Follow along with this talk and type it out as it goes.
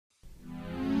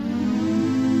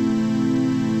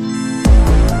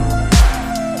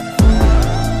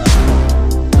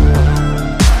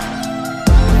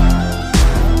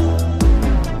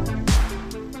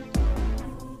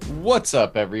What's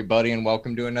up, everybody, and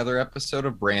welcome to another episode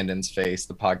of Brandon's Face,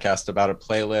 the podcast about a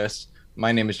playlist.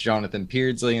 My name is Jonathan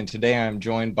Beardsley, and today I'm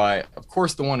joined by, of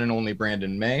course, the one and only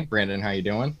Brandon May. Brandon, how you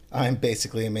doing? I'm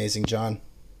basically amazing, John.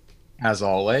 As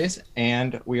always,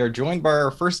 and we are joined by our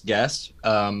first guest,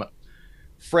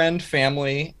 friend,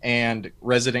 family, and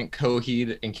resident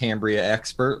Coheed and Cambria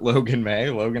expert, Logan May.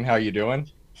 Logan, how you doing?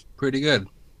 Pretty good.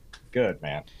 Good,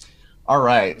 man. All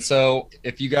right. So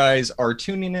if you guys are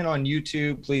tuning in on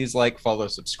YouTube, please like, follow,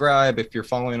 subscribe. If you're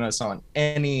following us on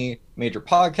any major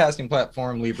podcasting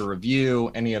platform, leave a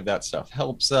review. Any of that stuff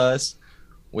helps us.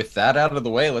 With that out of the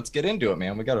way, let's get into it,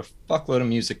 man. We got a fuckload of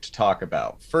music to talk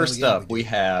about. First up, we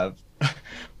have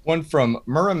one from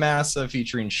Muramasa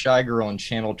featuring Shy Girl and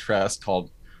Channel Trust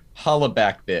called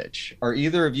Hollaback Bitch. Are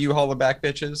either of you hollaback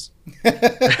bitches?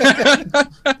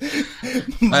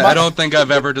 I don't think I've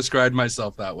ever described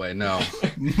myself that way. No.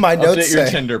 My notes Update your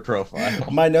say, Tinder profile.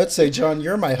 My notes say, John,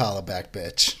 you're my hollaback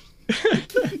bitch.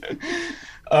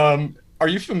 Are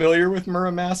you familiar with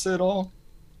Muramasa at all?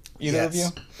 Either of you?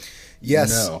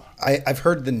 Yes. No. I've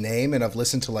heard the name and I've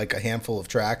listened to like a handful of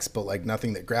tracks, but like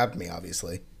nothing that grabbed me,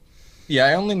 obviously. Yeah,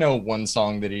 I only know one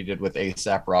song that he did with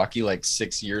A$AP Rocky like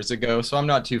 6 years ago, so I'm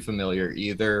not too familiar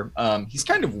either. He's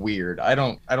kind of weird. I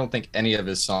don't think any of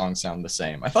his songs sound the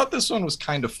same. I thought this one was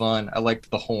kind of fun. I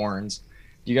liked the horns.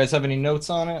 Do you guys have any notes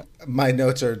on it? My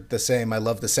notes are the same. I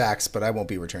love the sax, but I won't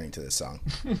be returning to this song.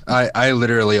 I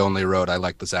literally only wrote I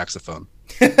like the saxophone.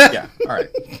 Yeah, all right.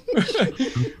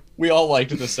 We all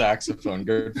liked the saxophone.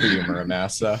 Good for you,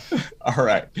 Muramasa. All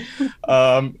right.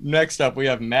 Next up, we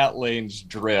have Matt Lange's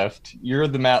Drift. You're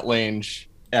the Matt Lange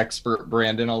expert,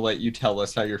 Brandon. I'll let you tell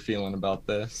us how you're feeling about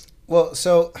this. Well,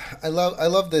 so I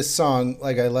love this song.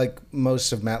 Like I like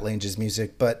most of Matt Lange's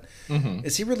music, but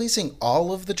is he releasing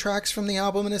all of the tracks from the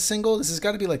album in a single? This has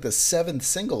got to be like the 7th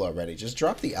single already. Just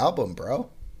drop the album,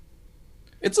 bro.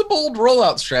 It's a bold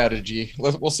rollout strategy.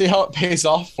 We'll see how it pays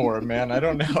off for him, man. I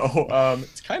don't know.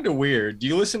 It's kind of weird. Do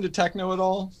you listen to techno at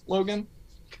all, Logan?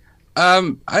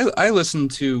 I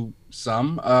listened to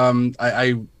some.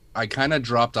 I kind of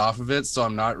dropped off of it, so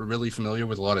I'm not really familiar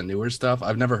with a lot of newer stuff.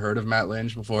 I've never heard of Matt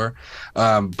Lange before,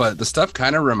 but the stuff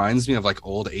kind of reminds me of like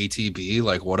old ATB,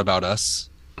 like What About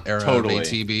Us era of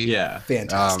ATB. Yeah,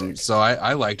 Fantastic. So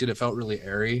I liked it. It felt really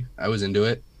airy. I was into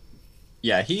it.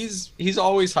 Yeah, he's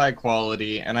always high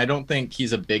quality, and I don't think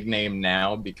he's a big name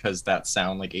now because that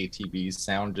sound, like ATB's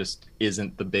sound, just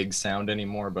isn't the big sound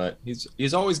anymore. But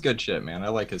he's always good shit, man. I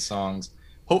like his songs.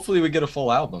 Hopefully we get a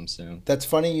full album soon. That's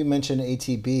funny you mentioned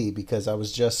ATB because I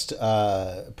was just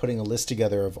putting a list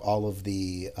together of all of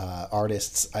the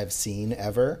artists I've seen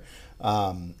ever.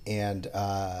 And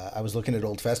I was looking at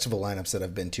old festival lineups that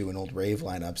I've been to and old rave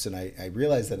lineups. And I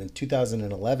realized that in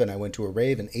 2011, I went to a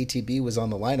rave and ATB was on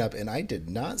the lineup and I did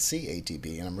not see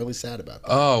ATB. And I'm really sad about that.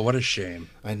 Oh, what a shame.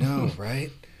 I know,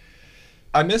 right?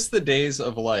 I miss the days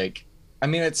of like, I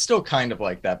mean, it's still kind of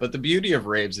like that, but the beauty of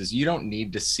raves is you don't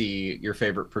need to see your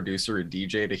favorite producer or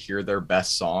DJ to hear their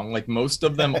best song. Like most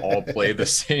of them all play the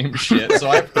same shit.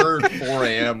 So I've heard 4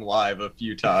 a.m. live a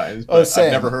few times, but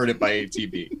I've never heard it by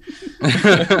ATB.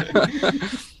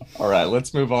 All right,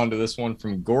 let's move on to this one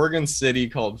from Gorgon City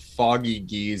called Foggy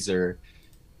Geezer.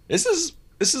 This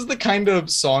is the kind of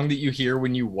song that you hear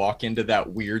when you walk into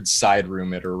that weird side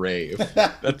room at a rave.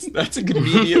 That's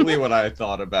immediately what I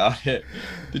thought about it.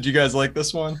 Did you guys like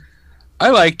this one?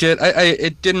 I liked it.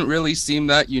 It didn't really seem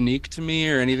that unique to me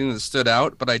or anything that stood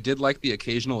out, but I did like the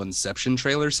occasional Inception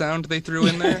trailer sound they threw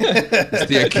in there. It's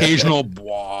the occasional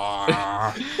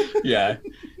blah. Yeah,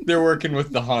 they're working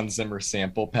with the Hans Zimmer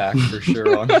sample pack for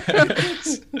sure on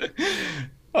that.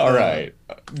 All right.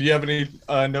 Do you have any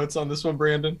notes on this one,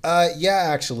 Brandon? Yeah,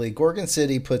 actually. Gorgon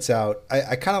City puts out,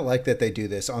 I kind of like that they do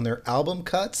this. On their album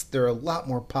cuts, they're a lot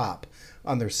more pop.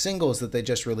 On their singles that they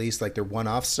just released, like their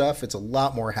one-off stuff, it's a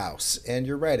lot more house. And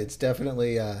you're right, it's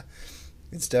definitely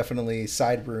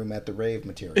side room at the rave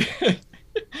material.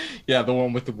 Yeah, the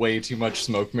one with the way too much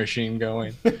smoke machine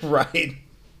going. Right.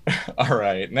 All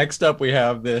right. Next up, we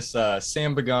have this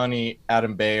Sam Bagani,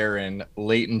 Adam Bayer, and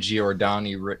Leighton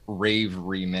Giordani rave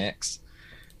remix.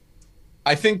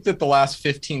 I think that the last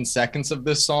 15 seconds of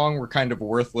this song were kind of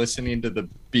worth listening to the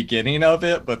beginning of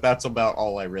it, but that's about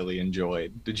all I really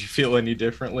enjoyed. Did you feel any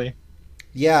differently?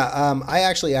 Yeah, I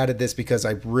actually added this because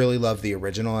I really love the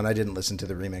original, and I didn't listen to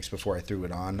the remix before I threw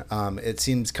it on. It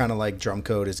seems kind of like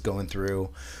Drumcode is going through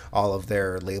all of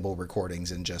their label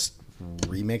recordings and just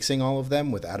remixing all of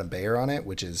them with Adam Bayer on it,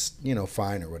 which is,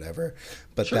 fine or whatever.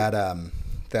 But sure.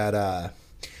 that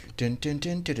dun dun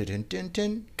dun dun dun dun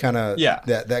dun kind of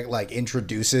that like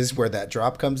introduces where that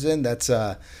drop comes in. That's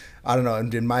I don't know,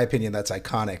 in my opinion, that's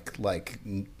iconic, like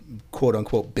quote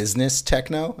unquote business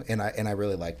techno, and I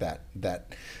really like that.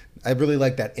 I really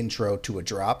like that intro to a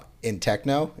drop in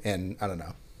techno, and I don't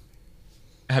know.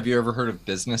 Have you ever heard of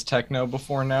business techno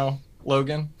before now,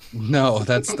 Logan? No,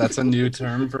 that's a new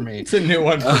term for me. It's a new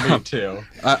one for me too.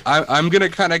 I'm gonna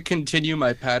kind of continue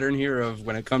my pattern here of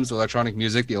when it comes to electronic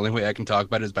music, the only way I can talk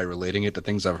about it is by relating it to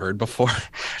things I've heard before.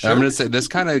 Sure. I'm gonna say this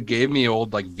kind of gave me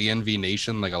old like VNV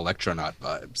Nation, like Electronaut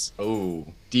vibes. Oh,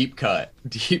 deep cut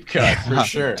for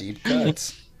sure. Deep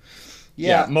cuts.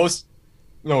 Yeah, most.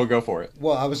 No, go for it.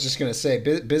 Well, I was just gonna say,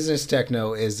 business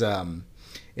techno is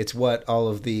it's what all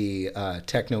of the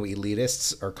techno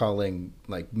elitists are calling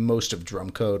like most of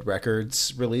Drumcode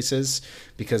Records releases,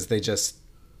 because they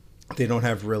don't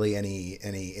have really any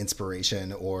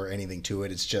inspiration or anything to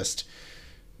it.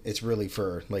 It's really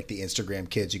for like the Instagram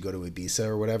kids. You go to Ibiza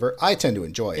or whatever. I tend to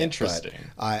enjoy it. Interesting.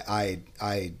 But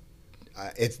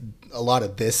it's a lot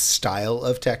of this style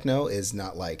of techno is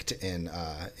not liked in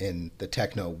the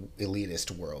techno elitist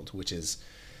world, which is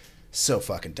so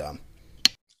fucking dumb.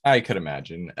 I could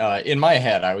imagine. In my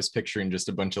head, I was picturing just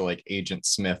a bunch of like Agent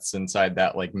Smiths inside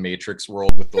that like Matrix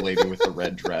world with the lady with the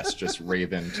red dress just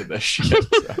raving to the shit.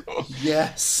 So.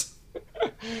 Yes.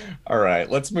 All right,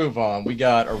 let's move on. We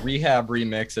got a Rehab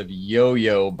remix of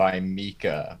Yo-Yo by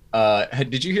Mika.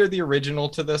 Did you hear the original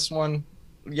to this one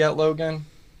yet, Logan?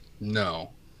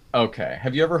 No. Okay.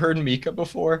 Have you ever heard Mika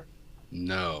before?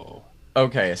 No.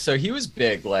 Okay, so he was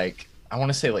big like I want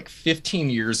to say like 15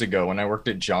 years ago when I worked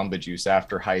at Jamba Juice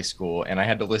after high school, and I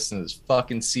had to listen to this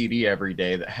fucking CD every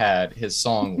day that had his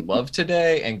song Love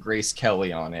Today and Grace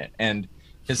Kelly on it. And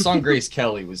his song Grace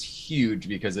Kelly was huge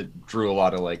because it drew a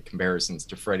lot of like comparisons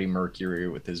to Freddie Mercury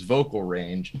with his vocal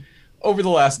range. Over the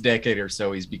last decade or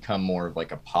so, he's become more of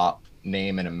like a pop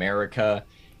name in America.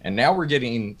 And now we're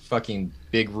getting fucking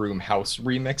big room house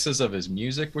remixes of his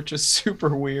music, which is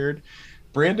super weird.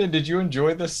 Brandon, did you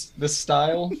enjoy this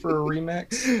style for a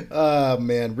remix?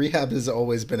 Man, Rehab has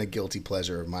always been a guilty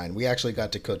pleasure of mine. We actually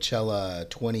got to Coachella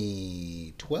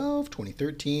 2012,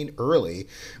 2013, early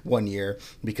one year,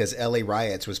 because LA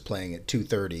Riots was playing at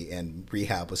 2:30 and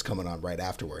Rehab was coming on right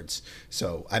afterwards.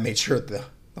 So I made sure the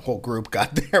whole group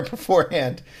got there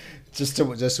beforehand just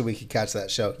so we could catch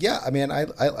that show. Yeah, I mean, I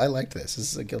liked this.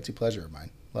 This is a guilty pleasure of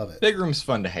mine. Love it. Big Room's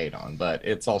fun to hate on, but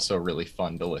it's also really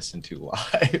fun to listen to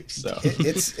live. So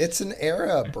it's an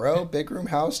era, bro. Big Room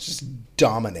House just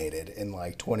dominated in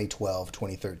like 2012,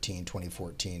 2013,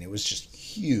 2014. It was just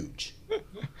huge.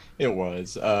 It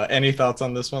was. Any thoughts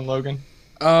on this one, Logan?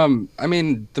 I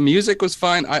mean, the music was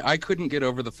fine. I couldn't get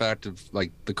over the fact of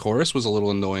like the chorus was a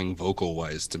little annoying vocal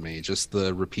wise to me. Just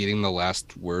the repeating the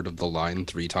last word of the line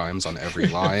 3 times on every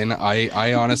line.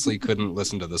 I honestly couldn't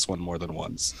listen to this one more than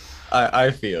once.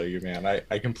 I feel you, man.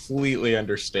 I completely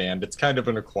understand. It's kind of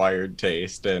an acquired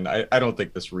taste, and I don't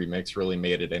think this remix really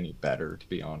made it any better, to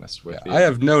be honest with you. I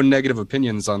have no negative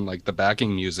opinions on like the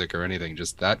backing music or anything.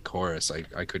 Just that chorus,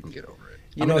 I couldn't get over it.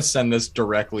 I'm going to send this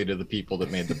directly to the people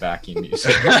that made the backing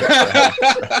music. Or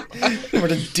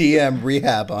to DM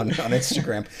Rehab on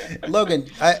Instagram. Logan,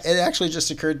 it actually just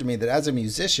occurred to me that as a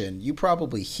musician, you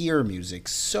probably hear music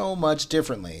so much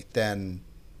differently than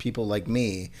people like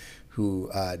me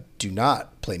who do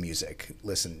not play music,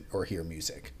 listen, or hear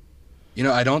music. You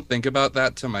know, I don't think about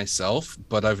that to myself,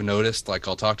 but I've noticed, like,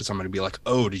 I'll talk to someone and be like,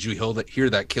 oh, did you hear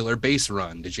that killer bass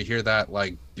run? Did you hear that,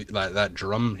 like, that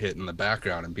drum hit in the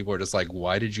background? And people are just like,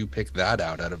 why did you pick that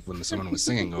out of when someone was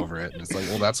singing over it? And it's like,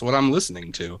 well, that's what I'm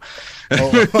listening to.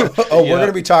 We're going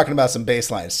to be talking about some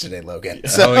bass lines today, Logan. Yeah.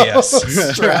 So,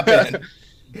 yes. Strap in.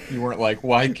 You weren't like,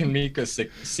 why can Mika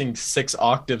sing 6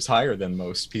 octaves higher than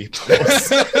most people?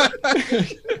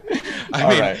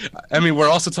 I mean, we're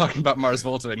also talking about Mars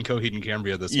Volta and Coheed and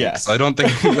Cambria this week, so I don't think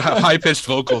high-pitched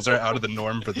vocals are out of the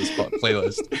norm for this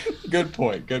playlist. Good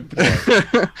point.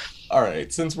 All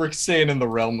right, since we're staying in the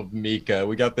realm of Mika,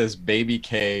 we got this Baby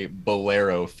K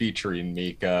Bolero featuring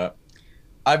Mika.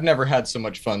 I've never had so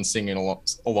much fun singing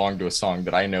along to a song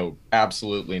that I know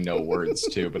absolutely no words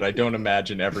to, but I don't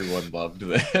imagine everyone loved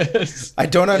this. I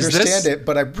don't understand it,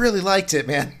 but I really liked it,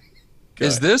 man. Good.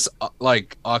 Is this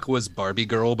like Aqua's Barbie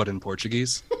Girl, but in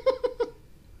Portuguese?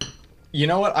 You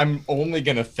know what? I'm only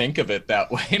going to think of it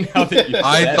that way now that you said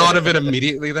I thought of it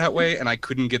immediately that way, and I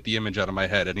couldn't get the image out of my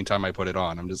head anytime I put it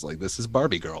on. I'm just like, this is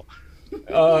Barbie Girl.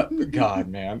 God,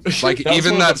 man. Like,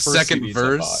 even that second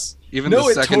verse, even the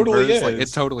second verse, like,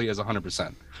 it totally is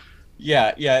 100%.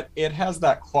 Yeah, it has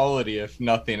that quality, if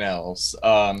nothing else.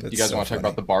 Do you guys want to talk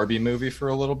about the Barbie movie for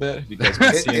a little bit? Have you guys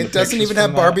been seeing it doesn't even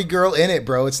have Barbie Girl in it,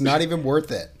 bro. It's not even worth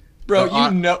it. Bro,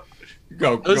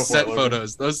 those set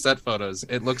photos,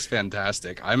 it looks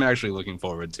fantastic. I'm actually looking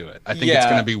forward to it. I think it's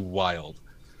going to be wild.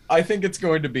 I think it's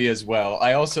going to be as well.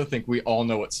 I also think we all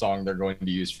know what song they're going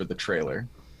to use for the trailer.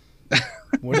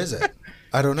 What is it?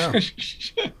 I don't know.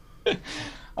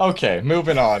 Okay,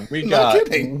 moving on. We Not got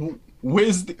kidding.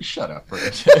 Shut up,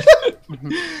 Rich.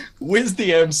 Wiz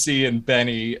the MC and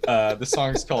Benny. The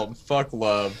song's called Fuck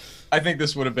Love. I think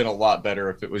this would have been a lot better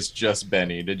if it was just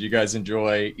Benny. Did you guys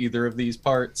enjoy either of these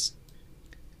parts?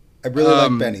 I really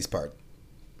like Benny's part.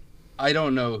 I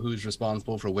don't know who's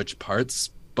responsible for which parts,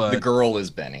 but The girl is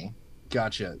Benny.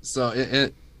 gotcha. So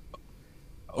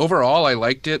overall, I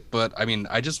liked it, but I mean,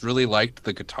 I just really liked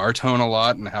the guitar tone a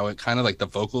lot and how it kind of like the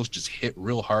vocals just hit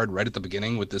real hard right at the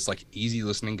beginning with this like easy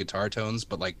listening guitar tones,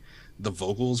 but like the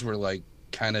vocals were like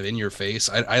kind of in your face.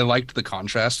 I liked the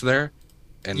contrast there,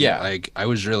 and Yeah. like I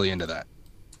was really into that.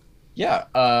 Yeah,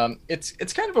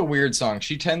 it's kind of a weird song.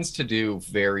 She tends to do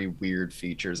very weird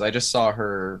features. I just saw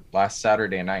her last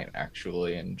Saturday night,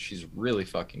 actually, and she's really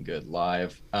fucking good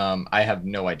live. I have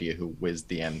no idea who Wiz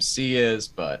the MC is,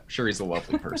 but sure he's a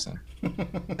lovely person.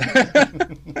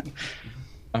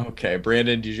 Okay,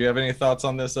 Brandon, did you have any thoughts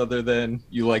on this other than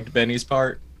you liked Benny's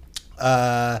part?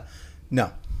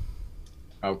 No.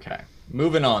 Okay.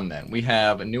 Moving on then. We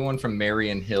have a new one from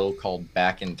Marion Hill called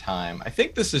Back in Time. I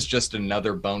think this is just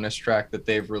another bonus track that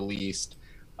they've released.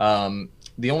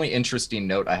 The only interesting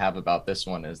note I have about this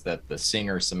one is that the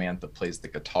singer Samantha plays the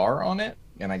guitar on it,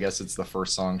 and I guess it's the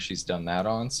first song she's done that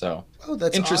on, so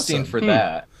That's interesting awesome. for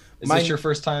that. Is Mine- this your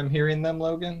first time hearing them,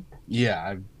 Logan? Yeah,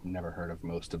 I've never heard of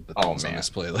most of the Oh, things on man. this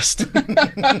playlist.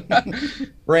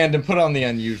 Brandon, put on the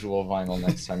unusual vinyl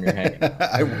next time you're hanging out.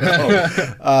 I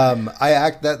will.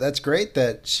 That's great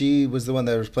that she was the one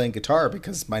that was playing guitar,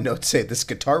 because my notes say this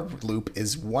guitar loop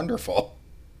is wonderful.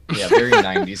 Yeah, very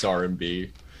 90s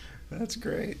R&B. That's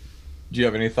great. Do you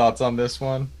have any thoughts on this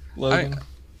one, Logan?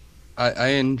 I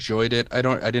enjoyed it. I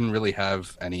didn't really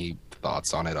have any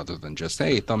thoughts on it other than just,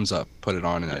 hey, thumbs up, put it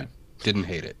on, and I didn't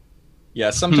hate it.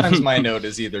 Yeah, sometimes my note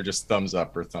is either just thumbs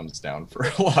up or thumbs down for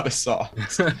a lot of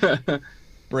songs.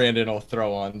 Brandon will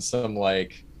throw on some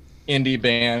like indie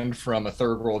band from a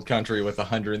third world country with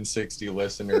 160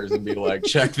 listeners and be like,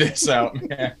 check this out,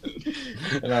 man.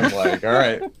 And I'm like, all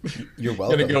right, You're I'm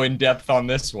welcome. gonna go in depth on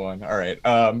this one. All right.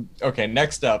 Okay,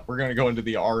 next up, we're gonna go into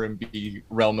the R&B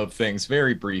realm of things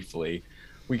very briefly.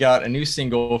 We got a new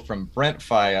single from Brent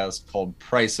Faiyaz called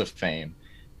Price of Fame.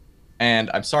 And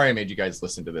I'm sorry I made you guys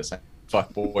listen to this.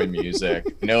 Fuckboy music.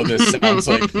 I know this sounds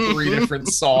like 3 different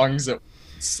songs at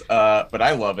once, but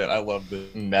I love it. I love the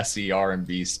messy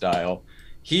R&B style.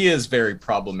 He is very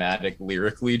problematic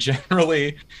lyrically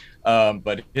generally,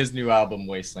 but his new album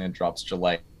Wasteland drops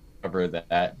July. Cover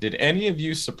that. Did any of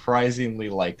you surprisingly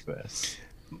like this?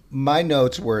 My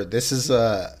notes were, this is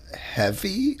a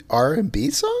heavy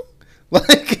R&B song?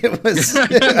 Like, it was...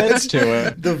 Let's do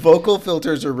it. The vocal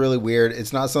filters are really weird.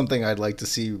 It's not something I'd like to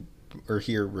see or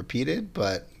hear repeated,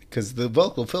 but because the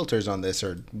vocal filters on this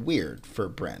are weird for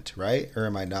Brent, right? Or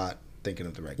am I not thinking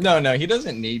of the right guy? No, he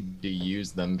doesn't need to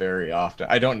use them very often.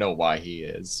 I don't know why he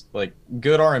is. Like,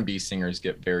 good R&B singers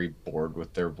get very bored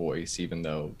with their voice, even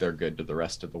though they're good to the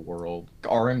rest of the world.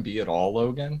 R&B at all,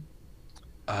 Logan?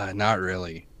 Not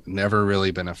really. Never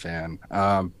really been a fan.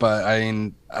 But I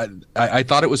mean, I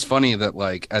thought it was funny that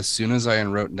like as soon as I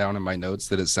wrote down in my notes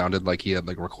that it sounded like he had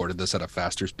like recorded this at a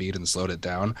faster speed and slowed it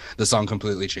down, the song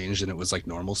completely changed and it was like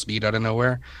normal speed out of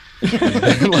nowhere. And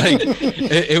then, like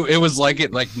it was like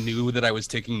it like knew that I was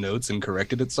taking notes and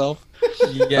corrected itself.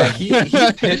 Yeah, he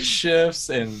pitch shifts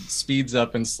and speeds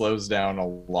up and slows down a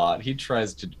lot. He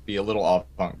tries to be a little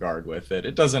avant-garde with it.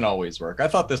 It doesn't always work. I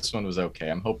thought this one was okay.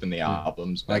 I'm hoping the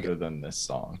album's better than this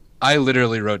song. I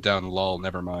literally wrote down lol,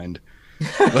 never mind.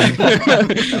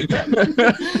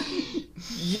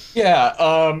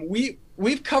 Yeah,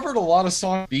 we've covered a lot of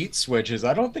song beat switches.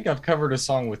 I don't think I've covered a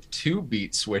song with 2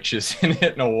 beat switches in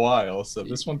it in a while, so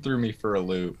this one threw me for a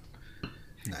loop.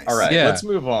 Nice. All right, Yeah. let's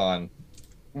move on.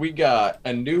 We got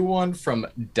a new one from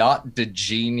Dot the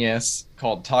Genius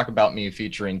called Talk About Me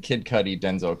featuring Kid Cudi,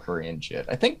 Denzel Curry, and Jid.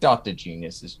 I think Dot the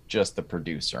Genius is just the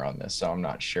producer on this, so I'm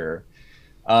not sure.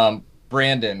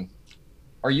 Brandon,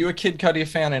 are you a Kid Cudi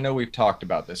fan? I know we've talked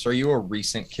about this. Are you a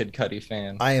recent Kid Cudi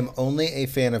fan? I am only a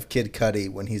fan of Kid Cudi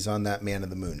when he's on that Man of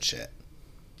the Moon shit.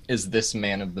 Is this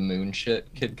Man of the Moon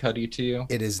shit Kid Cudi to you?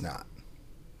 It is not.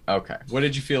 Okay. What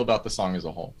did you feel about the song as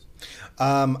a whole?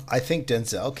 I think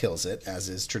Denzel kills it, as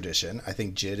is tradition. I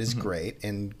think Jid is great,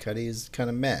 and Cudi is kind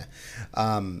of meh.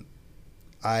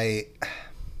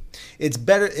 It's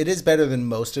better. It is better than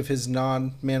most of his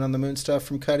non-Man on the Moon stuff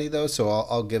from Cudi, though. So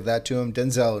I'll give that to him.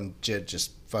 Denzel and Jid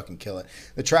just fucking kill it.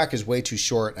 The track is way too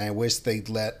short, and I wish they'd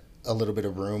let a little bit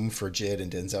of room for Jid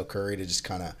and Denzel Curry to just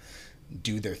kind of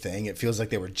do their thing. It feels like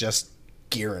they were just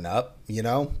gearing up, you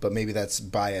know, but maybe that's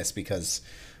biased because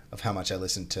of how much I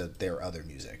listen to their other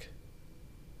music.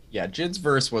 Yeah, Jid's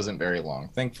verse wasn't very long.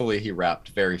 Thankfully, he rapped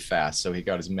very fast, so he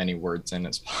got as many words in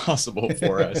as possible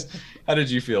for us. How did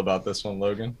you feel about this one,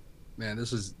 Logan? Man,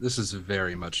 this is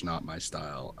very much not my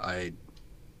style.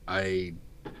 I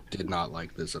did not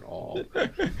like this at all.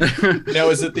 Now,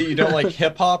 is it that you don't like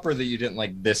hip hop, or that you didn't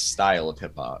like this style of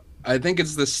hip hop? I think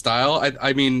it's the style.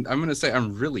 I mean, I'm gonna say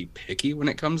I'm really picky when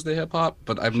it comes to hip hop,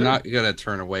 but I'm not gonna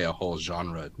turn away a whole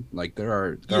genre. Like there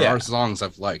are songs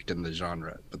I've liked in the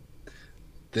genre, but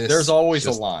there's always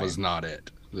a line. Was not it.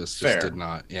 This just did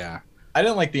not. Yeah. I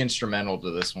didn't like the instrumental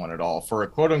to this one at all. For a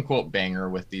quote unquote banger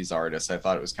with these artists, I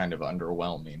thought it was kind of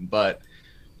underwhelming. But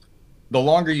the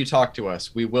longer you talk to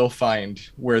us, we will find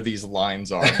where these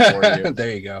lines are for you.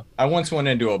 There you go. I once went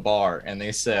into a bar and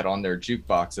they said on their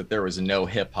jukebox that there was no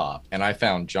hip hop. And I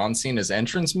found John Cena's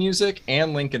entrance music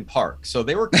and Linkin Park. So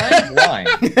they were kind of lying.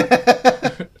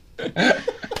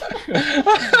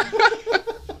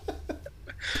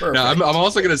 Now, I'm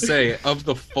also going to say, of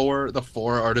the four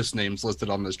artist names listed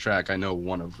on this track, I know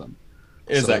one of them.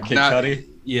 Is that Kid Cudi?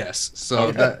 Yes. So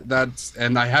okay. that's,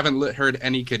 and I haven't heard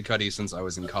any Kid Cudi since I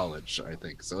was in college, I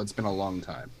think. So it's been a long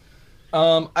time.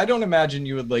 I don't imagine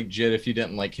you would like Jid if you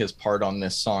didn't like his part on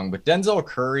this song, but Denzel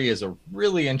Curry is a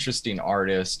really interesting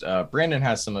artist. Brandon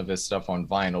has some of his stuff on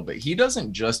vinyl, but he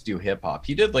doesn't just do hip hop.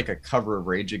 He did like a cover of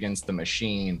Rage Against the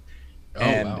Machine.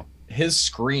 And wow. His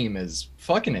scream is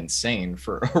fucking insane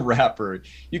for a rapper.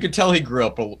 You could tell he grew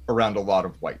up around a lot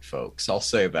of white folks. I'll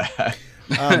say that.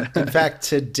 In fact,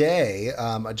 today,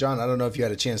 John, I don't know if you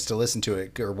had a chance to listen to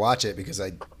it or watch it because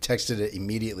I texted it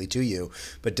immediately to you.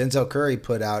 But Denzel Curry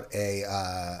put out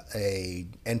a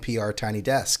NPR Tiny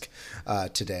Desk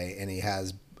today, and he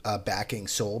has a backing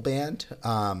soul band,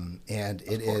 and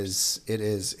it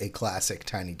is a classic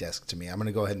Tiny Desk to me. I'm going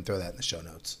to go ahead and throw that in the show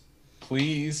notes.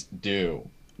 Please do.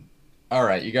 All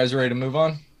right, you guys ready to move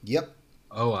on? Yep.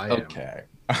 Oh, I am. Okay.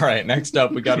 All right, next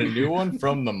up, we got a new one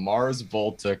from the Mars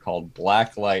Volta called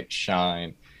Black Light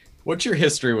Shine. What's your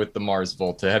history with the Mars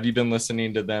Volta? Have you been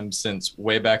listening to them since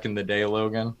way back in the day,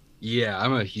 Logan? Yeah,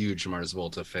 I'm a huge Mars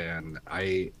Volta fan.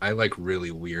 I like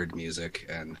really weird music,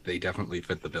 and they definitely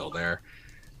fit the bill there.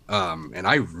 And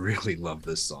I really love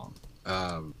this song.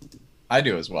 I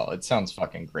do as well. It sounds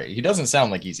fucking great. He doesn't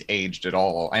sound like he's aged at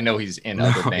all. I know he's in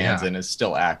other bands and is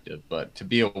still active, but to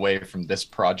be away from this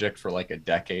project for like a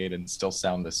decade and still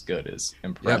sound this good is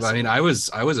impressive. Yeah, but I mean, I was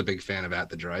a big fan of At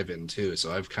the Drive-In too,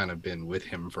 so I've kind of been with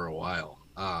him for a while.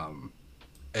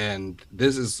 And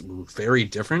this is very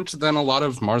different than a lot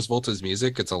of Mars Volta's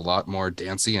music. It's a lot more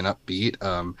dancey and upbeat.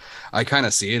 I kind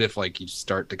of see it if like you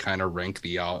start to kind of rank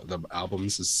the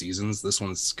albums as seasons. This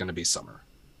one's going to be summer.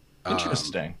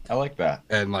 Interesting. I like that.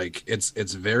 And like it's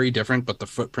very different, but the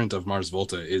footprint of Mars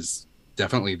Volta is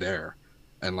definitely there.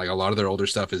 And like a lot of their older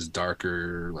stuff is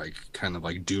darker, like kind of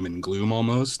like doom and gloom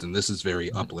almost, and this is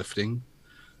very uplifting.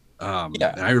 And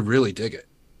I really dig it.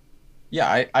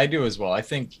 Yeah, I do as well. I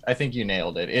think you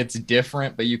nailed it. It's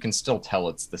different, but you can still tell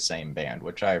it's the same band,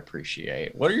 which I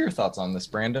appreciate. What are your thoughts on this,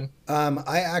 Brandon?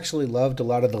 I actually loved a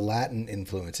lot of the Latin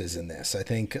influences in this. I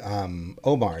think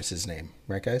Omar is his name,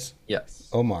 right, guys? Yes.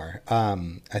 Omar.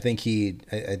 I think he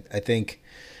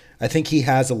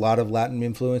has a lot of Latin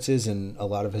influences in a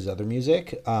lot of his other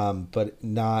music, but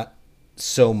not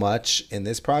so much in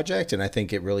this project. And I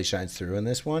think it really shines through in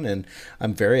this one. And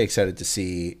I'm very excited to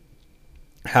see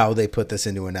how they put this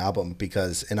into an album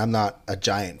and I'm not a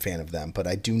giant fan of them, but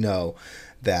I do know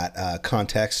that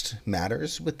context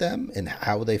matters with them, and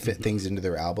how they fit things into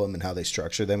their album and how they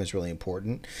structure them is really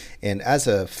important. And as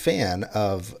a fan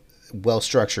of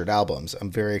well-structured albums, I'm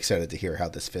very excited to hear how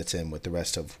this fits in with the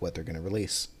rest of what they're going to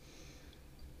release.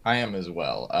 I am as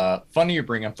well. Funny you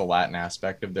bring up the Latin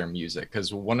aspect of their music,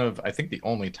 because I think the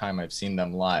only time I've seen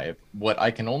them live, what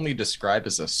I can only describe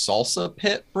as a salsa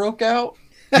pit broke out.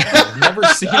 I've never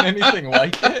seen anything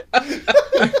like it.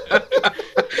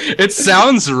 It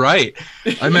sounds right.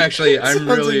 I'm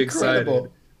really incredible.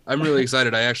 Excited. I'm really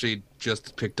excited. I actually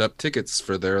just picked up tickets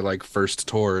for their like first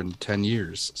tour in 10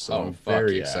 years. So I'm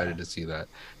very excited to see that.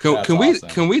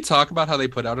 Can we talk about how they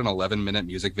put out an 11-minute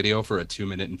music video for a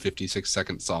 2-minute and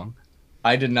 56-second song?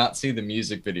 I did not see the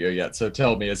music video yet, so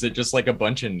tell me, is it just like a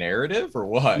bunch of narrative or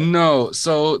what? No,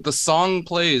 so the song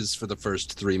plays for the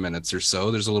first 3 minutes or so.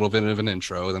 There's a little bit of an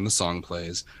intro, then the song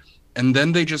plays. And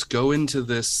then they just go into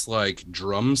this like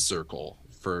drum circle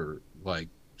for like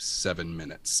 7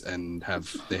 minutes and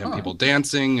they have people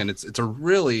dancing, and it's a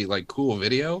really like cool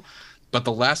video. But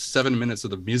the last 7 minutes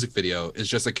of the music video is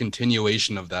just a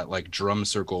continuation of that like drum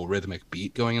circle rhythmic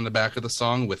beat going in the back of the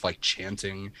song with like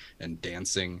chanting and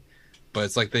dancing. But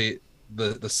it's like the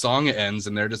song ends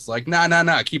and they're just like,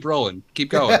 nah, keep rolling, keep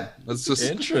going. Let's just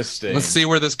Interesting. Let's see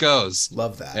where this goes.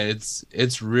 Love that. And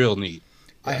it's real neat.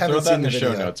 I haven't throw that seen in the show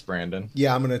video. notes, Brandon.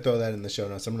 Yeah, I'm gonna throw that in the show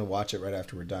notes. I'm gonna watch it right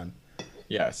after we're done.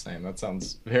 Yeah, same. That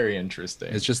sounds very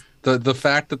interesting. It's just the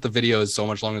fact that the video is so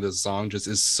much longer than the song just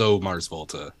is so Mars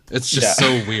Volta. It's just so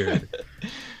weird.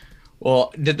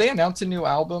 Well, did they announce a new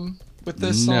album with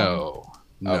this song?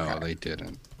 No, Okay. they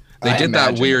didn't. They did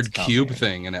that weird cube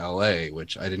thing in LA,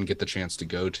 which I didn't get the chance to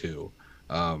go to.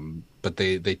 But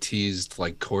they teased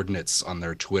like coordinates on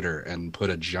their Twitter and put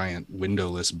a giant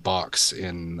windowless box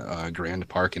in Grand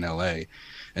Park in LA.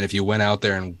 And if you went out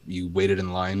there and you waited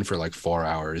in line for like 4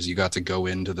 hours, you got to go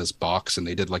into this box and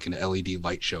they did like an LED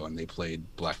light show and they played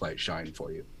Blacklight Shine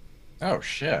for you. Oh,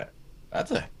 shit.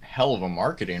 That's a hell of a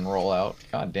marketing rollout.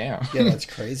 God damn. Yeah, that's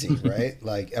crazy, right?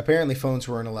 Like, apparently phones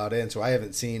weren't allowed in, so I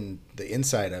haven't seen the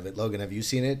inside of it. Logan, have you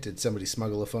seen it? Did somebody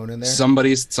smuggle a phone in there?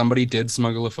 Somebody did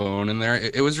smuggle a phone in there.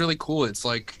 It was really cool. It's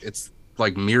like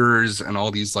mirrors and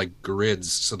all these like grids.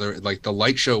 So they're like the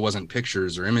light show wasn't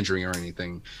pictures or imagery or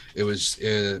anything. It was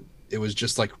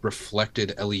just like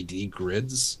reflected LED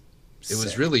grids. It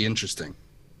was really interesting.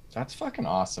 That's fucking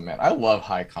awesome, man. I love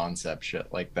high concept shit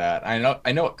like that. I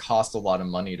know it costs a lot of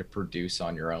money to produce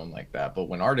on your own like that, but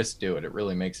when artists do it, it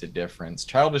really makes a difference.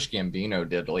 Childish Gambino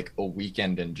did like a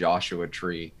weekend in Joshua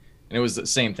Tree, and it was the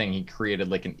same thing. He created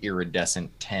like an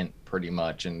iridescent tent pretty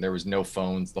much, and there was no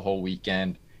phones the whole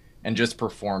weekend, and just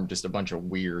performed just a bunch of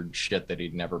weird shit that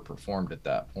he'd never performed at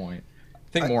that point.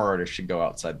 I think more artists should go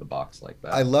outside the box like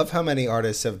that. I love how many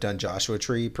artists have done Joshua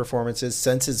Tree performances.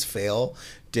 Senses Fail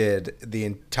did the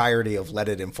entirety of Let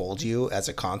It Enfold You as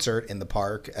a concert in the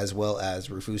park, as well as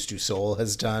Rufus Du Sol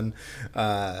has done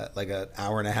like an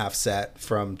hour and a half set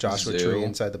from Joshua Tree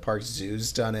inside the park.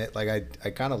 Zoo's done it. Like I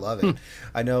kind of love it.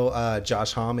 I know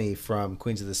Josh Homme from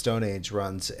Queens of the Stone Age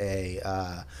runs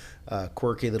a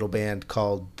quirky little band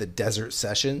called the Desert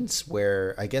Sessions,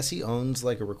 where I guess he owns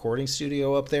like a recording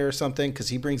studio up there or something, because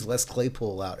he brings Les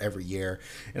Claypool out every year,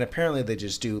 and apparently they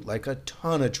just do like a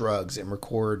ton of drugs and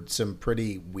record some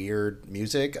pretty weird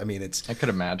music. I mean, I could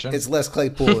imagine it's Les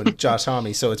Claypool and Josh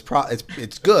Homme, so it's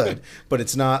good, but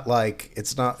it's not like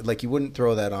you wouldn't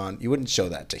throw that on, you wouldn't show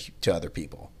that to other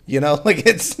people. You know, like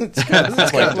it's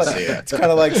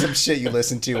kind of like some shit you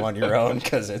listen to on your own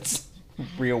because it's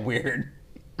real weird.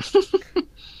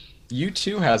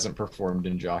 U2 hasn't performed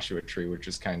in Joshua Tree, which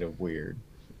is kind of weird.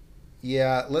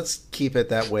 Yeah, let's keep it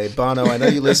that way. Bono, I know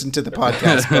you listen to the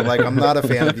podcast, but like I'm not a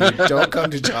fan of you. Don't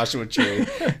come to Joshua Tree.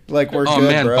 Like we're good,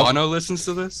 man, bro. Bono listens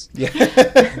to this? Yeah.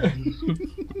 I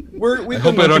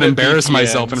hope I don't embarrass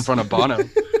myself in front of Bono.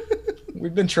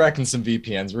 We've been tracking some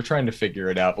VPNs. We're trying to figure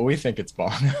it out, but we think it's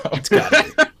Bono. It's gotta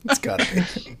be. It's gotta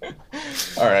be.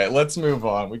 All right, let's move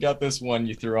on. We got this one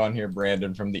you threw on here,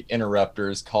 Brandon, from the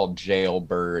Interrupters called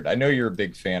Jailbird. I know you're a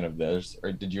big fan of this.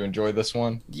 Or did you enjoy this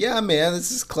one? Yeah, man.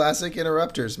 This is classic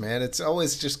Interrupters, man. It's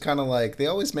always just kind of like, they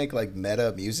always make like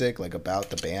meta music like about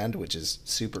the band, which is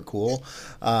super cool.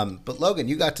 But Logan,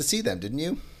 you got to see them, didn't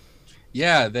you?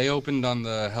 Yeah, they opened on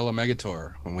the Hella Mega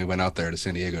Tour when we went out there to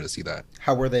San Diego to see that.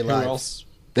 How were they live? Who else?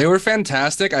 They were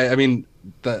fantastic. I mean,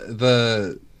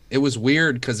 it was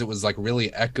weird because it was like really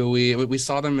echoey. We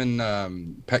saw them in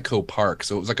Petco Park,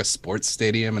 so it was like a sports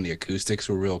stadium, and the acoustics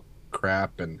were real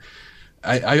crap. And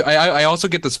I also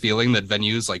get this feeling that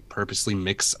venues like purposely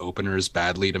mix openers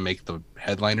badly to make the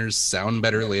headliners sound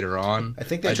better later on. I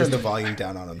think they turned the volume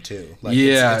down on them too. Like,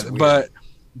 yeah, it's weird.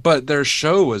 But their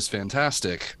show was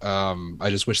fantastic. I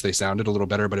just wish they sounded a little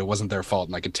better, but it wasn't their fault,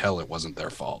 and I could tell it wasn't their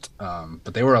fault.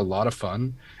 But they were a lot of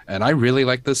fun, and I really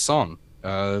liked this song.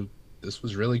 This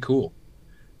was really cool,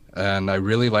 and I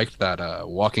really liked that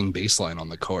walking bass line on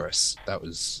the chorus. That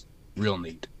was real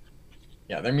neat.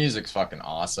 Yeah, their music's fucking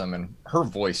awesome, and her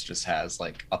voice just has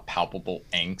like a palpable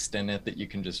angst in it that you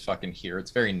can just fucking hear.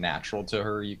 It's very natural to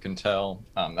her, you can tell.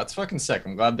 That's fucking sick.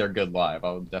 I'm glad they're good live.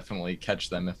 I'll definitely catch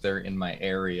them if they're in my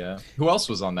area. Who else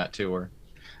was on that tour?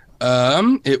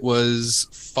 It was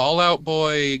Fall Out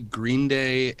Boy, Green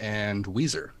Day, and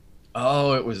Weezer.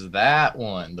 Oh, it was that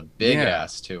one, the big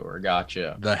ass tour.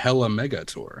 Gotcha. The Hella Mega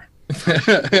Tour.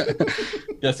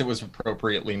 Guess it was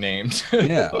appropriately named.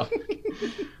 Yeah.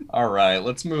 All right,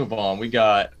 let's move on. We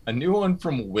got a new one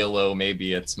from Willow,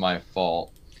 Maybe It's My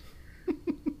Fault.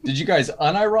 Did you guys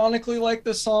unironically like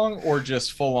this song or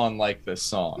just full on like this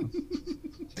song?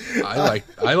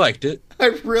 I liked it. I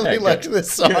really liked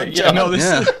this song. Yeah, John. no,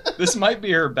 this might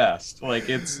be her best. Like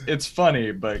it's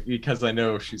funny, but because I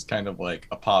know she's kind of like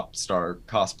a pop star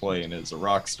cosplaying as a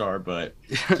rock star, but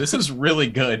this is really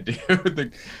good, dude.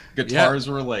 The guitars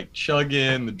were like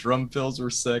chugging, the drum fills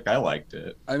were sick. I liked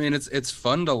it. I mean, it's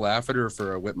fun to laugh at her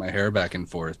for whip my hair back and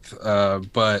forth.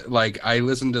 But like I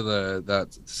listened to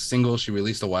that single she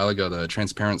released a while ago, the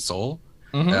Transparent Soul,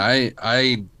 and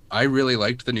I really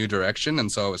liked the new direction,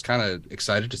 and so I was kind of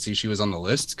excited to see she was on the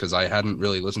list because I hadn't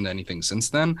really listened to anything since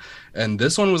then. And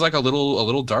this one was like a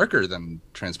little darker than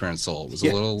Transparent Soul. It was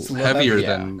a little heavier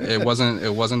than it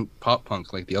wasn't pop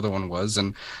punk like the other one was,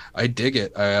 and I dig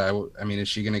it. I mean, is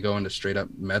she gonna go into straight up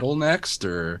metal next,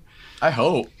 or? I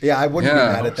hope. Yeah, I wouldn't be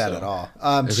mad at that at all.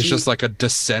 If it's just like a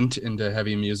descent into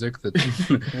heavy music, that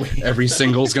every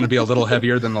single is going to be a little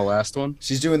heavier than the last one.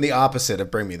 She's doing the opposite of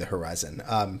Bring Me the Horizon.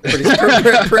 Pretty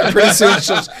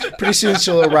soon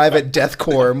she'll arrive at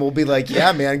deathcore and we'll be like,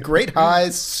 yeah, man, great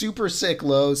highs, super sick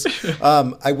lows.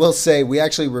 I will say we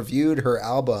actually reviewed her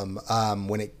album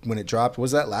when it dropped.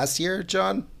 Was that last year,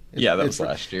 John? Yeah, that was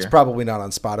last year. It's probably not on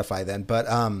Spotify then, but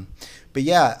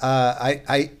yeah,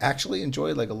 I actually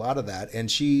enjoyed like a lot of that, and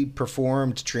she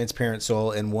performed Transparent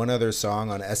Soul and one other song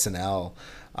on SNL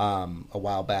a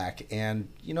while back, and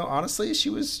honestly,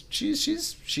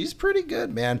 she's pretty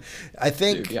good, man. I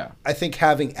think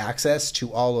having access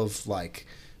to all of like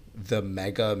the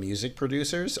mega music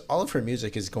producers, all of her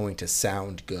music is going to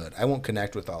sound good. I won't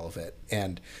connect with all of it,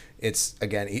 and it's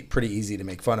again pretty easy to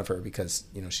make fun of her because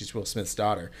she's Will Smith's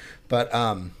daughter, but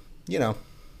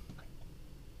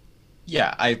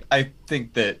Yeah, I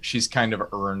think that she's kind of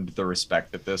earned the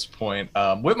respect at this point.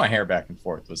 Whip My Hair Back and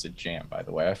Forth was a jam, by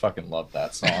the way. I fucking love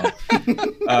that song.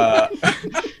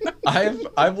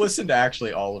 I've listened to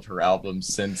actually all of her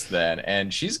albums since then,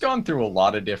 and she's gone through a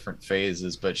lot of different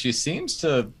phases, but she seems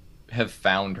to have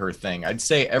found her thing. I'd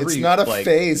say it's not a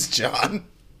phase, John.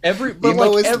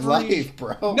 Emo is life,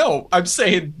 bro. No, I'm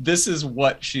saying this is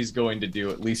what she's going to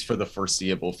do, at least for the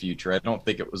foreseeable future. I don't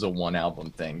think it was a one album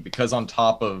thing, because on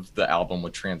top of the album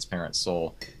with Transparent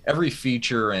Soul, every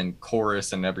feature and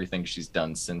chorus and everything she's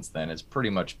done since then has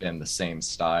pretty much been the same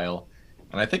style.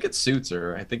 And I think it suits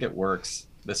her. I think it works.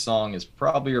 This song is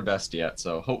probably her best yet.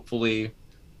 So hopefully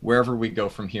wherever we go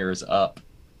from here is up.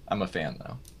 I'm a fan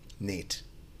though. Neat.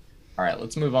 All right,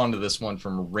 let's move on to this one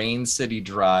from Rain City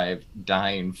Drive,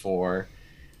 Dying For.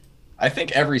 I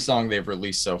think every song they've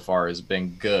released so far has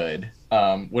been good.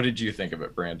 What did you think of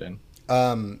it, Brandon?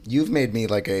 You've made me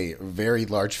like a very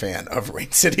large fan of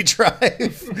Rain City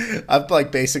Drive. I've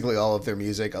like basically all of their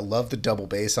music. I love the double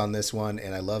bass on this one,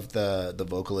 and I love the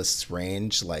vocalist's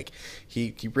range. Like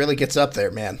he really gets up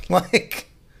there, man. Like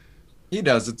he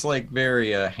does. It's like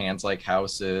very Hands Like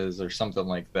Houses or something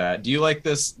like that. Do you like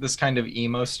this kind of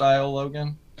emo style,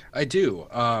 Logan? I do.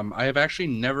 I have actually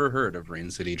never heard of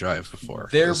Rain City Drive before.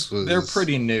 They're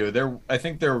pretty new. I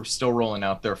think they're still rolling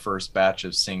out their first batch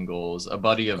of singles. A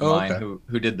buddy of mine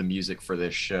who did the music for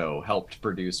this show helped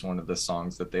produce one of the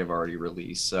songs that they've already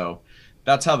released. So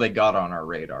that's how they got on our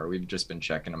radar. We've just been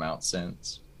checking them out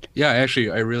since. Yeah,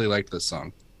 I really liked this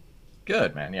song.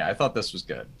 Good, man. Yeah, I thought this was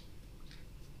good.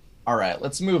 All right,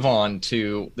 let's move on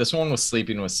to this one was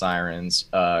Sleeping with Sirens,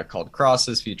 called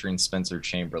Crosses, featuring Spencer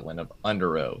Chamberlain of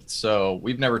Under Oath. So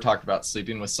we've never talked about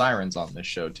Sleeping with Sirens on this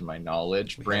show, to my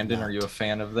knowledge. Brandon, are you a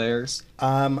fan of theirs?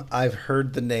 I've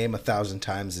heard the name 1,000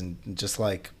 times, and just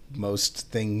like most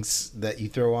things that you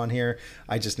throw on here,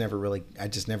 I just never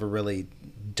really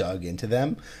dug into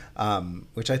them,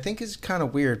 which I think is kind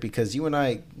of weird because you and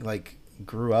I like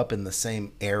grew up in the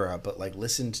same era, but like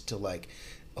listened to like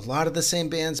a lot of the same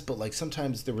bands, but like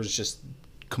sometimes there was just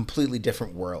completely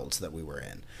different worlds that we were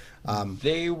in.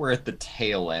 They were at the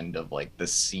tail end of like the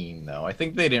scene though. I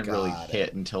think they didn't really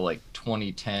hit until like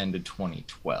 2010 to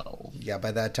 2012. Yeah,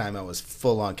 by that time I was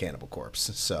full on Cannibal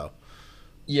Corpse. So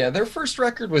yeah, their first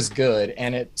record was good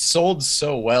and it sold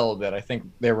so well that I think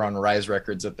they were on Rise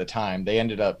Records at the time. They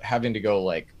ended up having to go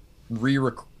like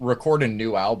record a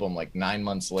new album like 9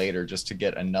 months later just to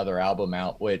get another album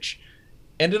out, which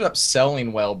ended up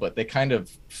selling well, but they kind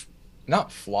of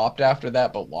not flopped after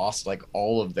that, but lost like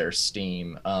all of their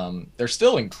steam. They're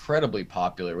still incredibly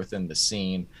popular within the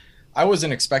scene. I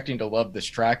wasn't expecting to love this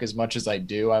track as much as I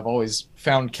do. I've always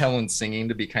found Kellen's singing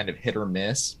to be kind of hit or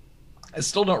miss. I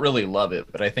still don't really love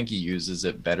it, but I think he uses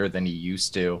it better than he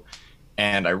used to.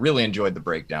 And I really enjoyed the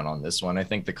breakdown on this one. I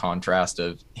think the contrast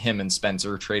of him and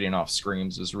Spencer trading off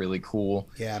screams was really cool.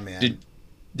 Yeah, man.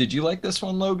 Did you like this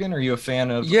one, Logan? Are you a fan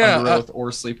of Yeah, Under Oath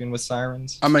or Sleeping with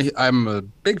Sirens? I'm a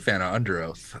big fan of Under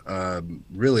Oath.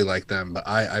 Really like them, but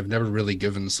I've never really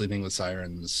given Sleeping with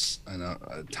Sirens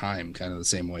a time, kind of the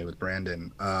same way with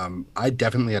Brandon. I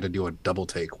definitely had to do a double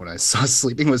take when I saw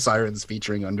Sleeping with Sirens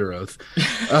featuring Under Oath.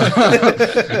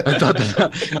 I thought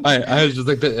that I was just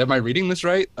like, am I reading this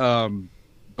right?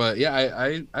 But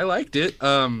yeah, I liked it.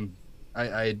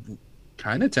 I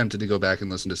kind of tempted to go back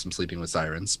and listen to some Sleeping with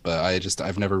Sirens, but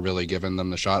I've never really given them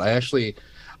the shot.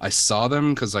 I saw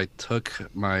them because I took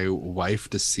my wife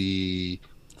to see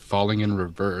Falling in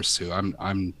Reverse, who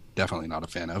I'm definitely not a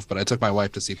fan of, but I took my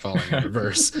wife to see Falling in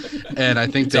Reverse, and I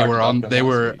think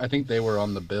I think they were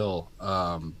on the bill.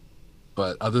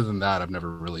 But other than that, I've never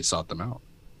really sought them out.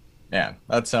 Yeah,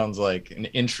 that sounds like an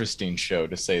interesting show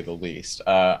to say the least.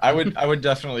 I would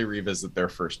definitely revisit their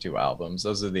first two albums.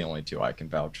 Those are the only two I can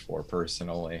vouch for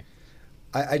personally.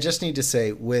 I just need to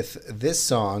say, with this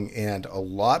song and a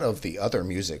lot of the other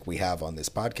music we have on this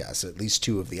podcast, at least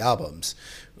two of the albums,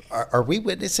 are we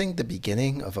witnessing the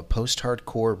beginning of a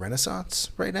post-hardcore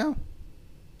renaissance right now?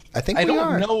 I think we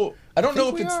are. I don't know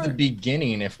if it's the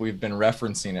beginning, if we've been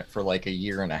referencing it for like a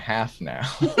year and a half now.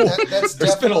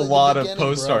 There's been a lot of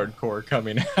post-hardcore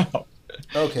coming out.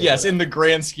 Okay. Yes, in the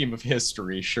grand scheme of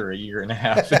history, sure, a year and a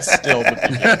half is still the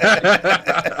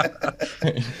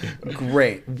beginning.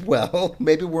 Great. Well,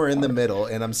 maybe we're in the middle,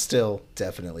 and I'm still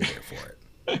definitely here for it.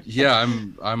 Yeah,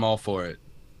 I'm all for it.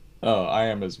 Oh, I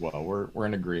am as well. We're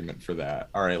in agreement for that.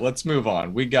 All right, let's move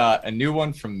on. We got a new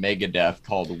one from Megadeth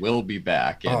called "We'll Be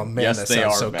Back." And oh man, yes, that they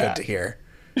sounds are so back. good to hear.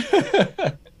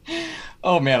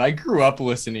 Oh man, I grew up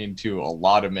listening to a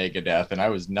lot of Megadeth, and I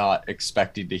was not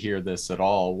expecting to hear this at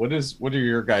all. What are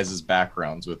your guys'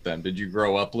 backgrounds with them? Did you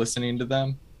grow up listening to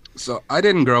them? So I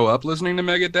didn't grow up listening to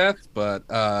Megadeth, but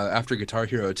after Guitar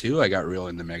Hero 2, I got real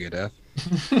into Megadeth.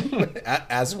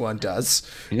 As one does.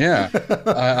 Yeah.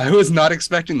 I was not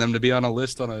expecting them to be on a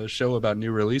list on a show about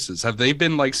new releases. Have they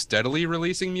been like steadily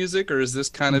releasing music, or is this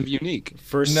kind of unique?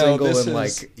 First single in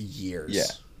like years. Yeah.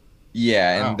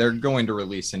 Yeah, and wow. they're going to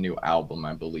release a new album,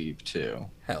 I believe, too.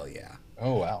 Hell yeah.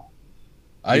 Oh, wow.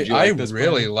 I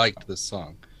really liked this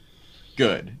song.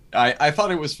 Good. I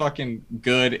thought it was fucking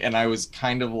good, and I was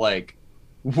kind of like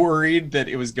worried that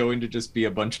it was going to just be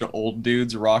a bunch of old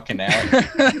dudes rocking out.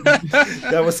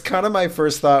 That was kind of my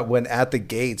first thought when At the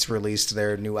Gates released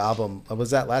their new album.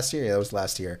 Was that last year? Yeah, that was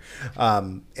last year.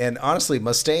 And honestly,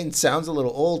 Mustaine sounds a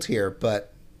little old here,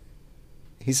 but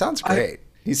he sounds great.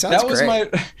 He sounds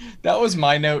great. That was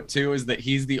my note too, is that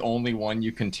he's the only one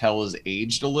you can tell is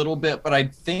aged a little bit, but I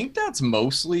think that's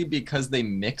mostly because they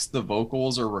mixed the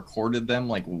vocals or recorded them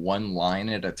like one line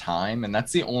at a time, and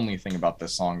that's the only thing about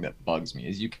this song that bugs me,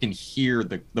 is you can hear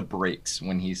the breaks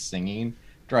when he's singing.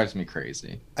 Drives me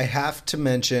crazy. I have to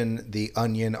mention the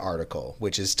Onion article,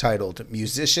 which is titled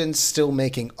 "Musicians Still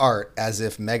Making Art as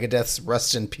if Megadeth's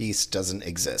Rust in Peace Doesn't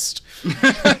Exist."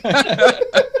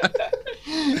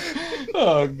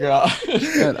 Oh god!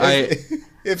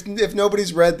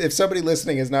 If somebody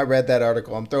listening has not read that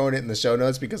article, I'm throwing it in the show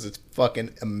notes because it's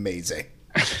fucking amazing.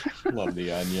 Love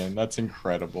the Onion. That's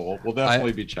incredible. We'll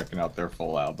definitely be checking out their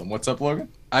full album. What's up, Logan?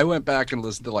 I went back and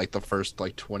listened to like the first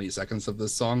like 20 seconds of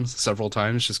this song several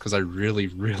times just because I really,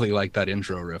 really like that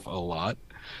intro riff a lot.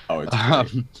 Oh, it's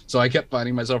so I kept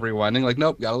finding myself rewinding, like,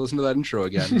 nope, gotta listen to that intro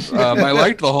again. I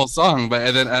liked the whole song,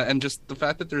 but and just the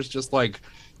fact that there's just like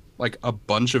a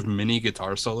bunch of mini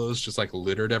guitar solos just like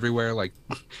littered everywhere, like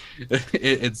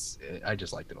I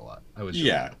just liked it a lot.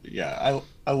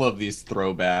 I love these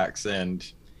throwbacks, and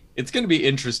it's going to be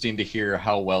interesting to hear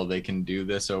how well they can do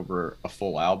this over a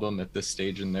full album at this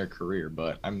stage in their career,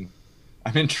 but I'm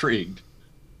intrigued.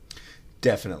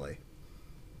 Definitely.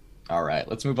 All right,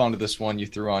 let's move on to this one you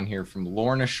threw on here from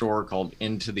Lorna Shore called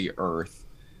Into the Earth.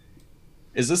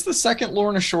 Is this the second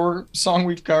Lorna Shore song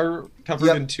we've covered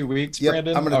in 2 weeks,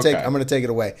 Brandon? I'm gonna take it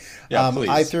away. Yeah, please.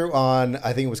 I threw on,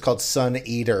 I think it was called Sun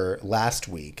Eater last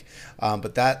week,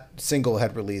 but that single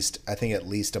had released, I think, at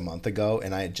least a month ago,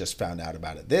 and I had just found out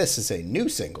about it. This is a new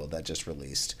single that just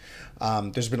released.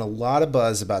 There's been a lot of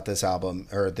buzz about this album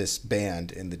or this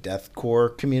band in the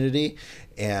deathcore community,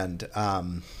 and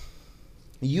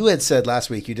you had said last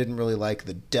week you didn't really like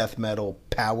the death metal,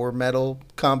 power metal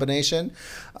combination.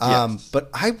 Yes.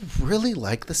 But I really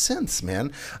like the synths,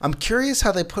 man. I'm curious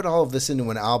how they put all of this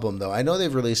into an album, though. I know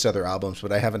they've released other albums,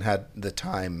 but I haven't had the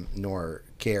time nor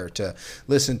care to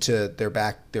listen to their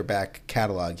back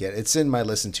catalog yet. It's in my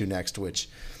listen to next, which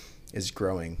is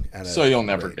growing at a so you'll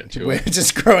never get to it.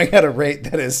 Just growing at a rate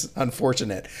that is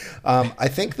unfortunate. I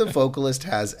think the vocalist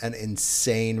has an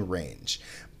insane range,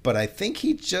 but I think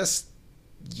he just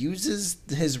uses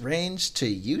his range to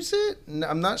use it.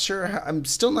 I'm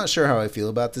still not sure how I feel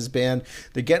about this band.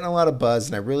 They're getting a lot of buzz,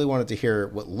 and I really wanted to hear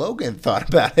what Logan thought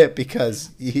about it,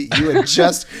 because you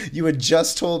had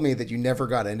just told me that you never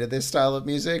got into this style of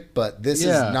music, but this is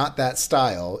not that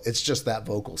style. It's just that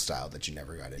vocal style that you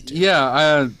never got into.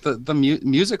 Yeah,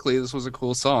 musically, this was a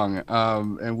cool song,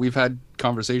 and we've had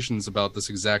conversations about this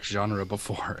exact genre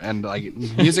before, and like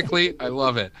musically, I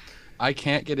love it. I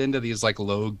can't get into these like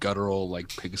low guttural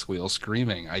like pig squeal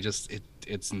screaming.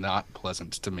 It's not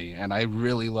pleasant to me, and I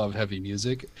really love heavy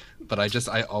music, but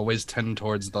I always tend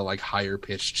towards the like higher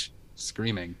pitched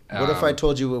screaming. What if I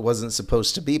told you it wasn't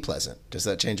supposed to be pleasant? Does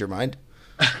that change your mind?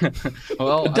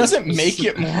 Well, it doesn't make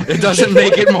it more. It doesn't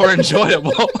make it more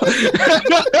enjoyable.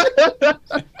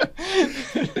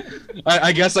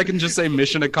 I guess I can just say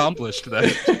mission accomplished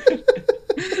then.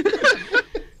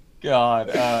 God,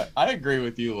 I agree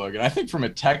with you, Logan. I think from a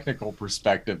technical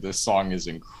perspective, this song is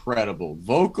incredible.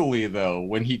 Vocally, though,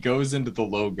 when he goes into the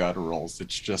low gutturals,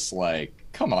 it's just like,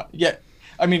 come on. Yeah,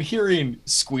 I mean, hearing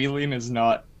squealing is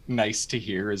not nice to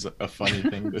hear, is a funny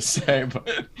thing to say,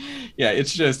 but yeah,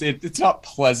 it's just, it's not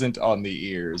pleasant on the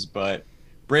ears. But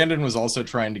Brandon was also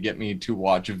trying to get me to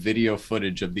watch video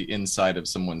footage of the inside of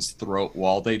someone's throat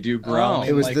while they do growling.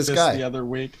 It was like this guy the other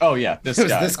week. Oh, yeah, this it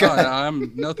was guy. This guy. Oh,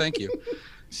 no, thank you.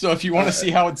 So if you want to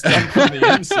see how it's done from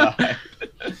the inside.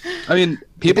 I mean,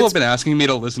 people have been asking me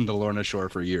to listen to Lorna Shore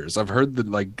for years. I've heard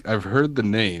the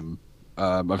name.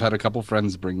 I've had a couple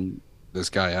friends bring this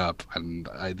guy up, and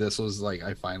this was like,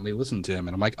 I finally listened to him,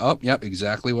 and I'm like, oh, yep,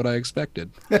 exactly what I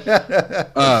expected. But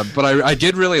I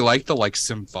did really like the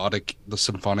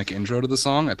symphonic intro to the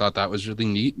song. I thought that was really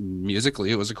neat, and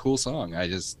musically it was a cool song. I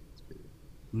just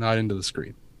not into the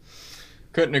scream.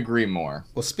 Couldn't agree more.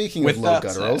 Well, speaking of low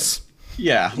gutturals.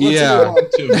 Yeah, let's move on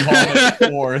to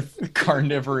Vomit Forth,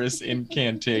 Carnivorous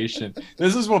Incantation.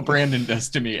 This is what Brandon does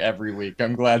to me every week.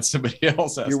 I'm glad somebody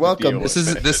else has. You're welcome. This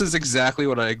is exactly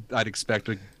what I'd expect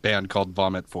a band called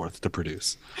Vomit Forth to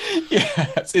produce.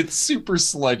 Yes, it's super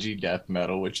sludgy death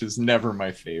metal, which is never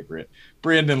my favorite.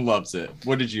 Brandon loves it.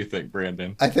 What did you think,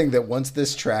 Brandon? I think that once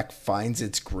this track finds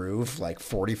its groove, like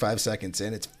 45 seconds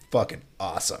in, it's fucking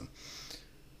awesome.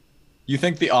 You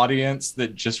think the audience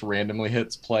that just randomly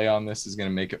hits play on this is going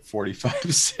to make it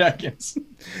 45 seconds?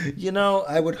 You know,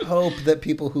 I would hope that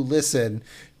people who listen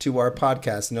to our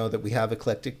podcast know that we have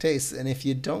eclectic tastes. And if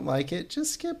you don't like it,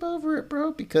 just skip over it,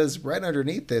 bro, because right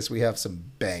underneath this, we have some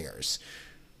bangers.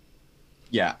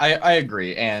 Yeah, I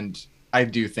agree. And I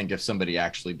do think if somebody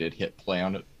actually did hit play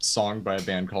on a song by a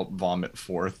band called Vomit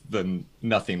Forth, then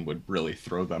nothing would really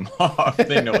throw them off.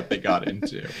 They know what they got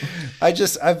into.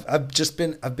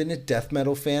 I've been a death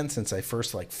metal fan since I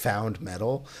first found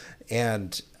metal,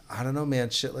 and I don't know, man,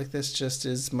 shit like this just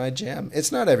is my jam.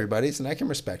 It's not everybody's, and I can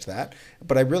respect that,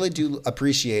 but I really do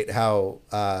appreciate how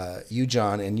you,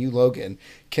 John, and you, Logan,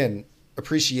 can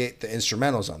appreciate the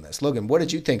instrumentals on this. Logan, what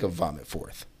did you think of Vomit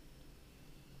Forth?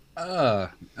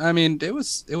 I mean, it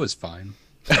was fine.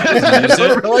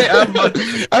 Really, I don't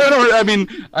know. I mean,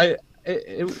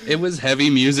 it was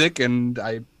heavy music, and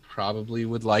I probably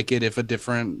would like it if a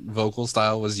different vocal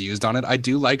style was used on it. I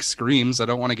do like screams. I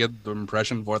don't want to get the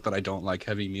impression forth that I don't like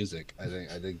heavy music. I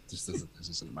think this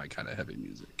isn't my kind of heavy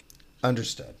music.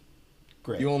 Understood.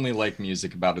 Great. You only like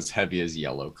music about as heavy as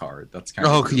Yellow Card. That's kind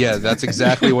of yeah, that's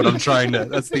exactly what I'm trying to.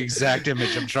 That's the exact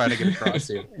image I'm trying to get across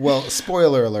here. Well,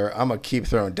 spoiler alert, I'm gonna keep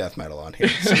throwing death metal on here,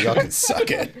 so y'all can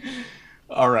suck it.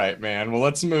 All right, man. Well,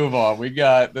 let's move on. We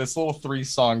got this little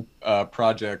 3-song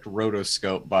project,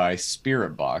 Rotoscope by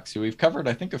Spirit Box, who we've covered,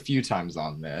 I think, a few times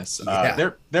on this.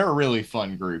 They're a really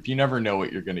fun group. You never know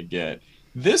what you're gonna get.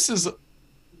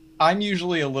 I'm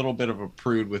usually a little bit of a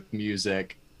prude with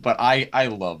music, but I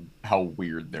love how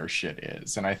weird their shit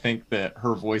is. And I think that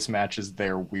her voice matches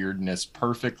their weirdness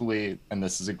perfectly. And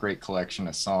this is a great collection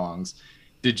of songs.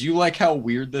 Did you like how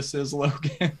weird this is,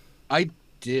 Logan? I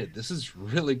did. This is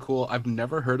really cool. I've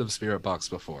never heard of Spirit Box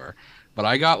before, but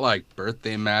I got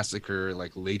Birthday Massacre,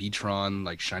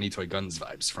 Ladytron, Shiny Toy Guns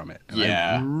vibes from it. And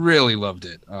I really loved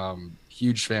it.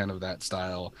 Huge fan of that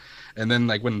style. And then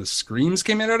when the screams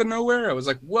came in out of nowhere, I was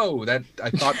like, whoa,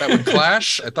 I thought that would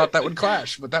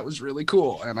clash. But that was really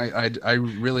cool. And I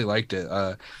really liked it.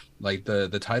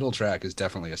 The title track is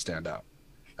definitely a standout.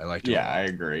 I liked it. Yeah, I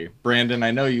agree. Brandon,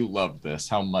 I know you loved this.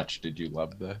 How much did you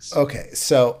love this? Okay,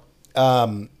 so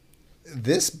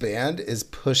this band is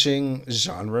pushing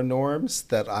genre norms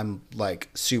that I'm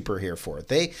super here for.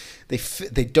 They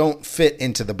don't fit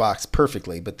into the box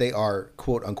perfectly, but they are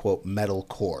quote unquote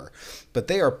metalcore. But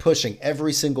they are pushing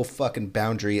every single fucking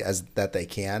boundary that they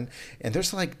can. And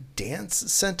there's dance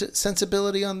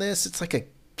sensibility on this. It's like a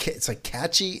it's like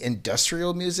catchy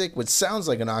industrial music, which sounds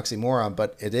like an oxymoron,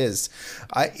 but it is.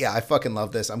 I fucking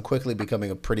love this. I'm quickly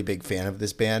becoming a pretty big fan of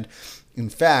this band. In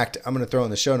fact, I'm going to throw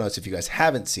in the show notes if you guys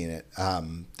haven't seen it.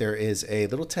 There is a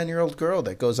little 10-year-old girl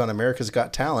that goes on America's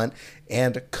Got Talent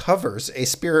and covers a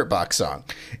Spirit Box song.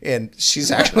 And she's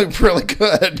actually really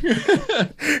good.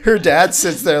 Her dad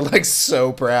sits there like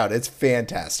so proud. It's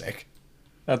fantastic.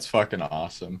 That's fucking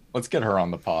awesome. Let's get her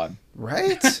on the pod.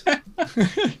 Right?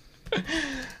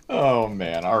 Oh,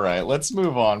 man. All right, let's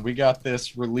move on. We got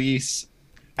this release.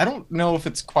 I don't know if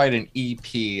it's quite an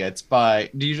EP. It's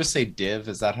by, do you just say Div?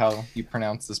 Is that how you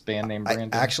pronounce this band name, Brandon?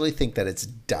 I actually think that it's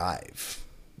Dive.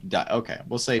 Okay,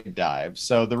 we'll say Dive.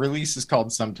 So the release is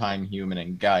called Sometime Human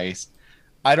and Geist.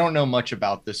 I don't know much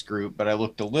about this group, but I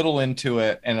looked a little into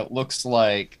it, and it looks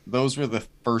like those were the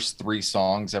first 3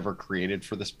 songs ever created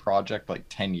for this project like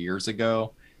 10 years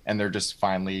ago, and they're just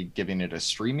finally giving it a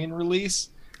streaming release.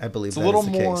 I believe it's a little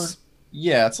more case.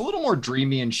 Yeah, it's a little more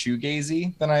dreamy and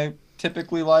shoegazy than I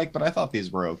typically like, but I thought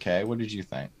these were okay. What did you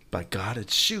think? By God,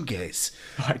 it's shoegaze.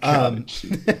 By God, it's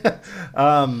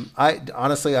shoegaze. I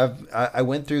honestly, I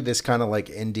went through this kind of like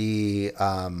indie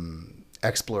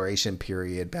exploration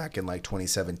period back in like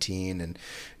 2017 and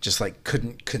just like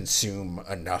couldn't consume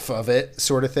enough of it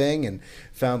sort of thing, and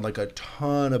found like a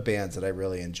ton of bands that I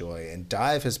really enjoy, and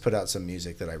Dive has put out some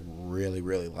music that I really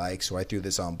like, so I threw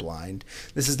this on blind.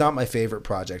 This is not my favorite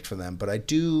project for them, but I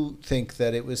do think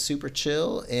that it was super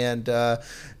chill, and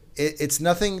it's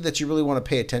nothing that you really want to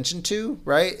pay attention to,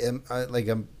 right?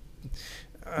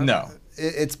 No.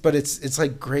 It's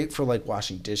like great for like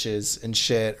washing dishes and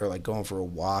shit, or like going for a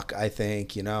walk, I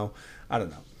think, I don't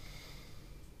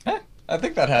know. I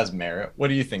think that has merit. What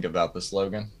do you think about the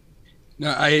slogan? No,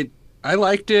 I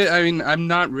liked it. I mean, I've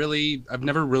never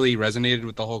really resonated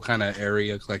with the whole kind of airy,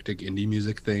 eclectic indie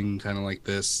music thing, kind of like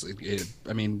this.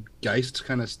 I mean, Geist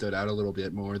kind of stood out a little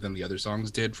bit more than the other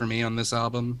songs did for me on this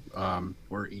album,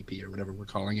 or EP or whatever we're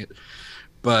calling it.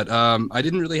 But I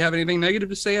didn't really have anything negative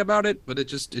to say about it, but it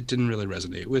didn't really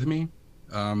resonate with me.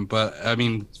 But I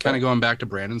mean, kind of going back to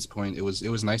Brandon's point, it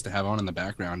was nice to have on in the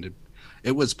background.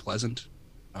 It was pleasant.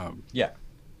 Yeah,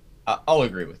 I'll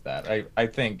agree with that. I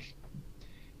think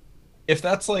if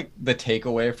that's like the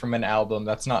takeaway from an album,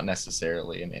 that's not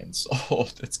necessarily an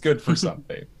insult. It's good for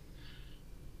something.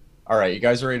 All right, you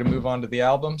guys ready to move on to the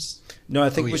albums? No, I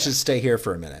think we should stay here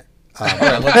for a minute. All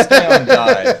right, let's stay on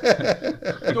Dive.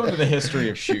 Let's go into the history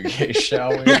of shoegaze, shall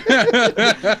we?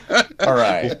 All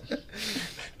right.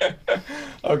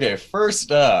 Okay,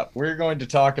 first up, we're going to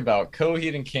talk about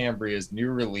Coheed and Cambria's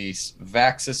new release,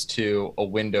 Vaxis 2, A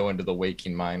Window into the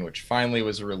Waking Mind, which finally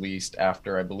was released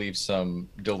after, I believe, some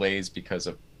delays because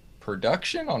of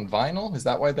production on vinyl. Is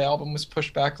that why the album was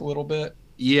pushed back a little bit?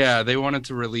 Yeah, they wanted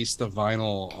to release the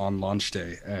vinyl on launch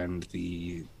day, and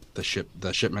the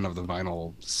shipment of the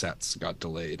vinyl sets got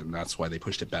delayed, and that's why they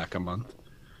pushed it back a month.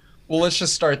 Well, let's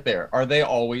just start there. Are they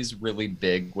always really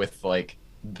big with like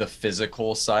the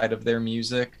physical side of their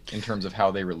music in terms of how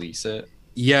they release it?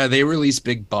 Yeah, they release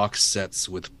big box sets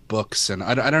with books, and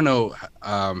I don't know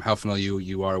how familiar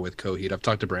you are with Coheed. I've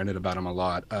talked to Brandon about them a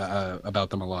lot.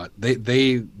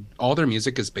 They all their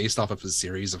music is based off of a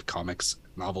series of comics,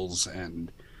 novels,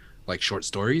 and like short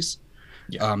stories.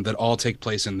 Yeah. That all take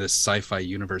place in this sci-fi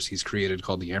universe he's created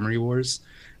called the Emery Wars.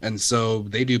 And so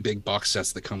they do big box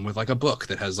sets that come with like a book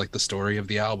that has like the story of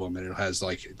the album, and it has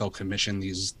like, they'll commission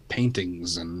these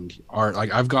paintings and art.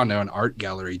 Like I've gone to an art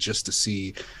gallery just to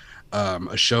see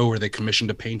a show where they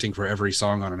commissioned a painting for every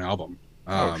song on an album.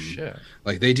 Oh shit.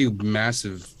 Like they do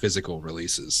massive physical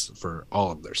releases for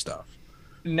all of their stuff.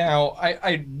 Now,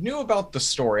 I knew about the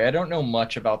story. I don't know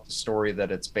much about the story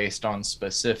that it's based on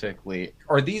specifically.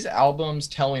 Are these albums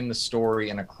telling the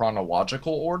story in a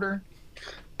chronological order?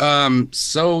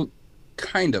 So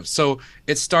kind of. So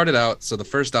it started out, so the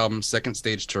first album, Second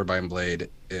Stage Turbine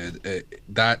Blade,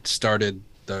 that started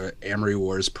the Emery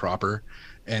Wars proper,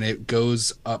 and it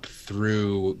goes up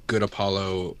through Good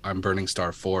Apollo, I'm Burning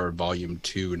Star 4, Volume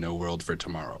 2, No World for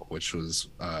Tomorrow, which was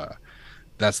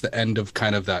that's the end of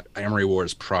kind of that Emery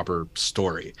Wars proper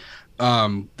story.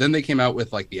 Then they came out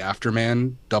with like the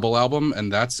Afterman double album,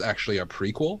 and that's actually a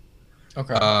prequel.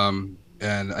 Okay.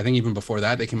 And I think even before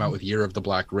that, they came out with Year of the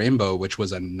Black Rainbow, which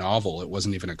was a novel. It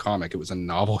wasn't even a comic. It was a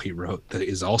novel he wrote that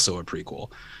is also a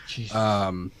prequel.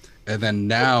 And then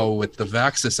now with the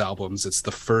Vaxis albums, it's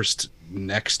the first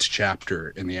next chapter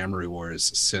in the Emery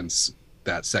Wars since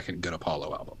that second Good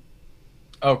Apollo album.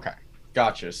 Okay,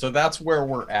 gotcha. So that's where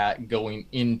we're at going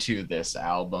into this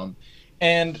album.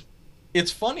 And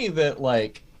it's funny that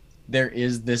like there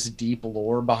is this deep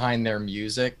lore behind their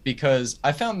music, because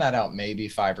I found that out maybe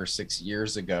 5 or 6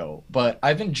 years ago, but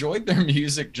I've enjoyed their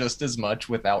music just as much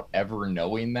without ever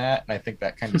knowing that. And I think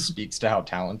that kind of speaks to how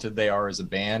talented they are as a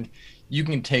band. You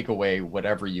can take away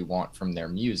whatever you want from their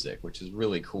music, which is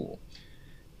really cool.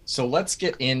 So let's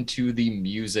get into the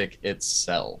music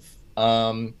itself.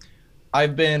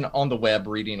 I've been on the web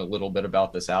reading a little bit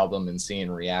about this album and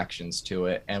seeing reactions to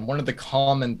it. And one of the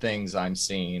common things I'm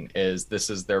seeing is this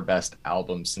is their best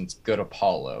album since Good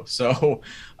Apollo. So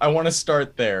I want to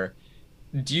start there.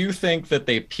 Do you think that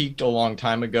they peaked a long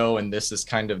time ago and this is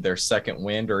kind of their second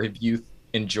wind, or have you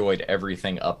enjoyed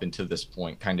everything up until this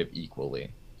point kind of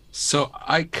equally? So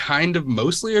I kind of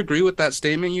mostly agree with that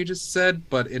statement you just said,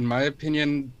 but in my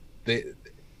opinion,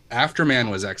 Afterman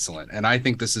was excellent, and I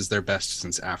think this is their best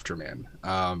since Afterman.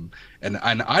 And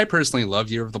I personally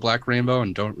love Year of the Black Rainbow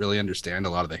and don't really understand a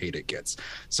lot of the hate it gets.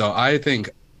 So I think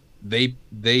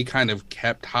they kind of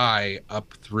kept high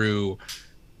up through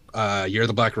Year of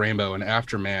the Black Rainbow and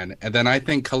Afterman, and then I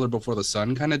think Color Before the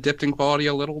Sun kind of dipped in quality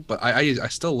a little, but I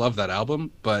still love that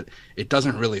album, but it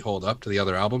doesn't really hold up to the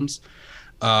other albums.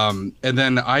 And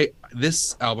then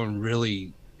this album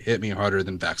really hit me harder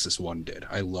than Vaxis 1 did.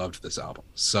 I loved this album.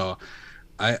 So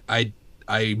I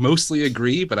mostly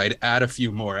agree, but I'd add a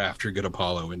few more after Good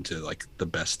Apollo into like the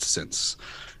best since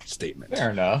statement.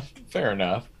 Fair enough. Fair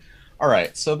enough. All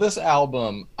right. So this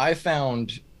album I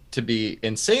found to be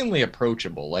insanely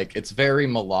approachable. Like, it's very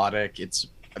melodic. It's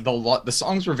the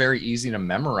songs were very easy to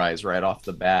memorize right off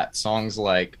the bat. Songs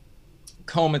like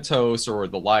Comatose or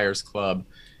The Liars Club,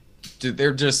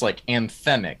 they're just like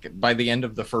anthemic. By the end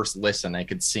of the first listen, I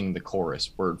could sing the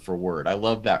chorus word for word. I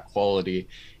love that quality.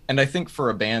 And I think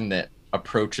for a band that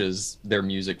approaches their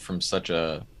music from such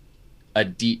a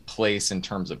deep place in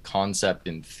terms of concept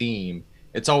and theme,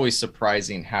 it's always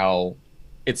surprising how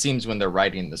it seems when they're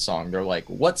writing the song, they're like,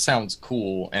 what sounds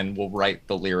cool? And we'll write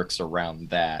the lyrics around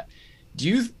that.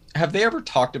 Have they ever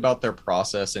talked about their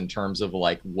process in terms of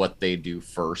like what they do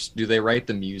first? Do they write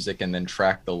the music and then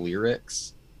track the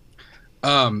lyrics?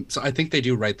 So I think they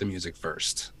do write the music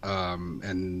first.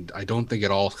 And I don't think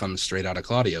it all comes straight out of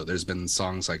Claudio. There's been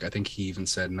songs like, I think he even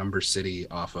said Number City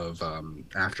off of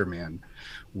Afterman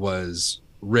was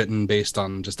written based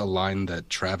on just a line that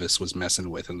Travis was messing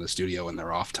with in the studio in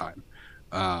their off time.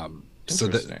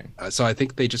 So I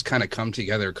think they just kind of come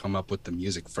together, come up with the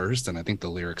music first, and I think the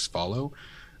lyrics follow.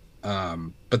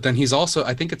 But then he's also,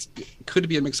 I think it could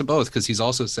be a mix of both, because he's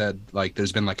also said like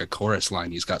there's been like a chorus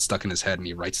line he's got stuck in his head and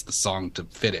he writes the song to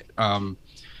fit it.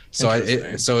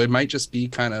 So it might just be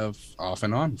kind of off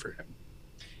and on for him.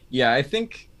 Yeah, I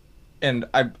think, and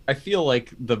I feel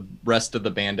like the rest of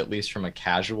the band, at least from a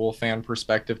casual fan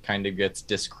perspective, kind of gets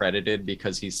discredited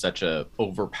because he's such a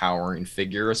overpowering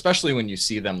figure, especially when you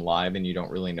see them live and you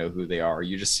don't really know who they are.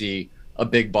 You just see a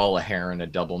big ball of hair and a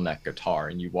double neck guitar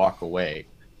and you walk away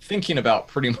thinking about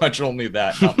pretty much only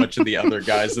that, not much of the other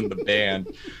guys in the band.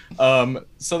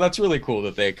 So that's really cool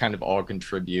that they kind of all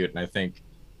contribute, and I think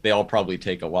they all probably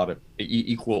take a lot of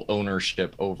equal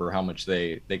ownership over how much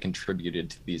they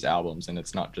contributed to these albums, and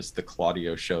it's not just the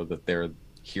Claudio show that they're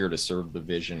here to serve the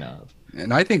vision of.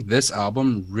 And I think this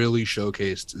album really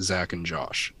showcased Zach and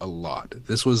Josh a lot.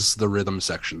 This was the rhythm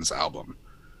section's album.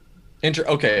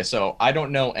 Okay, so I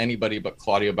don't know anybody but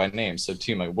Claudio by name. So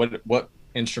Timo, what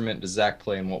instrument does Zach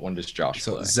play and what one does Josh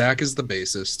play? So Zach is the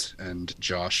bassist and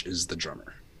Josh is the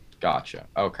drummer. Gotcha.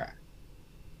 Okay.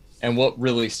 And what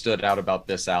really stood out about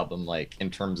this album, like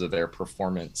in terms of their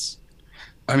performance?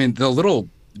 I mean, the little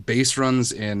bass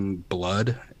runs in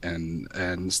Blood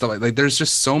and stuff like there's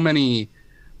just so many.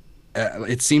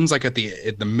 It seems like at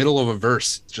the middle of a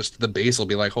verse, just the bass will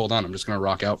be like, "Hold on, I'm just gonna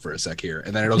rock out for a sec here,"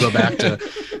 and then it'll go back to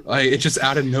like it's just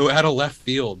out of left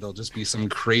field. There'll just be some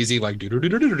crazy like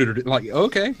like,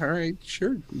 okay, all right,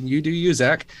 sure, you do you,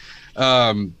 Zach.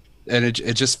 And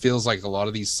it just feels like a lot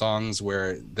of these songs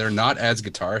where they're not as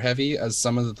guitar heavy as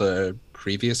some of the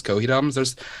previous Coheed albums.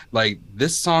 There's like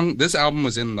this album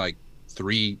was in like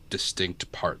 3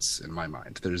 distinct parts in my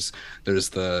mind. There's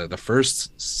the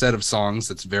first set of songs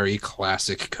that's very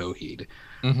classic Coheed,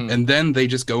 and then they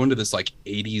just go into this like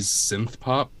 80s synth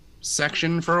pop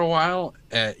section for a while,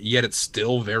 yet it's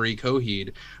still very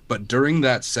Coheed. But during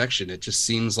that section, it just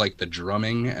seems like the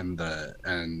drumming and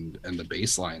the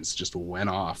bass lines just went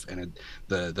off, and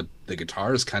the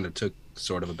guitars kind of took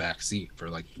sort of a back seat for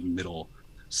like the middle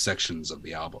sections of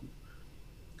the album.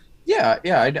 Yeah,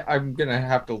 I'm gonna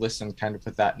have to listen kind of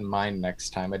with that in mind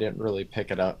next time. I didn't really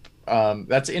pick it up.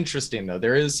 That's interesting though.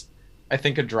 There is I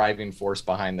think a driving force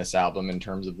behind this album in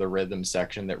terms of the rhythm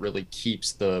section that really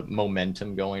keeps the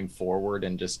momentum going forward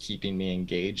and just keeping me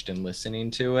engaged and listening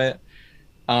to it.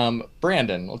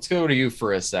 Brandon, let's go to you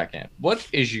for a second. What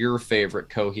is your favorite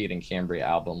Coheed and Cambria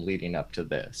album leading up to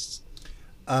this?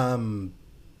 Good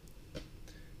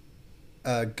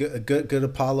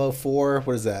Apollo 4.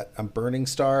 What is that? Burning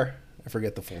Star. I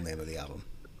forget the full name of the album.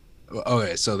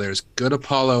 Okay, so there's Good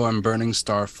Apollo and Burning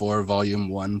Star 4 Volume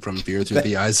 1 from Fear Through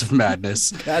the Eyes of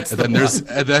Madness. That's and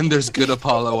then there's Good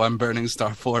Apollo and Burning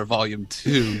Star 4 Volume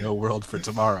 2 No World for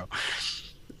Tomorrow.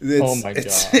 Oh my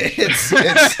god.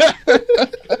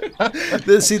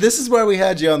 See, this is why we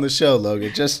had you on the show,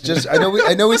 Logan. Just I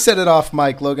know we said it off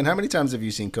mic. Logan, how many times have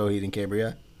you seen Coheed and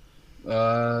Cambria?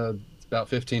 About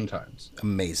 15 times.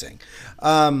 Amazing.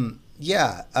 Good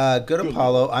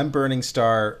Apollo, I'm Burning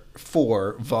Star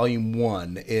 4, Volume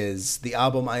 1 is the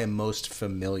album I am most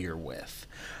familiar with.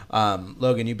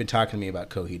 Logan, you've been talking to me about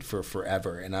Coheed for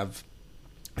forever, and I've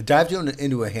dived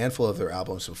into a handful of their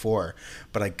albums before,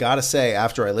 but I gotta say,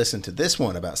 after I listened to this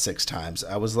one about 6 times,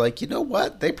 I was like, you know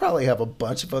what? They probably have a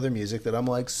bunch of other music that I'm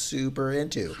like super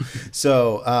into.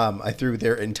 So I threw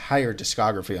their entire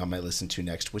discography on my listen to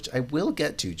next, which I will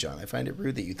get to, John. I find it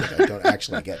rude that you think I don't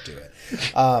actually get to it.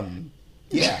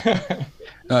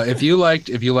 If you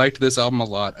liked this album a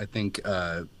lot, I think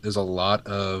there's a lot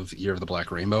of Year of the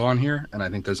Black Rainbow on here, and I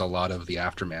think there's a lot of the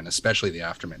Afterman, especially the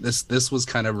Afterman. This was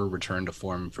kind of a return to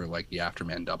form for like the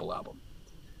Afterman double album.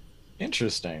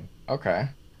 Interesting. Okay.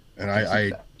 And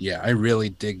I really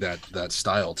dig that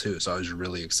style too. So I was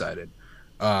really excited.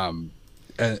 And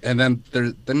then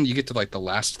you get to like the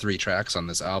last 3 tracks on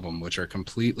this album, which are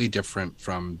completely different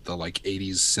from the like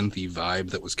 80s synthy vibe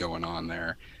that was going on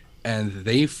there. And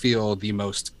they feel the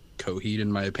most Coheed,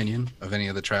 in my opinion, of any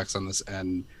of the tracks on this.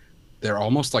 And they're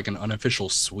almost like an unofficial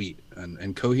suite.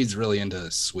 And Coheed's really into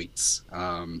suites.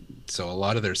 So a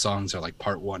lot of their songs are like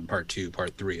part 1, part 2,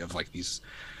 part 3 of like these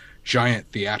giant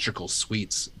theatrical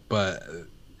suites. But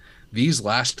these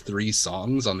last 3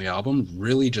 songs on the album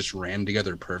really just ran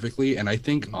together perfectly. And I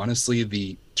think, honestly,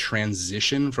 the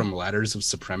transition from Ladders of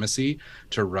Supremacy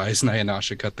to Rise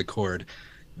Nyanasha Cut the Cord,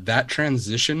 that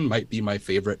transition might be my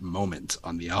favorite moment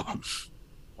on the album.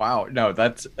 Wow, no,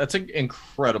 that's an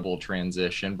incredible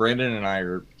transition. Brandon and I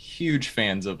are huge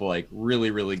fans of like really,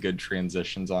 really good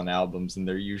transitions on albums, and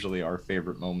they're usually our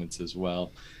favorite moments as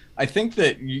well. I think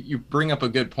that you bring up a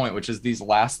good point, which is these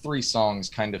last 3 songs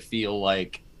kind of feel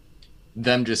like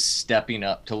them just stepping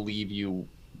up to leave you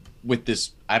with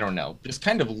this, I don't know, just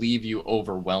kind of leave you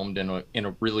overwhelmed in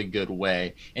a really good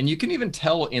way. And you can even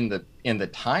tell in the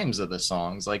times of the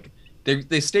songs, like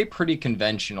they stay pretty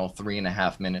conventional,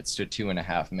 3.5 minutes to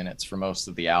 2.5 minutes for most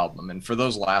of the album. And for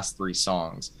those last 3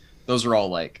 songs, those are all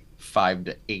like 5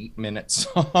 to 8 minute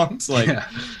songs. Like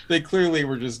They clearly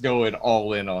were just going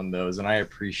all in on those, and I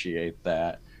appreciate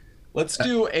that. Let's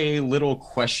do a little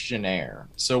questionnaire.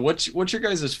 So what's your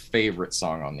guys' favorite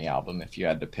song on the album, if you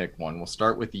had to pick one? We'll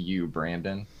start with you,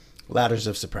 Brandon. Ladders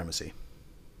of Supremacy.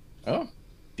 Oh,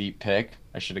 deep pick.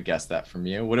 I should have guessed that from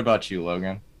you. What about you,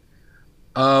 Logan?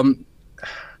 God,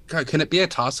 can it be a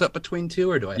toss-up between 2,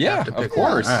 or do I have to pick of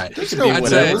course. One? All right. There's no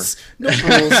rules. No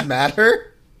rules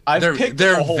matter. I've picked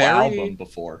the whole album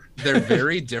before. They're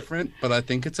very different, but I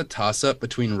think it's a toss-up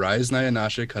between Rise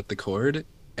Nyanasha Cut the Cord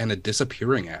and A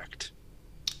Disappearing Act.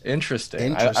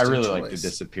 Interesting. I really like The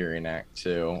Disappearing Act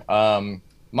too.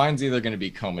 Mine's either going to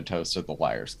be Comatose or The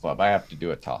Liars Club. I have to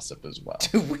do a toss-up as well.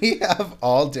 Do we have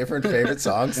all different favorite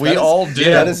songs? We all do.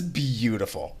 That is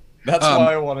beautiful. That's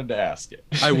why I wanted to ask it.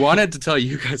 I wanted to tell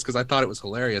you guys because I thought it was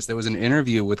hilarious. There was an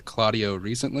interview with Claudio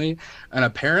recently, and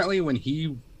apparently when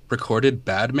he recorded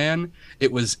Bad Man,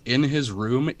 it was in his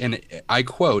room, and I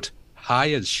quote,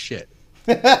 high as shit.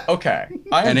 Okay.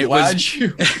 I'm glad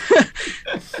you...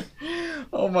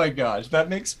 Oh my gosh, that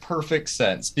makes perfect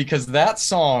sense, because that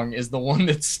song is the one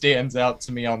that stands out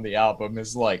to me on the album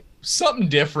is like something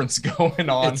different's going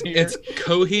on here. It's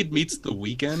Coheed meets The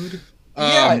Weeknd.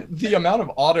 Yeah, the amount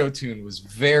of auto-tune was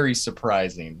very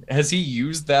surprising. Has he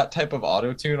used that type of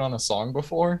auto-tune on a song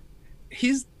before?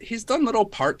 He's done little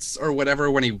parts or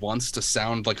whatever when he wants to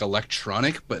sound like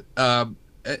electronic, but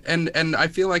and I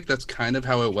feel like that's kind of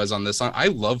how it was on this song. I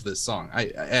love this song.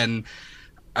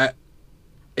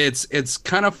 It's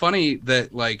kind of funny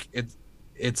that like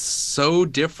it's so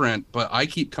different, but I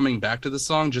keep coming back to the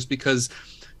song just because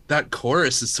that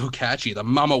chorus is so catchy. The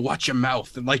 "Mama, watch your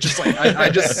mouth," and like just like I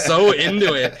just so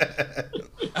into it.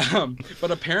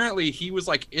 But apparently he was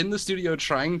like in the studio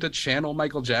trying to channel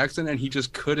Michael Jackson, and he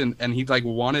just couldn't. And he like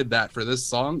wanted that for this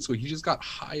song, so he just got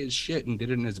high as shit and did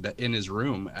it in his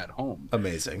room at home.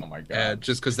 Amazing. Oh my god!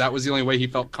 Just because that was the only way he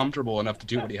felt comfortable enough to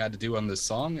do what he had to do on this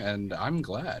song, and I'm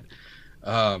glad.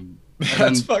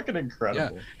 That's fucking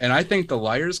incredible. Yeah. And I think the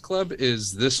Liars Club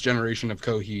is this generation of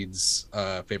Coheed's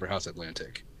favorite house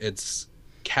Atlantic. It's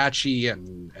catchy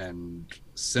and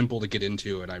simple to get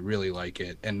into, and I really like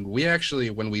it. And we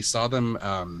actually, when we saw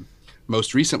them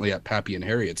most recently at Pappy and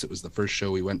Harriet's, it was the first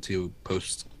show we went to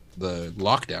post the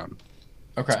lockdown.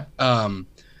 Okay.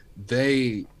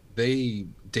 They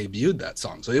debuted that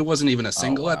song, so it wasn't even a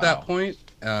single at that point.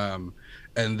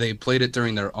 And they played it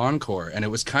during their encore, and it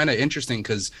was kind of interesting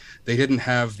because they didn't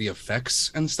have the effects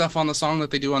and stuff on the song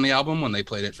that they do on the album when they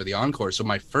played it for the encore. So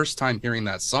my first time hearing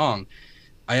that song,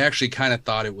 I actually kind of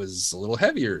thought it was a little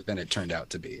heavier than it turned out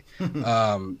to be.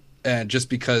 And just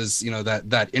because, you know,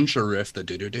 that intro riff, the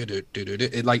do do do do do do,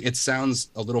 it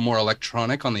sounds a little more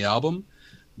electronic on the album.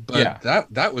 But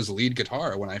that was lead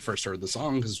guitar when I first heard the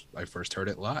song, because I first heard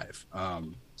it live.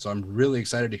 So I'm really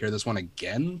excited to hear this one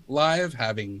again live,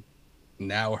 having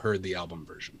now heard the album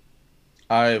version.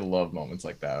 I love moments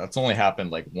like that. That's only happened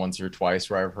like once or twice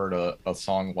where I've heard a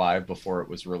song live before it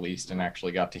was released and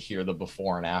actually got to hear the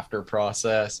before and after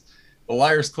process. The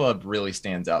Liars Club really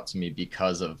stands out to me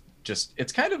because of just,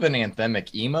 it's kind of an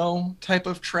anthemic emo type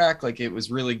of track. Like it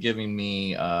was really giving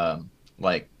me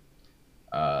Black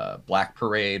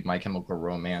Parade, My Chemical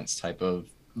Romance type of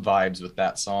vibes with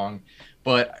that song.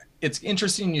 But it's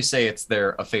interesting you say it's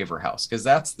a favorite house, because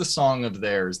that's the song of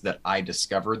theirs that I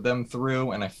discovered them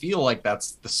through, and I feel like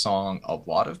that's the song a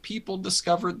lot of people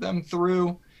discovered them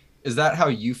through. Is that how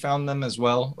you found them as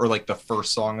well, or like the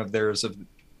first song of theirs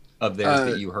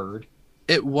that you heard?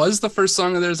 It was the first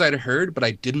song of theirs I'd heard, but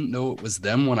I didn't know it was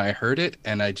them when I heard it,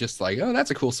 and I just like, oh, that's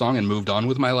a cool song, and moved on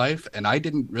with my life. And I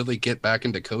didn't really get back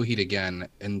into Coheed again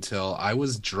until I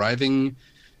was driving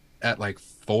at like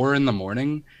 4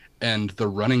 a.m, and the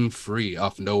Running Free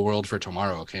off No World for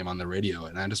Tomorrow came on the radio,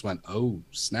 and I just went, oh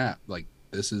snap, like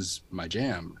this is my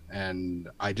jam. And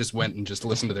I just went and just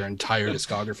listened to their entire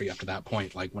discography up to that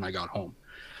point, like when I got home.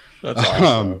 That's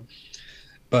awesome.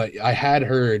 But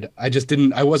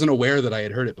I wasn't aware that I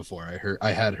had heard it before.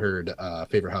 I had heard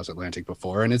Favorite House Atlantic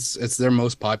before, and it's their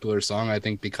most popular song, I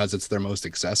think, because it's their most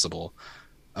accessible.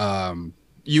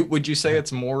 Would you say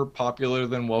it's more popular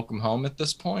than Welcome Home at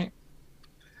this point?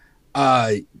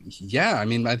 Yeah, I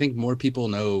mean, I think more people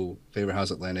know Favorite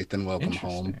House Atlantic than Welcome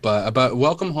Home, but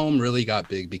Welcome Home really got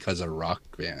big because of Rock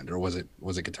Band, or was it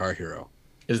Guitar Hero?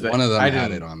 One of them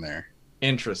had it on there?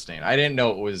 Interesting. I didn't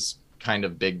know it was kind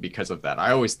of big because of that.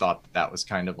 I always thought that was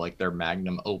kind of like their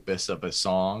magnum opus of a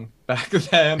song back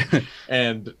then.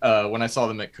 And when I saw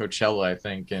them at Coachella, I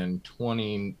think in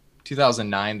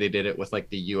 2009, they did it with like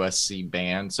the USC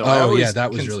band. So that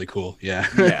was really cool. Yeah.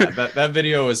 that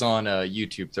video is on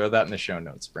YouTube. Throw that in the show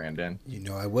notes, Brandon. You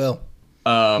know I will.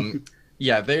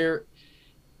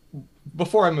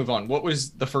 Before I move on, what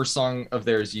was the first song of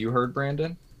theirs you heard,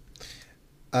 Brandon?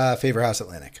 Favorite House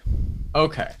Atlantic.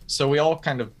 Okay, so we all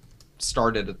kind of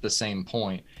started at the same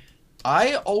point.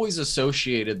 I always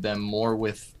associated them more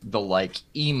with the like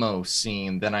emo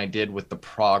scene than I did with the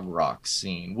prog rock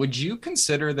scene. Would you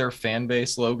consider their fan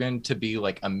base, Logan, to be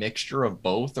like a mixture of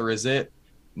both, or is it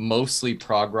mostly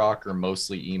prog rock or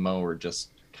mostly emo or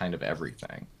just kind of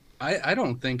everything? I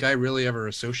don't think I really ever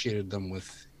associated them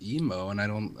with emo, and I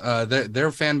don't.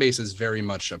 Their fan base is very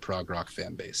much a prog rock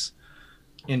fan base.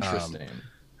 Interesting.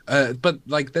 But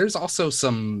like, there's also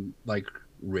some like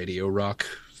radio rock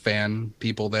fan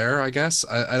people there, I guess.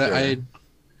 I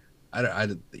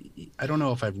don't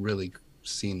know if I've really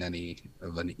seen any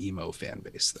of an emo fan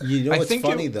base there. You know what's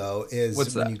funny though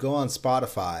is when you go on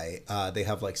Spotify, they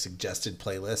have like suggested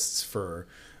playlists for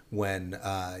when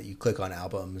you click on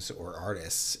albums or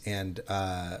artists, and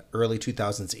early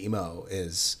 2000s emo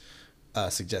is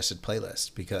a suggested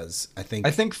playlist, because I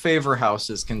think Favor House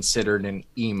is considered an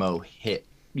emo hit,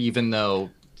 even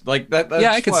though like that's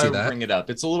I can why see I that. bring it up.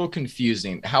 It's a little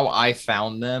confusing. How I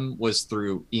found them was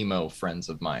through emo friends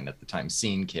of mine at the time,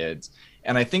 Scene Kids,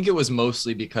 and I think it was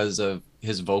mostly because of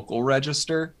his vocal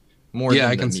register more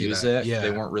than the music. Yeah.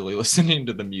 They weren't really listening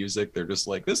to the music. They're just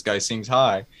like, this guy sings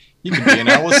high. He could be an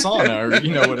Alisana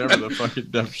or whatever the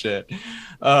fucking dumb shit.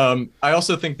 I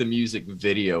also think the music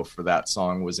video for that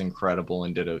song was incredible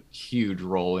and did a huge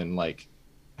role in like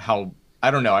how, I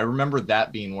don't know. I remember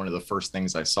that being one of the first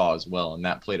things I saw as well, and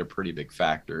that played a pretty big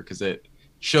factor because it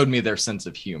showed me their sense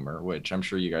of humor, which I'm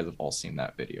sure you guys have all seen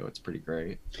that video. It's pretty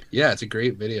great. Yeah, it's a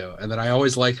great video. And then I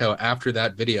always like how after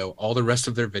that video, all the rest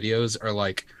of their videos are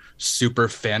like super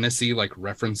fantasy, like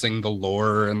referencing the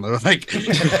lore and like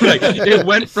it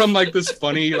went from like this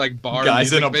funny like bar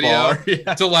guys in a video bar,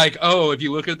 yeah. to like, oh, if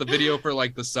you look at the video for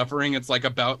like the Suffering, it's like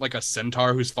about like a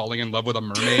centaur who's falling in love with a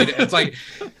mermaid. It's like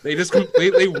they just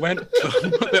completely went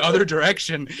the other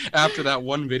direction after that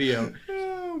one video.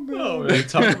 Oh man,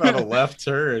 talk about a left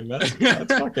turn. That's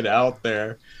fucking out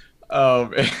there.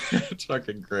 It's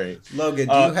fucking great. Logan,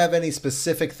 do you have any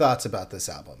specific thoughts about this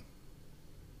album?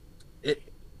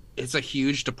 It's a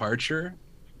huge departure,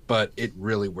 but it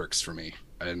really works for me.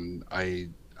 And I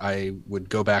would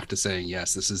go back to saying,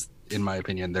 yes, this is, in my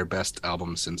opinion, their best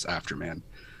album since Afterman.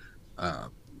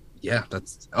 Yeah,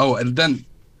 that's... Oh, and then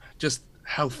just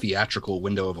how theatrical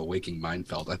Window of a Waking Mind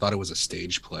felt. I thought it was a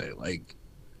stage play, like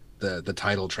the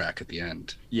title track at the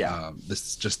end. Yeah. This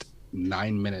is just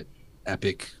 9-minute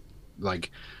epic,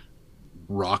 like,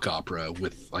 rock opera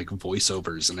with, like,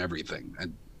 voiceovers and everything.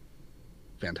 And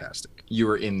fantastic. You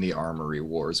were in the Armory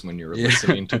Wars when you were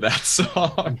listening to that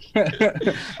song.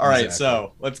 All right, exactly.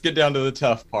 So let's get down to the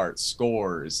tough part,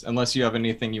 scores. Unless you have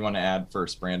anything you want to add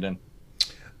first, Brandon.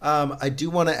 I do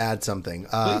want to add something.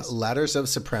 Ladders of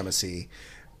Supremacy.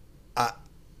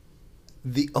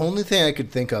 The only thing I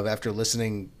could think of after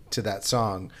listening to that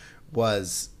song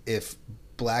was if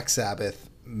Black Sabbath,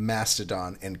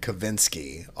 Mastodon, and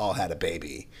Kavinsky all had a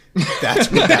baby.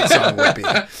 That's what that song would be.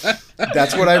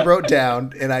 That's what I wrote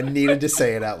down, and I needed to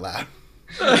say it out loud.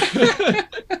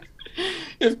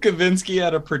 If Kavinsky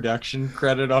had a production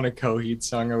credit on a Coheed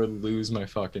song, I would lose my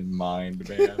fucking mind,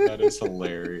 man. That is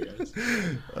hilarious.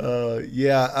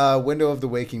 Window of the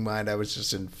Waking Mind, I was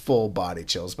just in full body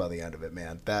chills by the end of it,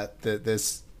 man.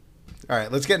 This. All right,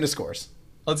 let's get into scores.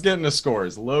 Let's get into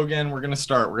scores. Logan, we're going to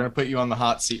start. We're going to put you on the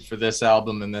hot seat for this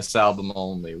album and this album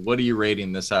only. What are you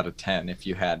rating this out of 10 if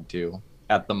you had to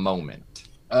at the moment?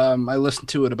 I listen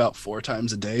to it about 4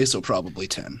 times a day, so probably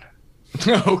 10.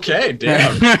 Okay,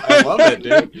 damn. I love it,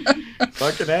 dude.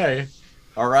 Fucking A.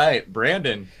 All right,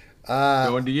 Brandon,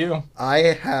 going to you. I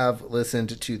have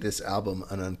listened to this album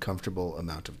an uncomfortable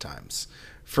amount of times.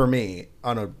 For me,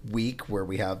 on a week where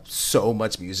we have so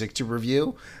much music to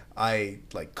review, I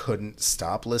couldn't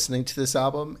stop listening to this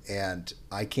album, and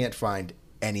I can't find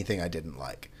anything I didn't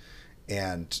like.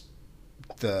 And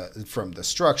from the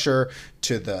structure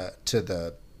to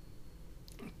the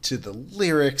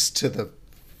lyrics to the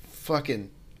fucking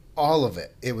all of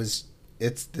it. This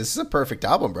is a perfect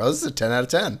album, bro. This is a 10 out of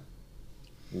 10.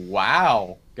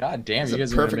 Wow. God damn, you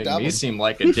guys are making album. Me seem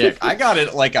like a dick. I got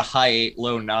it like a high 8,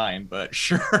 low 9, but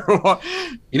sure.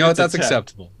 You know what? That's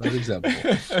acceptable. That's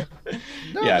acceptable.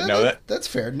 That's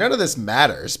fair. None of this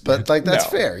matters, but that's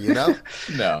fair, you know?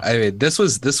 No. I mean, this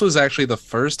was actually the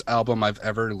first album I've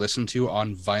ever listened to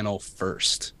on vinyl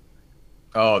first.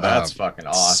 Oh, that's fucking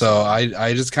awesome. So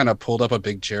I just kind of pulled up a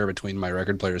big chair between my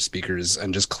record player speakers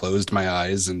and just closed my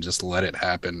eyes and just let it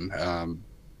happen.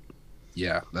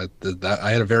 That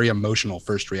I had a very emotional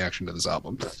first reaction to this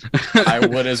album. I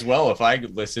would as well if I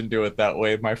listened to it that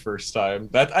way my first time.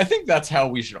 I think that's how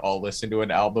we should all listen to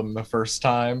an album the first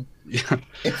time. Yeah.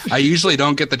 I usually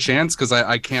don't get the chance because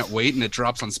I can't wait and it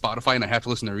drops on Spotify and I have to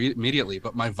listen to it immediately.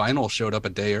 But my vinyl showed up a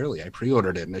day early. I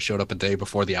pre-ordered it and it showed up a day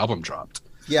before the album dropped.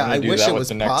 Yeah, I wish it was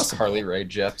the possible. Next Carly Rae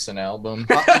Jepsen album.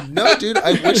 No, dude,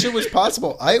 I wish it was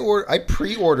possible. I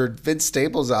pre-ordered Vince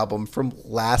Staples' album from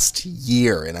last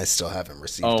year, and I still haven't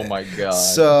received it. Oh my god!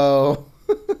 So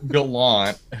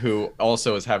Gallant, who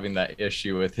also is having that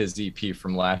issue with his EP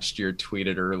from last year,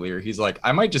 tweeted earlier. He's like,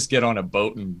 "I might just get on a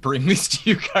boat and bring these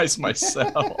to you guys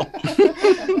myself."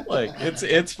 Like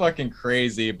it's fucking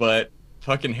crazy, but.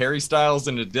 Fucking Harry Styles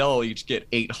and Adele each get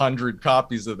 800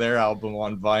 copies of their album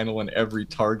on vinyl in every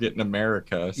Target in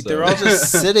America. So. They're all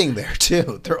just sitting there,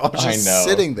 too. They're all just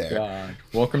sitting there. God.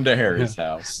 Welcome to Harry's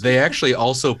house. They actually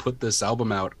also put this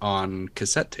album out on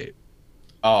cassette tape.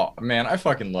 Oh, man, I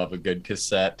fucking love a good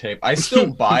cassette tape. I still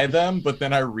buy them, but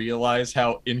then I realize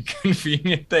how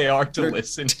inconvenient they are to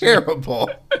listen to. Terrible.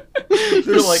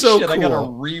 They're like, so shit, cool. I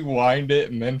gotta rewind it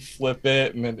and then flip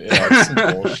it, and then it's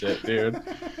some bullshit, dude.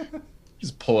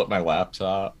 Just pull up my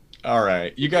laptop. All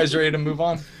right, you guys ready to move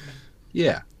on?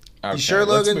 Yeah. Okay, you sure,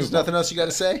 Logan? There's nothing else you got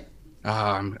to say?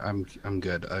 I'm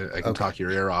good. I can talk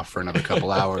your ear off for another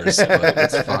couple hours, but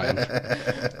it's fine.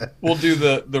 We'll do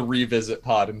the revisit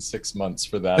pod in 6 months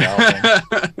for that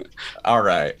album. All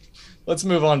right. Let's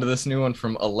move on to this new one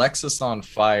from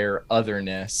Alexisonfire,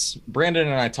 Otherness. Brandon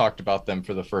and I talked about them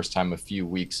for the first time a few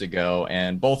weeks ago,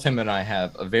 and both him and I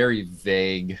have a very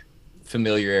vague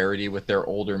familiarity with their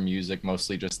older music,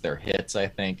 mostly just their hits, I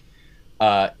think.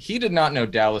 He did not know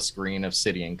Dallas Green of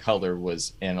City and Color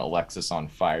was in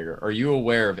Alexisonfire. Are you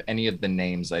aware of any of the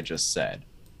names I just said?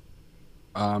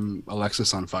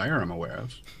 Alexisonfire, I'm aware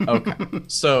of. Okay.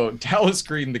 So Dallas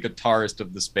Green, the guitarist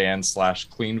of this band slash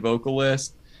clean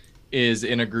vocalist, is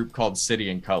in a group called City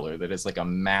and Color that is like a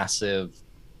massive,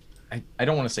 I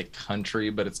don't want to say country,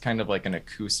 but it's kind of like an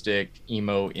acoustic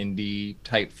emo indie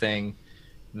type thing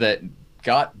that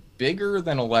got bigger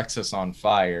than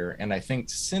Alexisonfire. And I think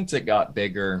since it got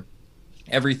bigger,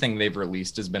 everything they've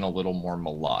released has been a little more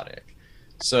melodic.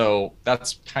 So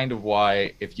that's kind of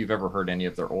why, if you've ever heard any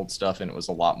of their old stuff and it was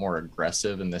a lot more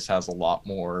aggressive and this has a lot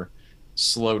more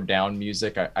slowed down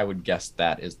music, I would guess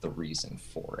that is the reason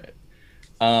for it.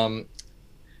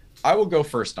 I will go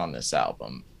first on this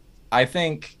album. I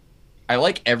think I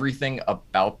like everything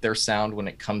about their sound when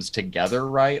it comes together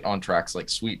right on tracks like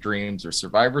Sweet Dreams or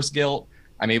Survivor's Guilt.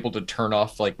 I'm able to turn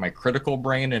off like my critical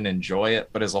brain and enjoy it.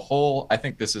 But as a whole, I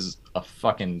think this is a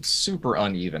fucking super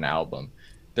uneven album.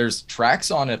 There's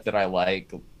tracks on it that I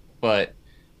like, but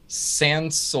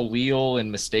Sans Soleil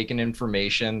and Mistaken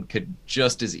Information could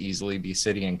just as easily be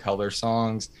City and Color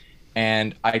songs.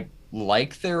 And I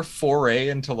like their foray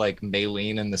into like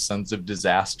Maylene and the Sons of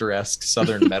Disaster-esque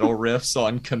Southern metal riffs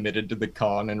on Committed to the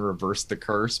Con and Reverse the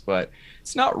Curse, but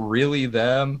it's not really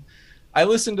them. I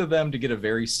listen to them to get a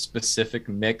very specific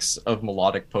mix of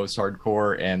melodic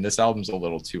post-hardcore, and this album's a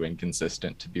little too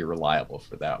inconsistent to be reliable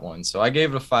for that one. So I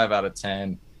gave it a 5 out of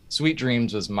 10. Sweet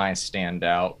Dreams was my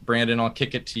standout. Brandon, I'll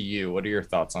kick it to you. What are your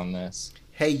thoughts on this?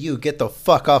 Hey, you get the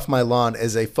fuck off my lawn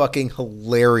is a fucking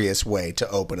hilarious way to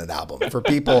open an album for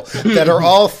people that are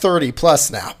all 30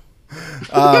 plus now.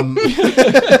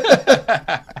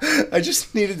 I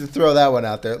just needed to throw that one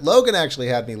out there. Logan actually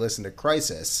had me listen to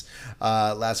Crisis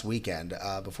last weekend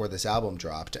before this album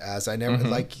dropped, as I never,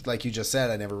 like you just said,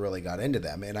 I never really got into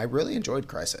them, and I really enjoyed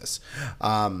Crisis.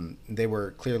 They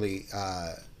were clearly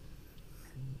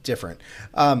different.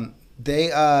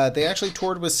 They actually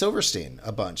toured with Silverstein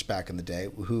a bunch back in the day,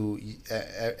 who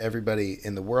everybody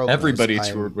in the world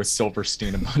toured with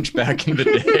Silverstein a bunch back in the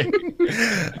day.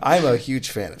 I'm a huge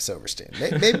fan of Silverstein.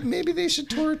 Maybe they should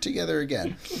tour together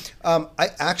again. I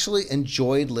actually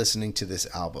enjoyed listening to this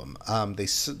album.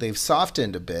 They've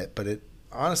softened a bit, but it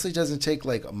honestly doesn't take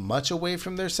like much away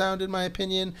from their sound, in my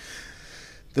opinion.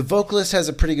 The vocalist has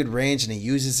a pretty good range and he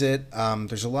uses it.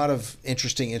 There's a lot of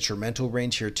interesting instrumental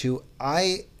range here too.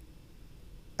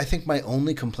 I think my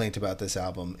only complaint about this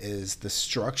album is the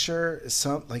structure.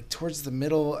 Some like towards the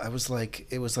middle, it was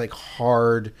like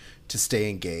hard to stay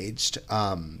engaged.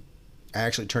 I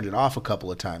actually turned it off a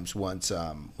couple of times once.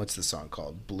 What's the song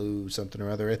called? Blue something or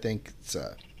other, I think. It's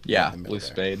Blue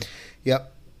Spade.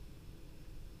 Yep.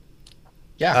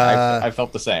 Yeah, I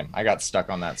felt the same. I got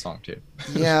stuck on that song too.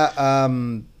 Yeah,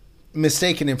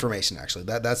 Mistaken Information, actually.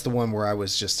 That's the one where I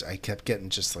kept getting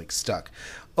just like stuck.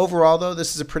 Overall, though,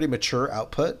 this is a pretty mature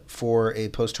output for a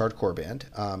post-hardcore band,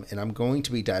 and I'm going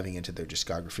to be diving into their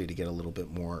discography to get a little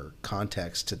bit more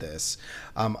context to this.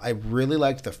 I really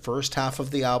liked the first half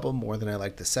of the album more than I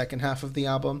liked the second half of the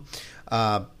album,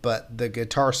 but the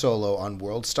guitar solo on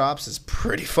World Stops is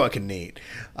pretty fucking neat.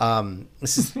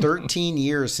 This is 13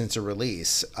 years since a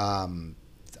release.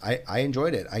 I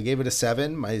enjoyed it. I gave it a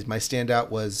 7. My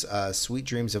standout was Sweet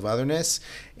Dreams of Otherness,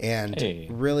 and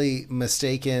really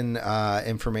Mistaken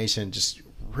Information just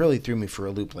really threw me for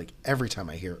a loop like every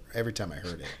time I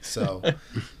heard it. So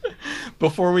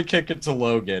before we kick it to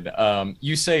Logan,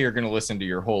 you say you're going to listen to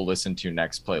your whole Listen to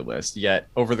Next playlist, yet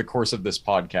over the course of this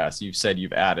podcast, you've said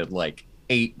you've added like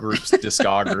 8 groups'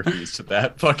 discographies to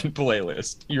that fucking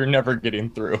playlist. You're never getting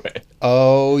through it.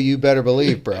 Oh, you better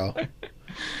believe, bro.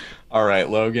 All right,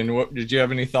 Logan, did you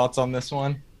have any thoughts on this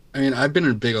one? I mean, I've been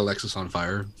a big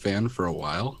Alexisonfire fan for a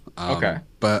while. Okay.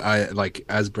 But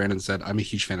as Brandon said, I'm a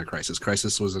huge fan of Crisis.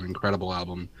 Crisis was an incredible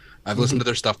album. I've listened to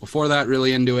their stuff before that,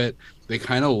 really into it. They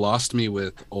kind of lost me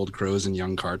with Old Crows and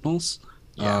Young Cardinals.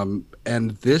 Yeah.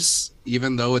 And this,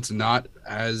 even though it's not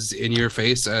as in your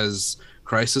face as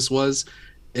Crisis was,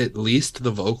 at least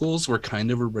the vocals were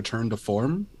kind of a return to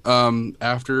form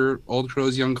after Old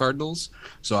Crows, Young Cardinals.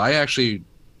 So I actually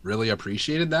really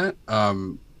appreciated that,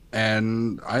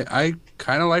 and I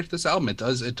kind of liked this album. It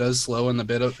does slow in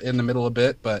the middle a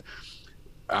bit, but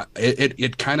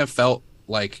it kind of felt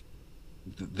like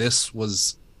this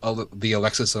was the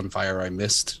Alexisonfire I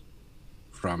missed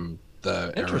from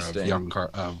the era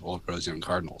of Old Crows, Young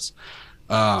Cardinals.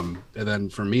 And then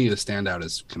for me, the standout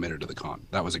is Committed to the Con.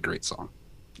 That was a great song.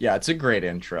 Yeah, it's a great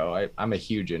intro. I'm a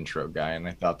huge intro guy, and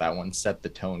I thought that one set the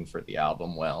tone for the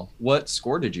album well. What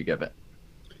score did you give it?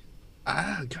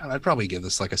 God, I'd probably give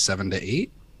this like a 7 to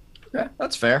 8. Yeah,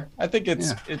 that's fair. I think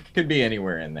Yeah. it could be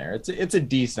anywhere in there. It's a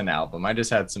decent album. I just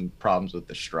had some problems with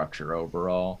the structure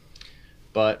overall,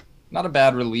 but not a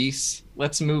bad release.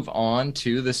 Let's move on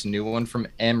to this new one from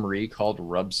Emery called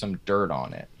Rub Some Dirt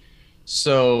on It.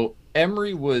 So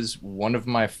Emery was one of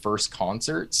my first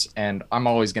concerts, and I'm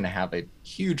always going to have a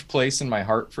huge place in my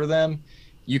heart for them.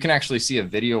 You can actually see a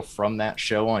video from that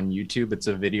show on YouTube. It's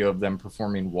a video of them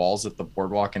performing Walls at the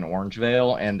Boardwalk in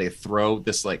Orangevale, and they throw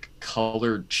this like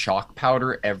colored chalk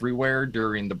powder everywhere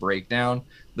during the breakdown.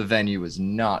 The venue was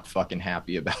not fucking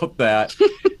happy about that.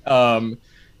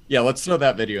 Yeah, let's throw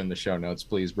that video in the show notes,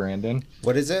 please, Brandon.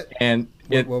 What is it? And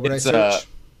What would I it's search?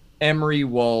 Emery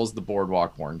Walls, the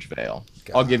Boardwalk, Orangevale.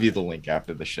 I'll give you the link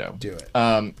after the show. Do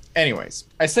it. Anyways,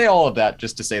 I say all of that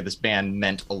just to say this band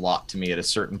meant a lot to me at a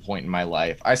certain point in my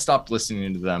life. I stopped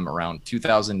listening to them around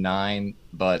 2009,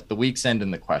 but The Week's End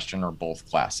and The Question are both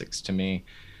classics to me.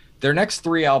 Their next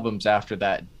 3 albums after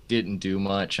that didn't do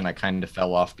much, and I kind of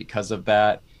fell off because of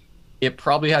that. It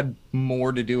probably had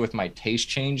more to do with my taste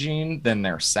changing than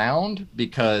their sound,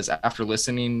 because after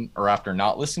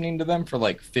not listening to them for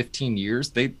like 15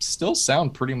 years, they still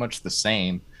sound pretty much the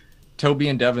same. Toby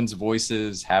and Devin's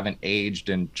voices haven't aged,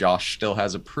 and Josh still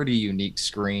has a pretty unique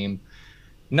scream.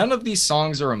 None of these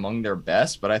songs are among their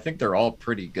best, but I think they're all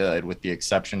pretty good, with the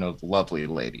exception of Lovely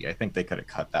Lady. I think they could have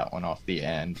cut that one off the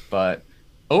end. But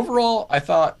overall, I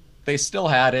thought they still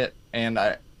had it, and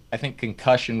I think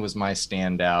Concussion was my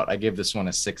standout. I give this one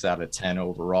a 6 out of 10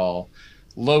 overall.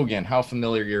 Logan, how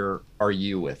familiar are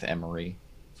you with Emery?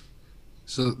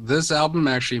 So this album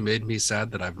actually made me sad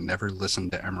that I've never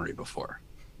listened to Emery before.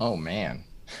 Oh, man.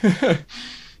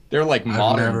 They're like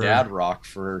modern dad rock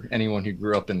for anyone who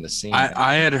grew up in the scene.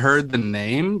 I had heard the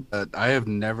name, but I have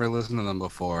never listened to them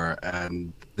before.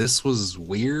 And this was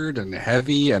weird and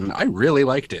heavy, and I really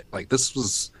liked it. Like, this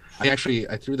was... I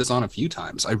threw this on a few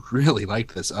times. I really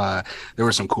liked this. There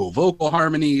were some cool vocal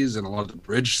harmonies, and a lot of the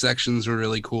bridge sections were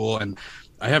really cool. And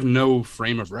I have no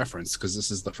frame of reference because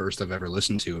this is the first I've ever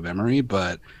listened to of Emery,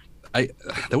 but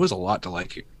there was a lot to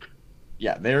like here.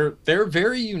 Yeah, they're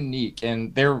very unique,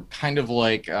 and they're kind of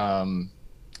like,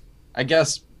 I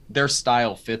guess their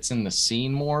style fits in the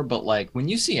scene more. But like when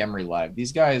you see Emery live,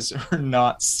 these guys are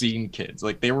not scene kids.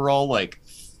 Like they were all like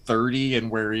 30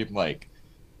 and wearing like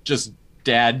just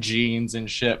dad jeans and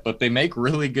shit, but they make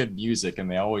really good music and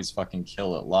they always fucking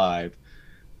kill it live.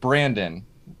 Brandon,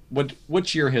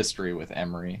 what's your history with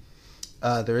Emery?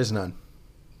 There is none.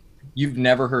 You've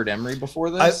never heard Emery before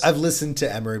this? I've listened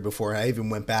to Emery before. I even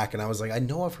went back and I was like, I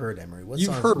know I've heard Emery.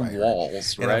 You've heard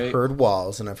Walls, right? And I've heard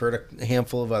Walls, and I've heard a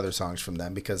handful of other songs from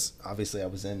them because obviously I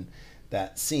was in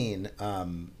that scene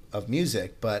of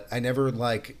music, but I never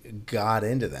like got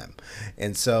into them.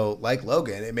 And so like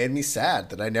Logan, it made me sad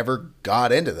that I never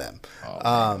got into them.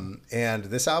 And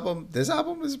this album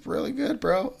is really good,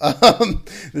 bro.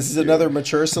 This is another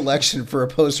mature selection for a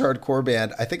post-hardcore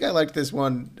band. I think I liked this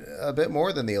one a bit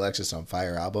more than the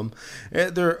Alexisonfire album.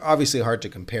 They're obviously hard to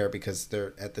compare because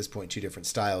they're at this point 2 different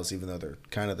styles, even though they're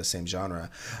kind of the same genre.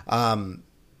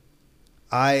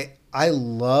 I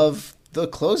love the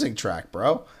closing track,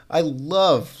 bro. I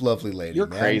love Lovely Lady. You're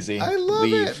man. crazy. I love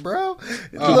it, bro.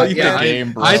 Look,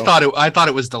 I thought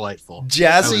it was delightful.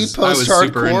 Jazzy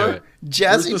post-hardcore.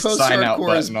 Jazzy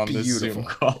post-hardcore is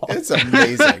beautiful. It's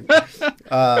amazing.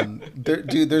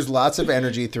 Dude, there's lots of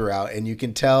energy throughout, and you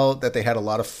can tell that they had a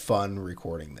lot of fun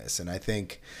recording this. And I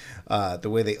think the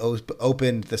way they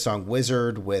opened the song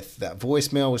Wizard with that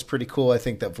voicemail was pretty cool. I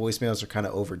think that voicemails are kind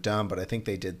of overdone, but I think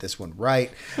they did this one right.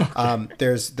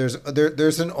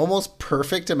 There's an almost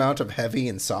perfect amount of heavy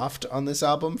and soft on this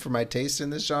album for my taste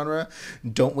in this genre.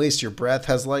 Don't Waste Your Breath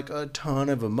has like a ton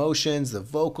of emotions. The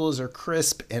vocals are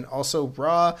crisp and also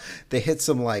raw. They hit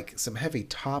some heavy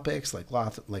topics like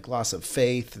loss of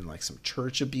faith, and like some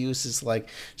church abuse is like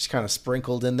just kind of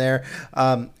sprinkled in there.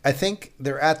 I think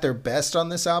they're at their best on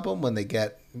this album when they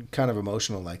get kind of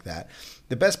emotional like that.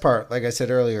 The best part, like I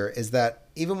said earlier, is that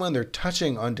even when they're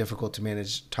touching on difficult to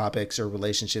manage topics or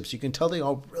relationships, you can tell they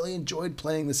all really enjoyed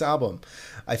playing this album.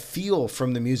 I feel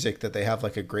from the music that they have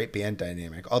like a great band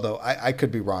dynamic, although I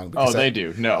could be wrong. They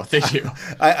do. No, they do.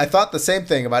 I thought the same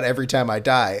thing about Every Time I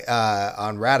Die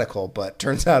on Radical, but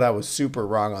turns out I was super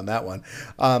wrong on that one.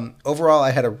 Overall,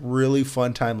 I had a really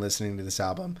fun time listening to this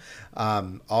album.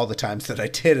 All the times that I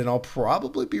did, and I'll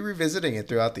probably be revisiting it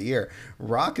throughout the year.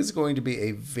 Rock is going to be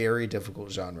a very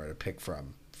difficult genre to pick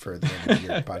from for the end of the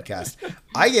year podcast.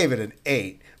 I gave it an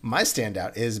 8. My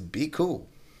standout is Be Cool.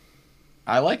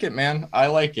 I like it, man. I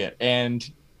like it. And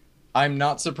I'm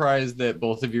not surprised that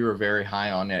both of you are very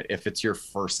high on it if it's your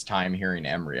first time hearing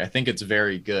Emery. I think it's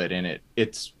very good, and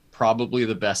it's probably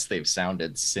the best they've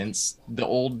sounded since the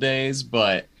old days,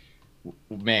 but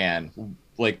man,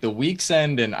 like the Week's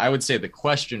End, and I would say the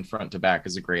Question front to back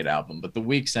is a great album, but the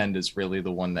Week's End is really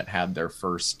the one that had their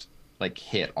first like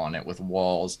hit on it with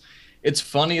Walls. It's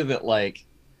funny that like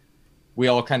we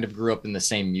all kind of grew up in the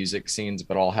same music scenes,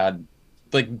 but all had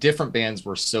like different bands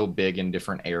were so big in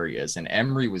different areas, and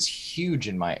Emery was huge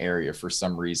in my area for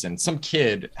some reason. Some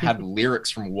kid had lyrics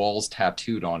from Walls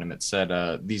tattooed on him. It said,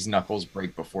 "These knuckles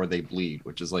break before they bleed,"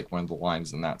 which is like one of the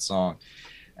lines in that song.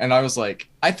 And I was like,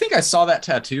 I think I saw that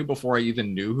tattoo before I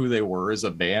even knew who they were as a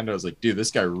band. I was like, dude,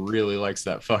 this guy really likes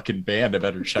that fucking band. I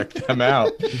better check them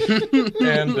out.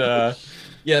 And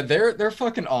yeah, they're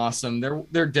fucking awesome.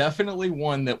 They're definitely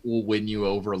one that will win you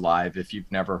over live if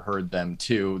you've never heard them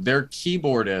too. Their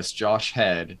keyboardist, Josh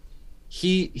Head,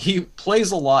 he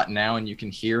plays a lot now and you can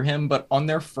hear him, but on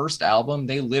their first album,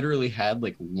 they literally had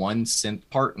like one synth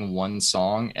part in one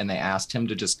song, and they asked him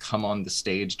to just come on the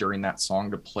stage during that song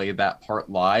to play that part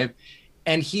live.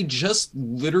 And he just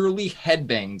literally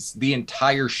headbangs the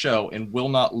entire show and will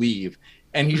not leave.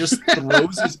 And he just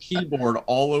throws his keyboard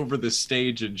all over the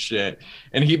stage and shit.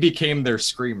 And he became their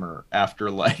screamer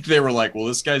after, like, they were like, well,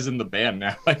 this guy's in the band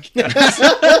now, I guess.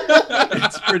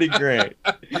 It's pretty great.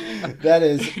 That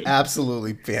is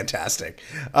absolutely fantastic.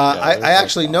 I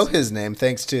actually know his name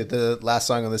thanks to the last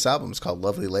song on this album. It's called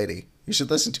Lovely Lady. You should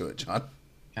listen to it, John.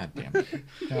 God damn it.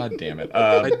 God damn it.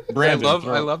 Brandon,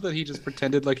 I love that he just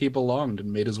pretended like he belonged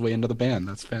and made his way into the band.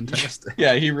 That's fantastic.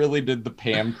 Yeah, he really did the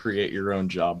Pam create your own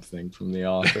job thing from The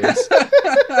Office.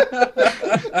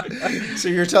 So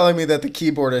you're telling me that the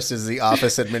keyboardist is the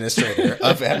office administrator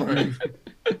of Emery.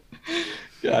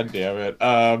 God damn it.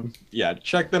 Yeah,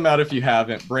 check them out if you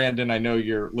haven't. Brandon, I know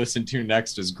your listen to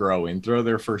next is Growing. Throw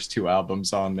their first 2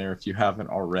 albums on there if you haven't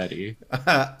already.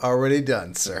 Already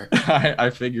done, sir. I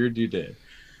figured you did.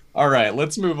 All right,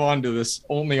 let's move on to this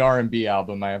only R&B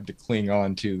album I have to cling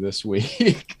on to this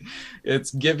week.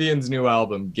 It's Giveon's new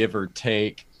album, Give or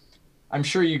Take. I'm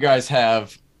sure you guys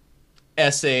have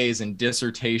essays and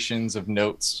dissertations of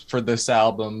notes for this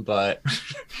album, but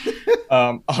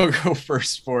I'll go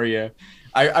first for you.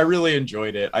 I really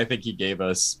enjoyed it. I think he gave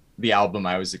us the album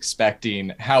I was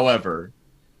expecting. However,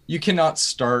 you cannot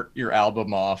start your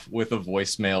album off with a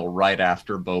voicemail right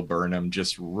after Bo Burnham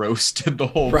just roasted the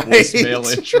whole voicemail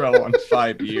intro on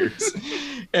 5 years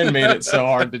and made it so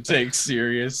hard to take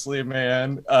seriously,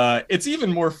 man. It's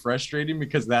even more frustrating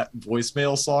because that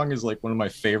voicemail song is like one of my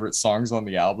favorite songs on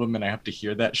the album, and I have to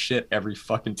hear that shit every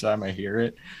fucking time I hear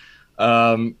it.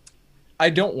 I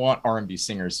don't want R&B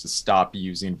singers to stop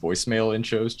using voicemail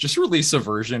intros. Just release a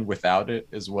version without it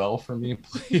as well for me,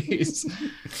 please.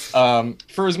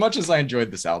 For as much as I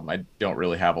enjoyed this album, I don't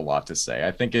really have a lot to say.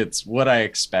 I think it's what I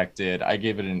expected. I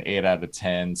gave it an 8 out of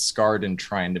 10. Scarred and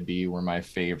Trying to Be were my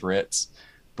favorites.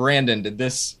 Brandon, did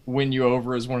this win you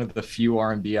over as one of the few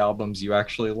R&B albums you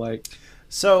actually liked?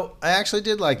 So I actually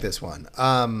did like this one.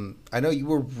 I know you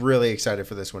were really excited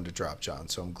for this one to drop, John.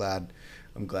 So I'm glad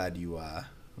you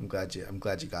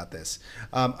got this.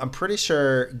 I'm pretty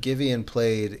sure Giveon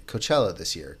played Coachella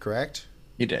this year, correct?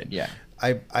 He did, yeah.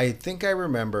 I think I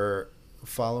remember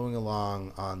following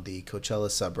along on the Coachella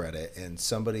subreddit and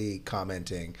somebody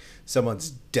commenting,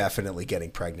 someone's definitely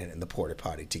getting pregnant in the porta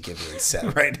potty to Giveon's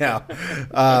set right now.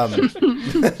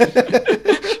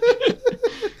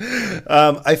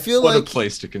 I feel what like a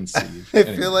place to conceive. I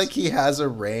feel like he has a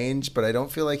range, but I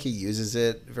don't feel like he uses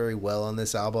it very well on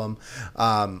this album.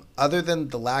 Other than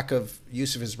the lack of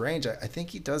use of his range, I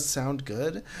think he does sound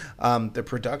good. The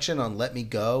production on Let Me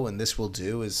Go and This Will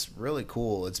Do is really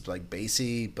cool. It's like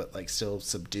bassy, but like still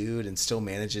subdued and still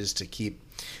manages to keep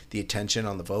the attention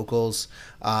on the vocals.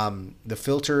 The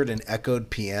filtered and echoed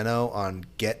piano on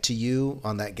Get to You,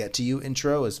 on that Get to You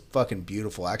intro, is fucking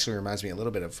beautiful. Actually reminds me a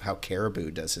little bit of how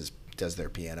Caribou does their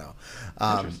piano.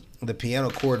 The piano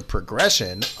chord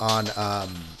progression on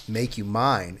Make You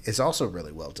Mine is also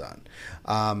really well done.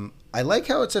 I like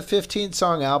how it's a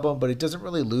 15-song album, but it doesn't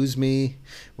really lose me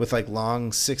with like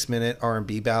long 6-minute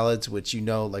R&B ballads, which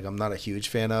like I'm not a huge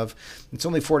fan of. It's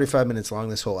only 45 minutes long,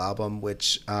 this whole album,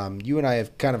 which you and I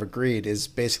have kind of agreed is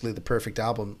basically the perfect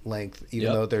album length,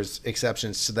 even though there's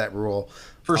exceptions to that rule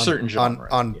for certain genres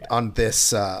on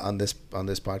this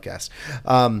podcast.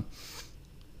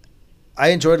 I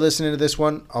enjoyed listening to this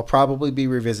one. I'll probably be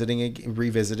revisiting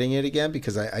it again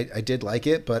because I did like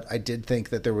it, but I did think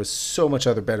that there was so much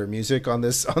other better music on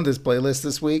this playlist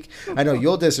this week. I know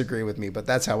you'll disagree with me, but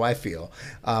that's how I feel.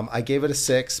 I gave it a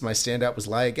 6. My standout was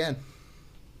Lie Again.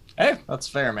 Hey, that's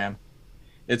fair, man.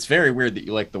 It's very weird that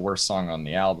you like the worst song on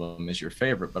the album is your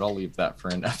favorite, but I'll leave that for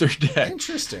another day.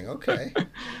 Interesting. Okay.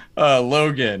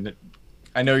 Logan,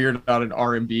 I know you're not an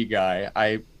R&B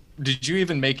guy. Did you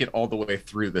even make it all the way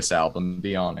through this album?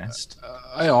 Be honest.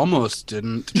 I almost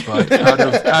didn't, but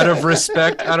out of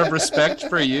respect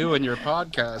for you and your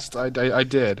podcast, I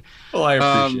did. Well, I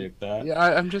appreciate that. Yeah,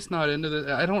 I'm just not into this.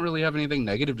 I don't really have anything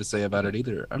negative to say about it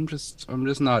either. I'm just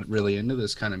not really into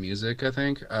this kind of music. I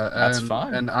think that's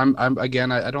fine. And I'm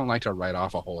again, I don't like to write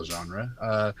off a whole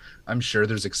genre. I'm sure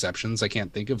there's exceptions. I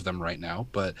can't think of them right now,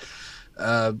 but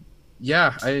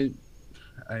yeah,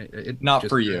 not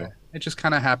for you. It just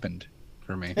kind of happened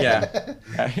for me. Yeah.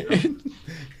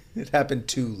 It happened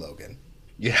to Logan.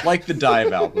 Yeah. Like the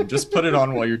Dive album. Just put it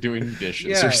on while you're doing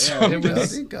dishes or something. There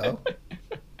you go.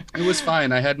 It was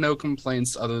fine. I had no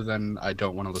complaints other than I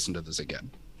don't want to listen to this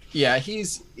again. Yeah,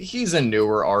 he's a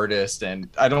newer artist, and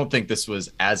I don't think this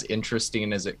was as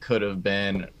interesting as it could have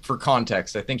been. For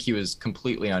context, I think he was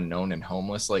completely unknown and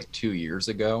homeless like 2 years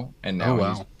ago, and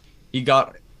now he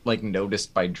got like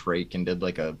noticed by Drake and did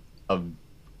like a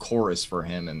chorus for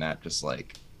him, and that just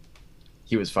like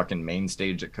he was fucking main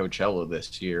stage at Coachella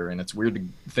this year. And it's weird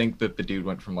to think that the dude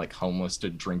went from like homeless to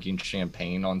drinking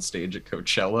champagne on stage at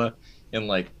Coachella in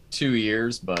like 2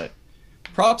 years, but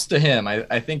props to him.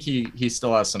 I think he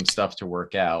still has some stuff to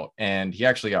work out, and he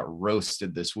actually got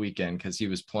roasted this weekend because he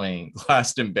was playing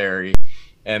Glastonbury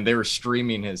and they were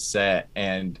streaming his set,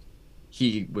 and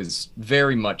he was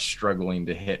very much struggling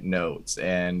to hit notes,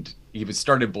 and he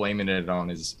started blaming it on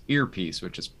his earpiece,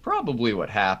 which is probably what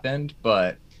happened,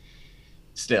 but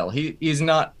still, he's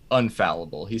not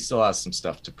infallible. He still has some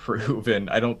stuff to prove, and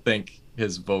I don't think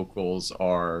his vocals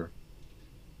are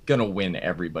gonna win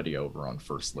everybody over on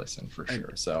first listen for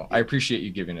sure. So I appreciate you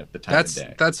giving it the time of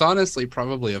day. That's honestly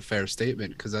probably a fair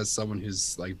statement, because as someone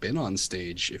who's like been on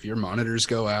stage, if your monitors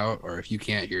go out or if you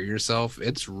can't hear yourself,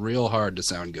 it's real hard to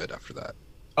sound good after that.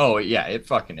 Oh yeah, it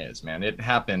fucking is, man. It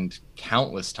happened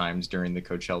countless times during the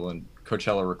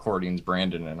Coachella recordings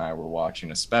Brandon and I were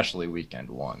watching, especially weekend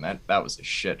one. That was a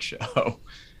shit show.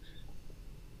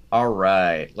 All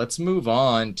right, let's move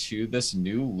on to this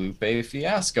new Lupe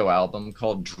Fiasco album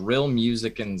called Drill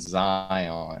Music in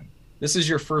Zion. This is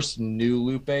your first new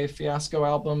Lupe Fiasco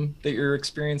album that you're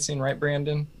experiencing, right,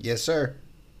 Brandon? Yes, sir.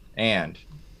 And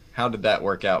how did that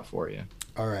work out for you?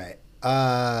 All right.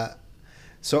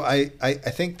 So I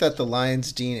think that the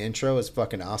Lions Dean intro is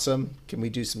fucking awesome. Can we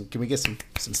get some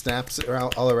snaps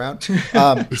all around?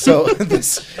 So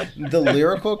the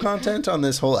lyrical content on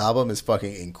this whole album is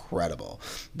fucking incredible.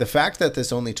 The fact that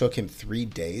this only took him 3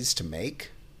 days to make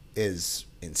is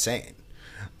insane.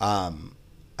 I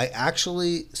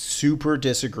actually super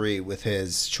disagree with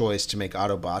his choice to make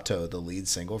Autobato the lead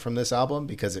single from this album,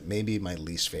 because it may be my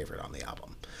least favorite on the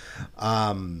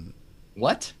album.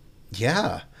 What?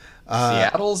 Yeah.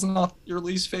 Seattle's not your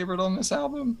least favorite on this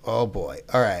album? Oh boy.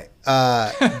 All right.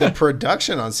 The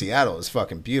production on Seattle is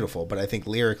fucking beautiful, but I think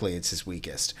lyrically it's his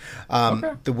weakest.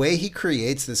 Okay. The way he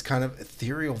creates this kind of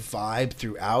ethereal vibe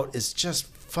throughout is just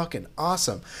fucking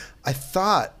awesome. I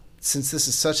thought, since this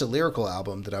is such a lyrical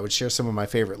album, that I would share some of my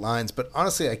favorite lines, but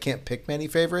honestly I can't pick many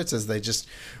favorites, as they just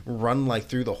run like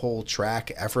through the whole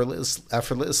track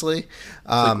effortlessly.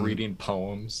 Like reading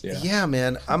poems. Yeah,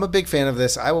 man. I'm a big fan of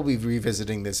this. I will be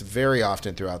revisiting this very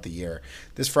often throughout the year.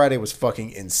 This Friday was fucking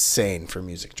insane for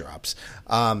music drops.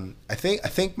 I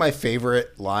think my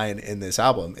favorite line in this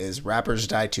album is "Rappers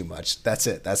die too much." That's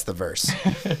it. That's the verse.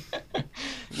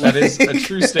 That is a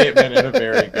true statement and a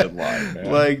very good line,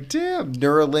 man. Like, damn,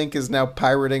 Neuralink is now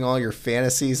pirating all your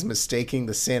fantasies, mistaking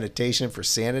the sanitation for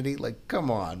sanity. Like, come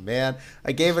on, man.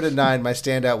 I gave it a 9. My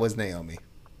standout was Naomi.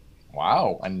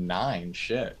 Wow, a 9.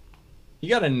 Shit. He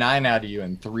got a 9 out of you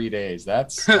in 3 days.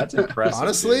 That's impressive.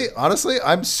 Honestly,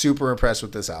 I'm super impressed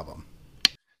with this album.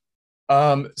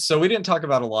 So we didn't talk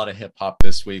about a lot of hip hop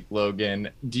this week, Logan.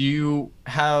 Do you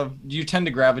tend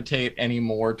to gravitate any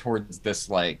more towards this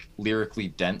like lyrically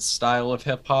dense style of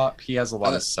hip hop? He has a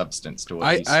lot of substance to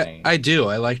what he's saying. I do.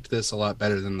 I liked this a lot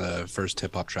better than the first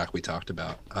hip hop track we talked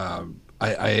about.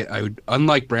 I would,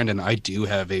 unlike Brandon, I do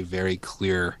have a very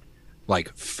clear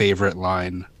like favorite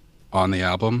line on the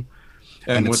album.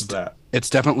 And what's that? It's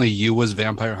definitely "You was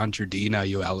Vampire Hunter D, now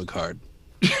you Alucard."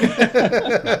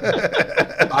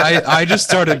 I just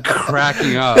started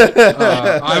cracking up.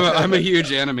 I'm a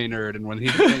huge anime nerd, and when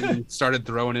he started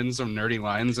throwing in some nerdy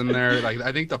lines in there, like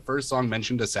I think the first song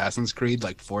mentioned Assassin's Creed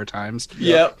like 4 times.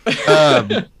 Yep.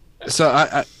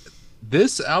 So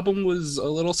this album was a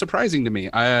little surprising to me.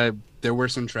 there were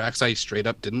some tracks I straight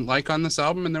up didn't like on this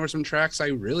album, and there were some tracks I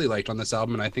really liked on this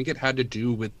album, and I think it had to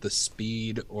do with the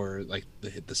speed or like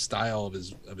the style of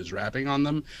his rapping on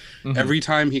them. Mhm. Every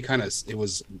time it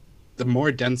was the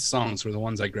more dense songs were the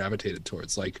ones I gravitated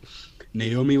towards. Like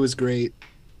Naomi was great,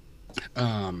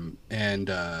 and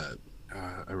I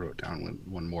wrote down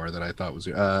one more that I thought was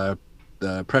the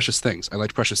Precious Things. I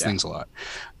liked Precious Things a lot.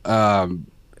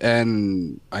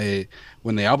 And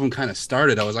when the album kind of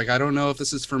started, I was like, I don't know if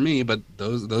this is for me, but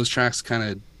those tracks kind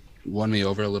of won me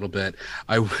over a little bit.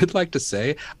 I would like to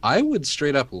say I would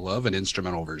straight up love an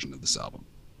instrumental version of this album.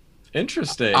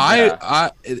 Interesting.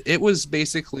 It was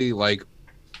basically like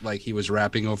he was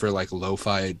rapping over like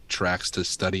lo-fi tracks to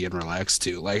study and relax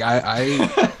to. Like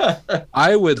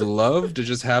I would love to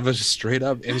just have a straight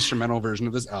up instrumental version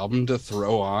of this album to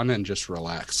throw on and just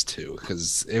relax to,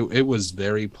 because it was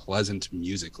very pleasant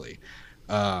musically.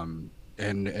 And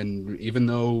even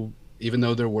though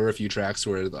there were a few tracks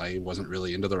where I wasn't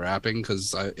really into the rapping,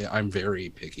 because I'm very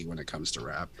picky when it comes to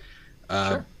rap,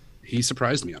 Sure. He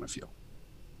surprised me on a few.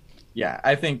 Yeah,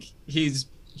 I think he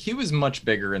was much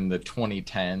bigger in the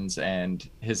 2010s, and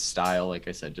his style, like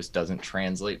I said, just doesn't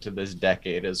translate to this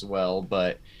decade as well.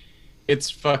 But it's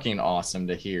fucking awesome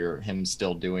to hear him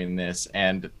still doing this.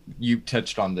 And you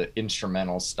touched on the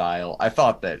instrumental style. I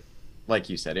thought that, like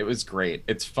you said, it was great.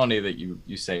 It's funny that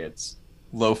you say it's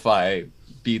lo-fi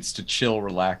beats to chill,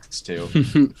 relax to.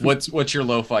 What's your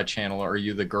lo-fi channel? Are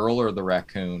you the girl or the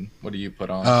raccoon? What do you put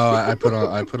on? I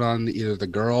put on either the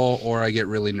girl, or I get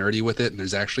really nerdy with it. And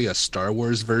there's actually a Star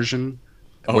Wars version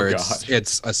where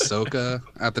it's Ahsoka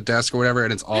at the desk or whatever,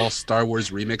 and it's all Star Wars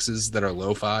remixes that are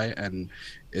lo-fi, and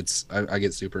I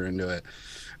get super into it.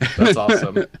 That's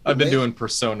awesome. I've been doing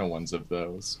Persona ones of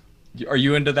those. Are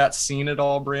you into that scene at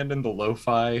all, Brandon? The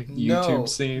lo-fi YouTube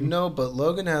scene? No, but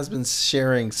Logan has been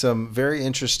sharing some very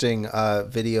interesting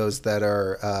videos that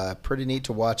are pretty neat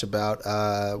to watch about,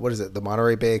 what is it, the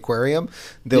Monterey Bay Aquarium?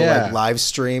 They'll like live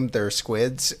stream their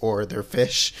squids or their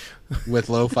fish with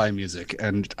lo-fi music,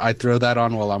 and I throw that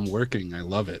on while I'm working. I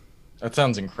love it. That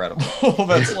sounds incredible.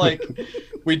 That's like,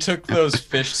 we took those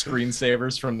fish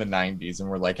screensavers from the 90s and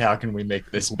we're like, how can we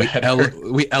make this better?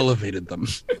 We elevated them.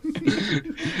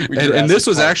 and this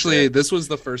was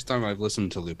the first time I've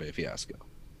listened to Lupe Fiasco.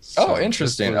 So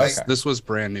interesting. This was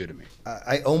brand new to me.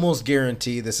 I almost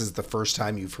guarantee this is the first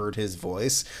time you've heard his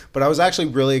voice, but I was actually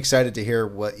really excited to hear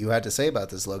what you had to say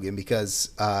about this, Logan, because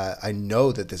I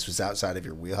know that this was outside of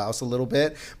your wheelhouse a little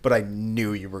bit, but I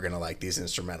knew you were going to like these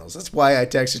instrumentals. That's why I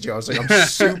texted you. I was like, I'm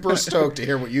super stoked to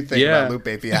hear what you think about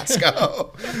Lupe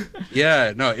Fiasco.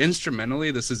 Yeah, no, instrumentally,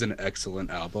 this is an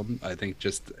excellent album. I think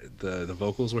just the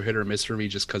vocals were hit or miss for me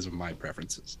just because of my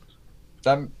preferences.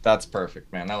 That's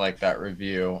perfect, man. I like that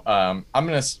review. I'm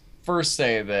going to first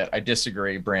say that I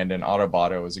disagree, Brandon.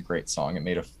 Autobotto is a great song. It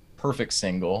made a perfect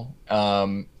single.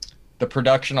 The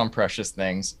production on Precious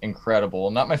Things, incredible.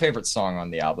 Not my favorite song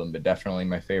on the album, but definitely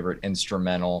my favorite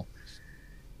instrumental.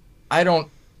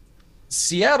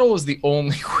 Seattle is the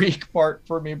only weak part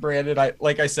for me, Brandon.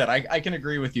 Like I said, I can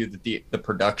agree with you that the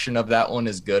production of that one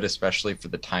is good, especially for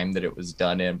the time that it was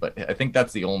done in. But I think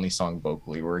that's the only song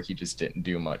vocally where he just didn't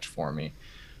do much for me.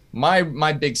 My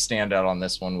big standout on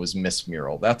this one was Miss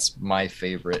Mural. That's my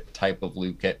favorite type of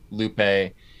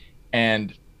Lupe.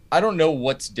 And I don't know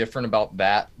what's different about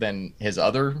that than his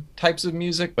other types of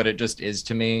music, but it just is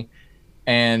to me.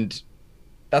 And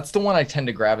that's the one I tend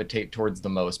to gravitate towards the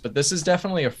most. But this is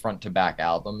definitely a front to back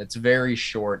album. It's very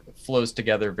short, it flows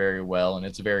together very well, and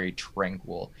it's very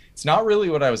tranquil. It's not really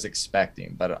what I was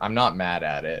expecting, but I'm not mad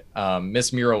at it.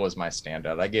 Miss Mural was my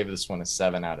standout. I gave this one a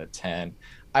 7 out of 10.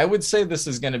 I would say this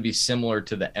is going to be similar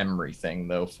to the Emery thing,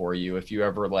 though, for you. If you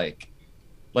ever like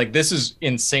this is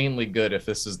insanely good if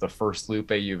this is the first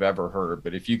Lupe you've ever heard.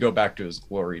 But if you go back to his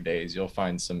glory days, you'll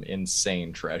find some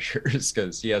insane treasures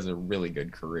because he has a really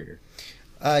good career.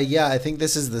 Yeah, I think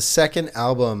this is the second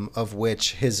album of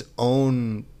which his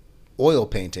own oil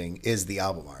painting is the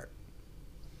album art.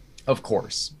 Of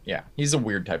course. Yeah. He's a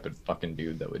weird type of fucking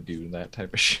dude that would do that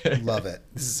type of shit. Love it.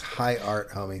 This is high art,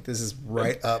 homie. This is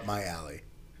right up my alley.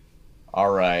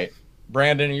 All right.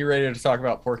 Brandon, are you ready to talk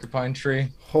about Porcupine Tree?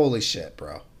 Holy shit,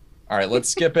 bro. All right, let's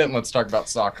skip it and let's talk about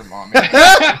Soccer Mommy.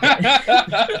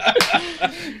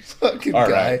 Fucking All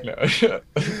guy. right. No.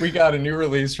 We got a new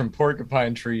release from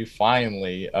Porcupine Tree,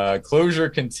 finally. Closure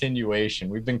Continuation.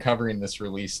 We've been covering this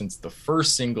release since the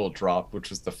first single dropped, which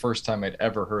was the first time I'd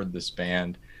ever heard this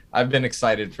band. I've been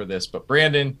excited for this, but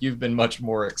Brandon, you've been much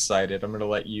more excited. I'm going to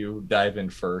let you dive in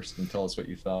first and tell us what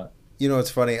you thought. You know,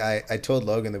 it's funny. I told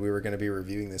Logan that we were going to be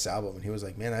reviewing this album, and he was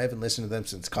like, "Man, I haven't listened to them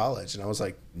since college." And I was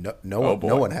like, "No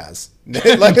one has."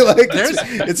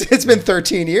 It's been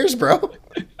 13 years, bro.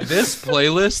 This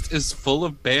playlist is full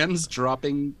of bands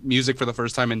dropping music for the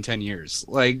first time in 10 years.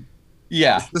 Like,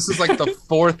 yeah, this is like the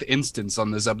fourth instance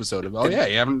on this episode of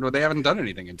they haven't done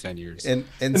anything in 10 years. And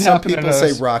some people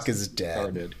say rock is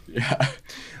dead. Yeah.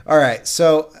 All right,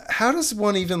 so how does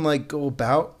one even like go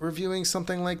about reviewing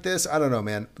something like this? I don't know,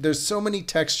 man. There's so many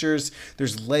textures,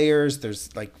 there's layers,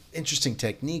 there's like interesting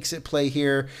techniques at play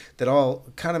here that all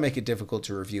kind of make it difficult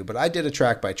to review. But I did a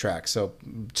track by track, so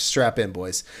strap in,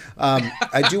 boys.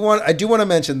 I do want to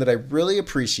mention that I really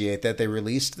appreciate that they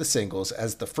released the singles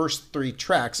as the first 3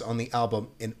 tracks on the album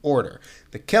in order.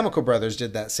 The Chemical Brothers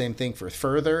did that same thing for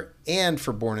Further and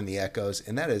for Born in the Echoes,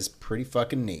 and that is pretty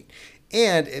fucking neat.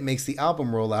 And it makes the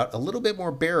album rollout a little bit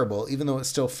more bearable, even though it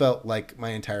still felt like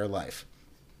my entire life.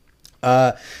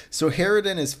 So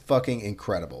Harridan is fucking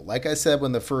incredible. Like I said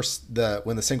when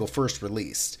the single first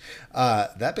released,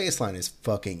 that bass line is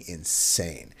fucking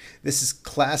insane. This is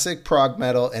classic prog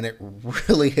metal, and it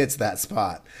really hits that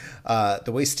spot.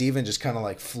 The way Steven just kind of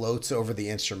like floats over the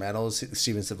instrumentals.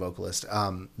 Steven's the vocalist.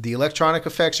 The electronic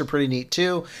effects are pretty neat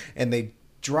too, and they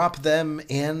drop them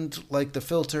and like the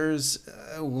filters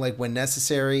like when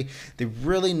necessary. They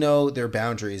really know their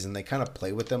boundaries, and they kind of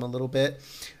play with them a little bit.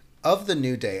 Of the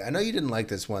New Day, I know you didn't like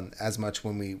this one as much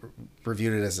when we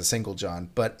reviewed it as a single, John,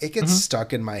 but it gets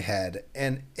stuck in my head,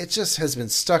 and it just has been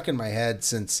stuck in my head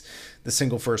since the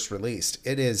single first released.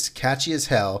 It is catchy as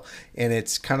hell, and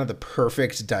it's kind of the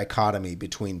perfect dichotomy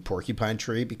between Porcupine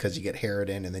Tree, because you get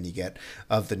Harridan and then you get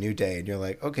Of the New Day, and you're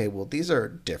like, okay, well, these are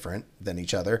different than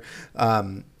each other.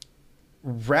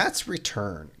 Rat's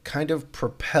Return kind of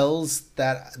propels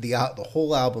the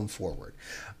whole album forward.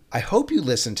 I hope you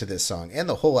listen to this song and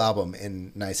the whole album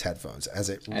in nice headphones, as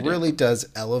it really does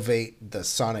elevate the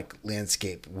sonic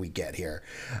landscape we get here.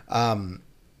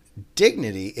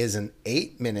 Dignity is an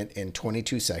 8-minute and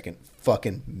 22-second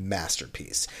fucking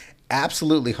masterpiece.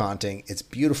 Absolutely haunting. It's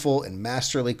beautiful and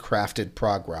masterly crafted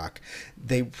prog rock.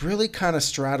 They really kind of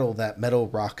straddle that metal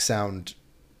rock sound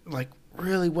like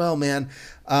really well, man.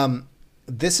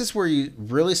 This is where you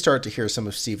really start to hear some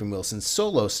of Steven Wilson's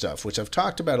solo stuff, which I've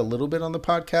talked about a little bit on the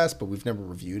podcast, but we've never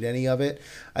reviewed any of it.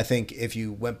 I think if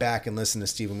you went back and listened to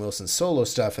Steven Wilson's solo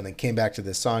stuff and then came back to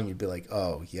this song, you'd be like,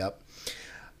 oh, yep.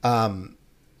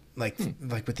 Like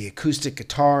with the acoustic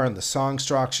guitar and the song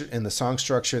structure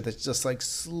that just like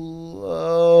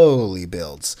slowly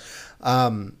builds.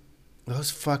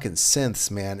 Those fucking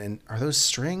synths, man. And are those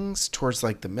strings towards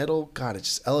like the middle? God, it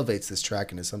just elevates this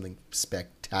track into something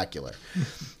spectacular.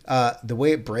 The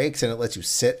way it breaks and it lets you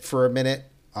sit for a minute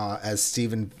as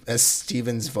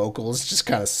Steven's vocals just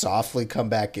kind of softly come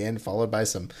back in, followed by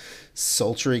some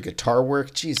sultry guitar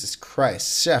work. Jesus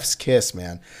Christ, chef's kiss,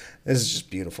 man. This is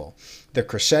just beautiful. The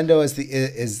crescendo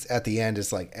is at the end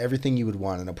is like everything you would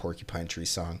want in a Porcupine Tree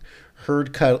song.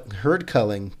 Herd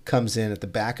culling comes in at the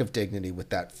back of Dignity with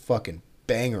that fucking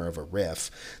banger of a riff.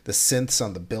 The synths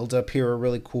on the build-up here are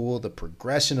really cool. The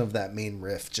progression of that main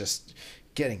riff just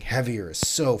getting heavier is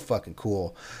so fucking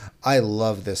cool. I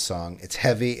love this song. It's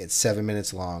heavy. It's 7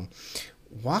 minutes long.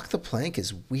 Walk the Plank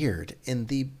is weird in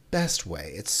the best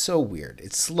way. It's so weird.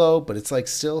 It's slow, but it's like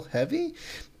still heavy.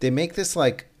 They make this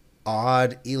like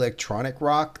odd electronic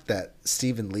rock that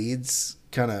Steven leads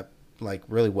kind of like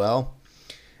really well.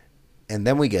 And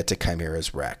then we get to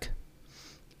Chimera's Wreck.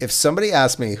 If somebody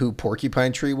asked me who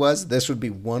Porcupine Tree was, this would be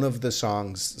one of the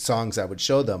songs I would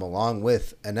show them, along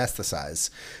with Anesthetize.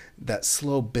 That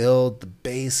slow build, the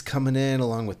bass coming in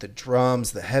along with the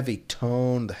drums, the heavy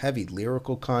tone, the heavy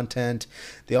lyrical content,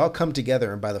 they all come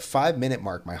together. And by the 5-minute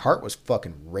mark, my heart was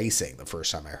fucking racing the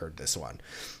first time I heard this one.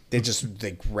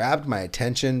 They grabbed my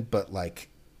attention,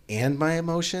 and my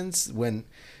emotions when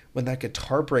that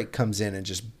guitar break comes in and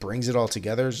just brings it all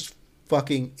together. It's just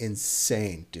fucking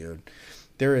insane, dude.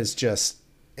 There is just,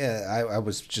 I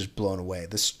was just blown away.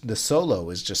 The solo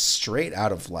is just straight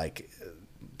out of like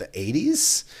the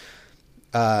 80s.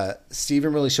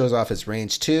 Steven really shows off his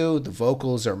range too. The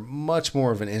vocals are much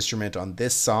more of an instrument on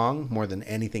this song more than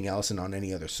anything else and on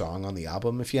any other song on the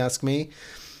album, if you ask me.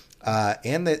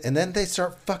 And then they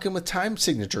start fucking with time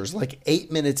signatures like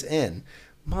 8 minutes in.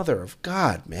 Mother of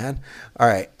God, man. All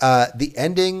right. The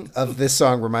ending of this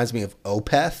song reminds me of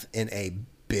Opeth in a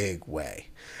big way.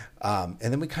 And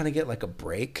then we kind of get like a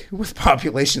break with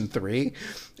Population 3.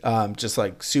 Just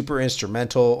like super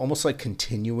instrumental, almost like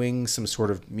continuing some sort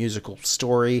of musical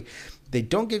story. They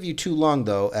don't give you too long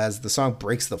though, as the song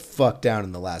breaks the fuck down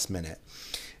in the last minute.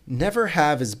 Never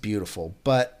Have is beautiful,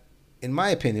 but in my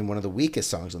opinion, one of the weakest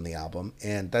songs on the album,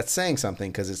 and that's saying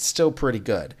something because it's still pretty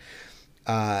good.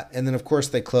 And then, of course,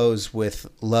 they close with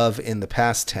Love in the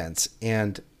Past Tense.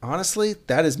 And honestly,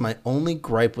 that is my only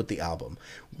gripe with the album.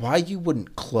 Why you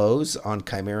wouldn't close on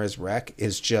Chimera's Wreck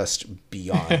is just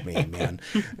beyond me, man.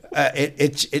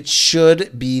 It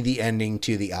should be the ending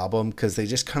to the album because they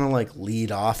just kind of like lead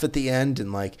off at the end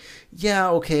and like, yeah,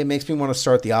 okay, it makes me want to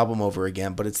start the album over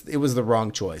again, but it was the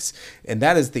wrong choice. And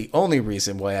that is the only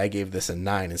reason why I gave this a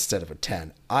 9 instead of a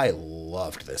 10. I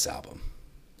loved this album.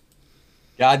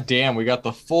 God damn, we got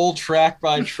the full track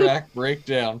by track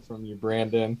breakdown from you,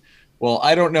 Brandon. Well,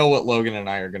 I don't know what Logan and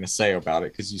I are going to say about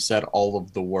it because you said all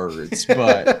of the words,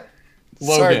 but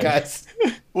Logan, sorry, guys.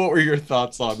 What were your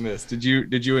thoughts on this? Did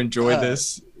you enjoy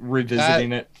this,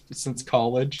 revisiting it since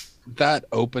college? That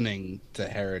opening to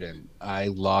Harridan, I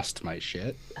lost my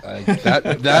shit.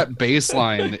 That bass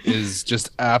line is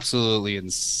just absolutely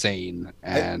insane.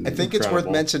 And I think it's worth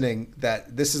mentioning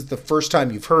that this is the first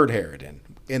time you've heard Harridan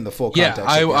in the full yeah,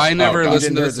 context. I never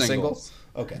listened to the singles.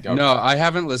 Okay. No, I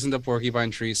haven't listened to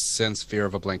Porcupine Tree since Fear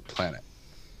of a Blank Planet.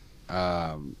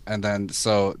 And then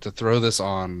so to throw this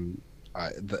on,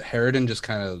 the Harridan just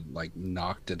kind of like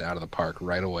knocked it out of the park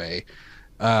right away.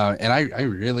 And I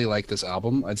really like this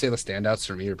album. I'd say the standouts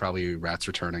for me are probably Rats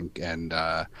Returning and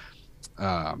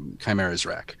Chimera's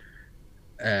Wreck.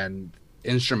 And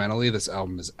instrumentally, this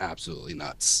album is absolutely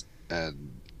nuts.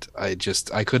 And I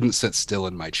couldn't sit still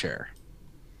in my chair.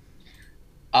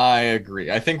 I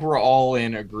agree. I think we're all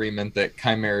in agreement that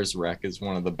Chimera's Wreck is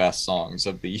one of the best songs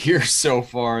of the year so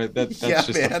far. That's just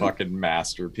a fucking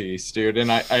masterpiece, dude.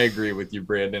 And I agree with you,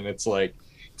 Brandon. It's like,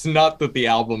 it's not that the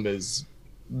album is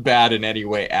bad in any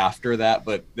way after that,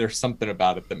 but there's something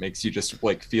about it that makes you just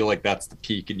like feel like that's the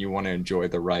peak and you want to enjoy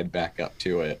the ride back up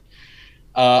to it.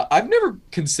 I've never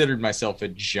considered myself a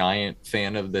giant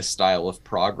fan of this style of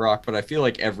prog rock, but I feel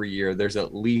like every year there's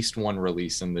at least one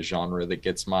release in the genre that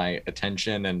gets my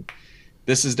attention, and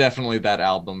this is definitely that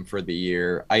album for the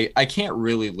year. I can't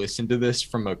really listen to this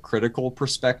from a critical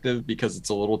perspective because it's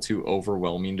a little too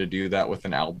overwhelming to do that with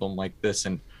an album like this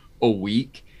in a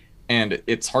week, and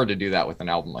it's hard to do that with an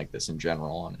album like this in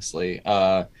general, honestly.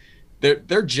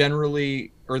 They're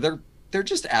generally, or they're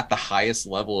just at the highest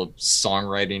level of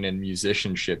songwriting and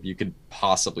musicianship you could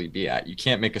possibly be at. You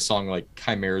can't make a song like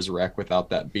Chimera's Wreck without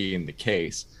that being the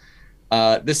case.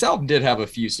 This album did have a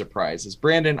few surprises.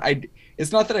 Brandon,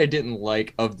 it's not that I didn't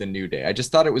like Of the New Day. I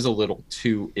just thought it was a little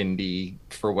too indie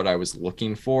for what I was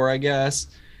looking for, I guess.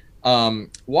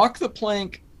 Walk the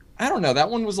Plank, I don't know. That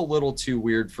one was a little too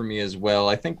weird for me as well.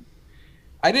 I think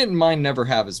I didn't mind Never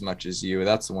Have As Much As You.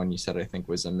 That's the one you said I think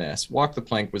was a miss. Walk the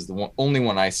Plank was the only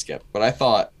one I skipped, but I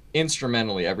thought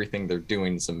instrumentally everything they're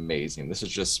doing is amazing. This is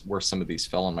just where some of these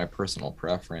fell on my personal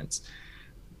preference.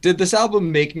 Did this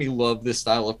album make me love this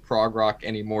style of prog rock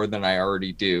any more than I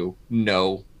already do?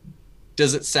 No.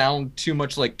 Does it sound too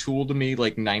much like Tool to me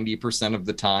like 90% of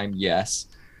the time? Yes.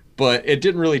 But it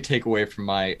didn't really take away from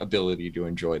my ability to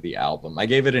enjoy the album. I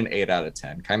gave it an 8 out of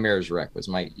 10. Chimera's Wreck was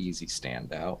my easy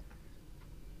standout.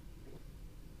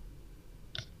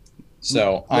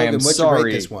 So Logan, I am sorry. You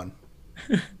rate this one?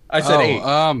 I said 8.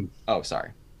 Oh,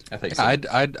 sorry. I think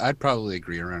I'd probably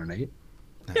agree around an 8.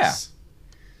 Nice.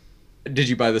 Yeah. Did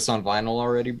you buy this on vinyl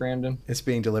already, Brandon? It's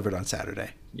being delivered on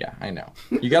Saturday. Yeah, I know.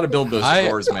 You got to build those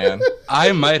scores, man.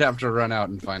 I might have to run out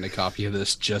and find a copy of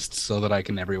this just so that I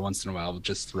can every once in a while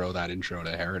just throw that intro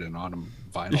to Harridan on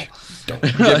vinyl. Don't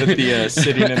give it the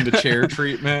sitting in the chair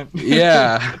treatment.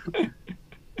 Yeah.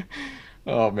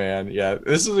 Oh man, yeah,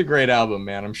 this is a great album,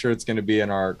 man. I'm sure it's going to be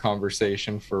in our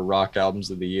conversation for rock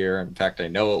albums of the year. In fact, I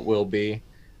know it will be.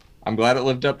 I'm glad it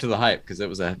lived up to the hype because it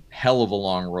was a hell of a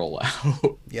long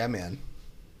rollout. Yeah, man.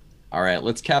 All right,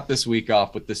 let's cap this week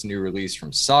off with this new release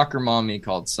from Soccer Mommy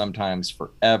called Sometimes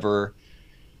Forever.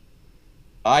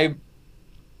 I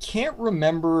can't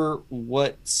remember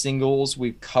what singles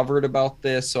we've covered about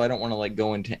this, so I don't want to like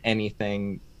go into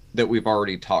anything that we've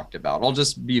already talked about. I'll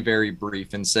just be very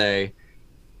brief and say,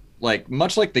 like,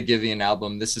 much like the Giveon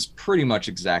album, this is pretty much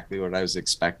exactly what I was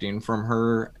expecting from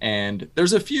her. And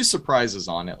there's a few surprises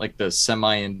on it, like the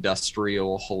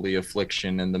semi-industrial Holy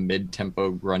Affliction and the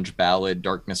mid-tempo grunge ballad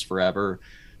Darkness Forever.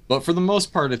 But for the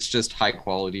most part, it's just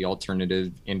high-quality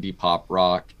alternative indie pop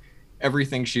rock.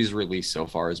 Everything she's released so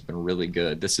far has been really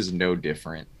good. This is no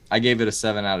different. I gave it a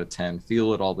 7 out of 10.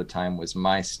 Feel It All the Time was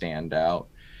my standout.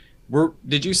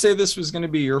 Did you say this was going to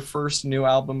be your first new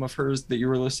album of hers that you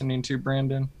were listening to,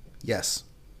 Brandon? Yes.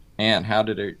 And how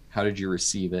did you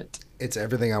receive it? It's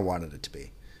everything I wanted it to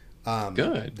be.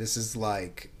 Good. This is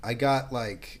like, I got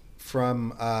like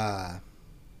from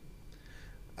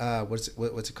what's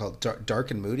it called?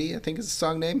 Dark and Moody, I think is the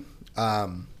song name.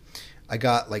 I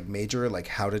got like major like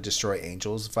How to Destroy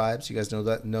Angels vibes. You guys know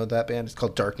that band? It's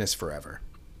called Darkness Forever.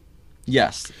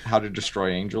 Yes, How to Destroy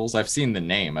Angels. I've seen the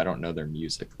name. I don't know their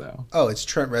music though. Oh, it's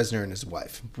Trent Reznor and his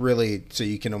wife. Really, so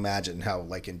you can imagine how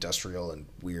like industrial and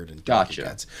weird and dark it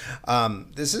gets.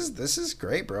 This is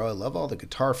great, bro. I love all the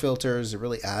guitar filters. It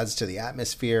really adds to the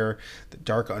atmosphere. The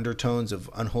dark undertones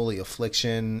of Unholy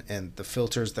Affliction and the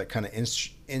filters that kind of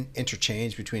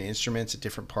interchange between instruments at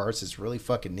different parts is really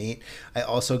fucking neat. I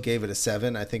also gave it a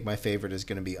 7. I think my favorite is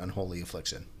going to be Unholy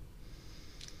Affliction.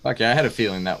 Okay, I had a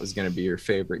feeling that was going to be your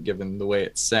favorite given the way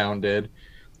it sounded.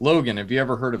 Logan, have you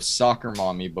ever heard of Soccer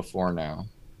Mommy before now?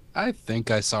 I think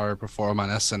I saw her perform on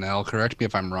SNL. Correct me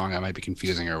if I'm wrong. I might be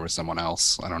confusing her with someone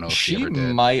else. I don't know if she ever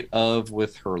did. Might have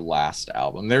with her last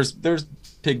album. There's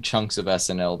big chunks of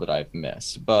SNL that I've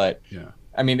missed, but yeah.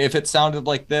 I mean, if it sounded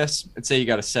like this, I'd say you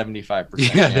got a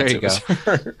 75% yeah, there you go.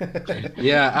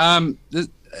 Yeah,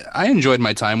 I enjoyed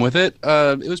my time with it.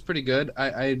 It was pretty good.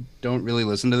 I don't really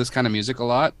listen to this kind of music a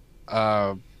lot,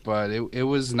 but it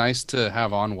was nice to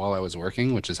have on while I was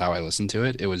working, which is how I listened to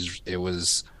it. It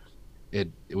was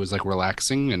like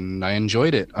relaxing, and I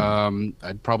enjoyed it.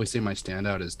 I'd probably say my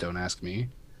standout is "Don't Ask Me."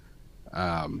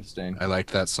 I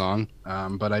liked that song,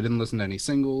 but I didn't listen to any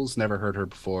singles. Never heard her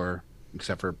before,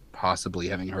 except for possibly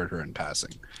having heard her in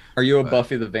passing. Are you a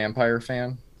Buffy the Vampire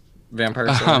fan?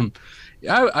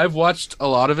 Yeah, I've watched a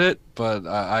lot of it, but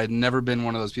I've never been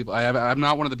one of those people. I'm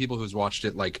not one of the people who's watched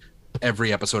it like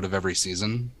every episode of every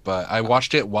season, but I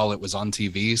watched it while it was on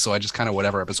TV, so I just kind of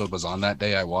whatever episode was on that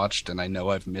day I watched, and I know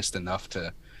I've missed enough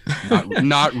to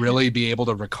not really be able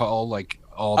to recall like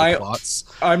all the plots.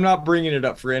 I'm not bringing it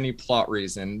up for any plot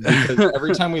reason, because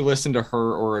every time we listen to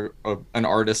her or an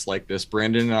artist like this,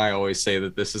 Brandon and I always say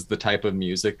that this is the type of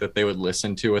music that they would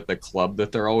listen to at the club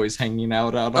that they're always hanging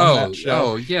out on that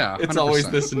show. Oh yeah, 100%. It's always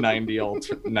this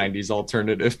 90s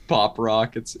alternative pop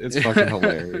rock. It's fucking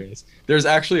hilarious. There's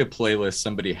actually a playlist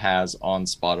somebody has on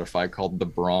Spotify called The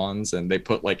Bronze, and they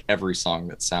put like every song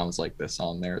that sounds like this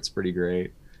on there. It's pretty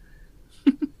great.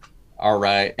 All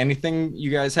right. Anything you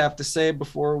guys have to say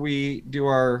before we do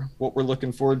what we're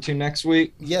looking forward to next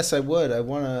week? Yes, I would. I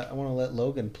wanna let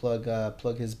Logan plug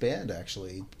his band.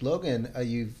 Actually, Logan,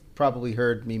 you've probably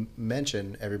heard me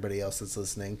mention, everybody else that's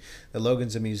listening, that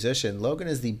Logan's a musician. Logan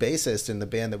is the bassist in the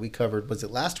band that we covered. Was it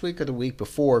last week or the week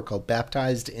before? Called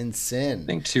Baptized in Sin. I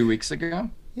think 2 weeks ago.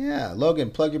 Yeah,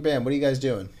 Logan, plug your band. What are you guys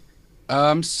doing?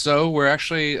 So we're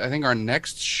actually, I think our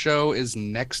next show is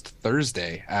next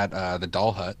Thursday at the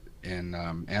Doll Hut in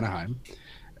Anaheim,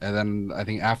 and then I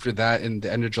think after that in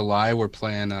the end of July we're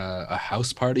playing a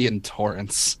house party in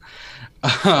Torrance.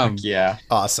 Yeah,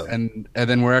 awesome. And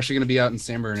then we're actually going to be out in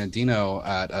San Bernardino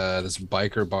at this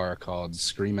biker bar called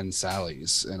Screamin'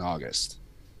 Sally's in August.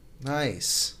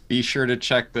 Nice. Be sure to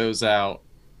check those out.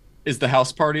 Is the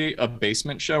house party a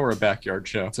basement show or a backyard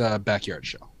show? It's a backyard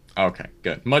show. Okay,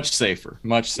 good. Much safer.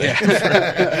 Yeah.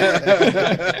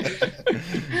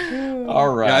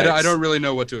 All right. Yeah, I don't really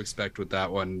know what to expect with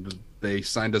that one. They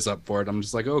signed us up for it. I'm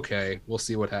just like, okay, we'll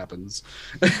see what happens.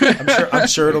 I'm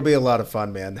sure it'll be a lot of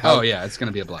fun, man. Yeah, it's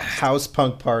gonna be a blast. House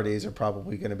punk parties are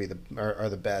probably gonna be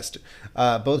the best.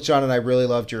 Both John and I really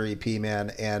loved your EP,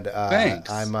 man, and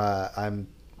thanks. I'm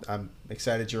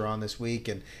excited you're on this week.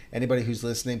 And anybody who's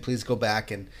listening, please go back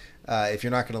and. If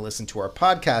you're not going to listen to our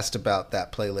podcast about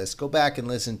that playlist, go back and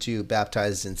listen to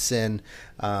Baptized in Sin.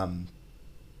 It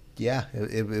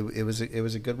was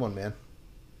a good one, man.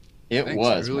 Thanks.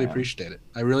 I really appreciate it.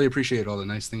 I really appreciate all the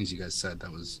nice things you guys said.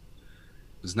 That was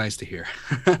nice to hear.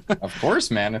 Of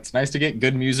course, man. It's nice to get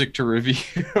good music to review.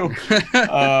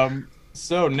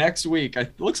 So next week,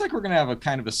 it looks like we're going to have a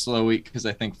kind of a slow week because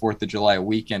I think 4th of July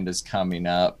weekend is coming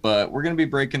up, but we're going to be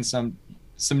breaking some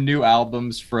new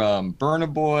albums from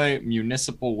Burna Boy,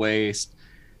 Municipal Waste,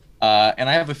 and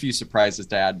I have a few surprises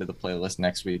to add to the playlist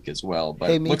next week as well.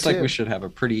 But it looks like we should have a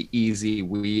pretty easy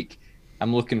week.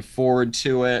 I'm looking forward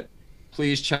to it.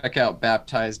 Please check out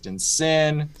Baptized in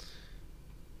Sin.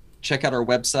 Check out our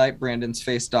website,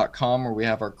 brandonsface.com, where we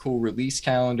have our cool release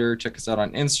calendar. Check us out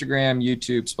on Instagram,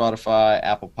 YouTube, Spotify,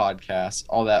 Apple Podcasts,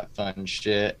 all that fun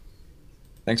shit.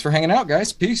 Thanks for hanging out,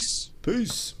 guys. Peace.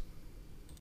 Peace.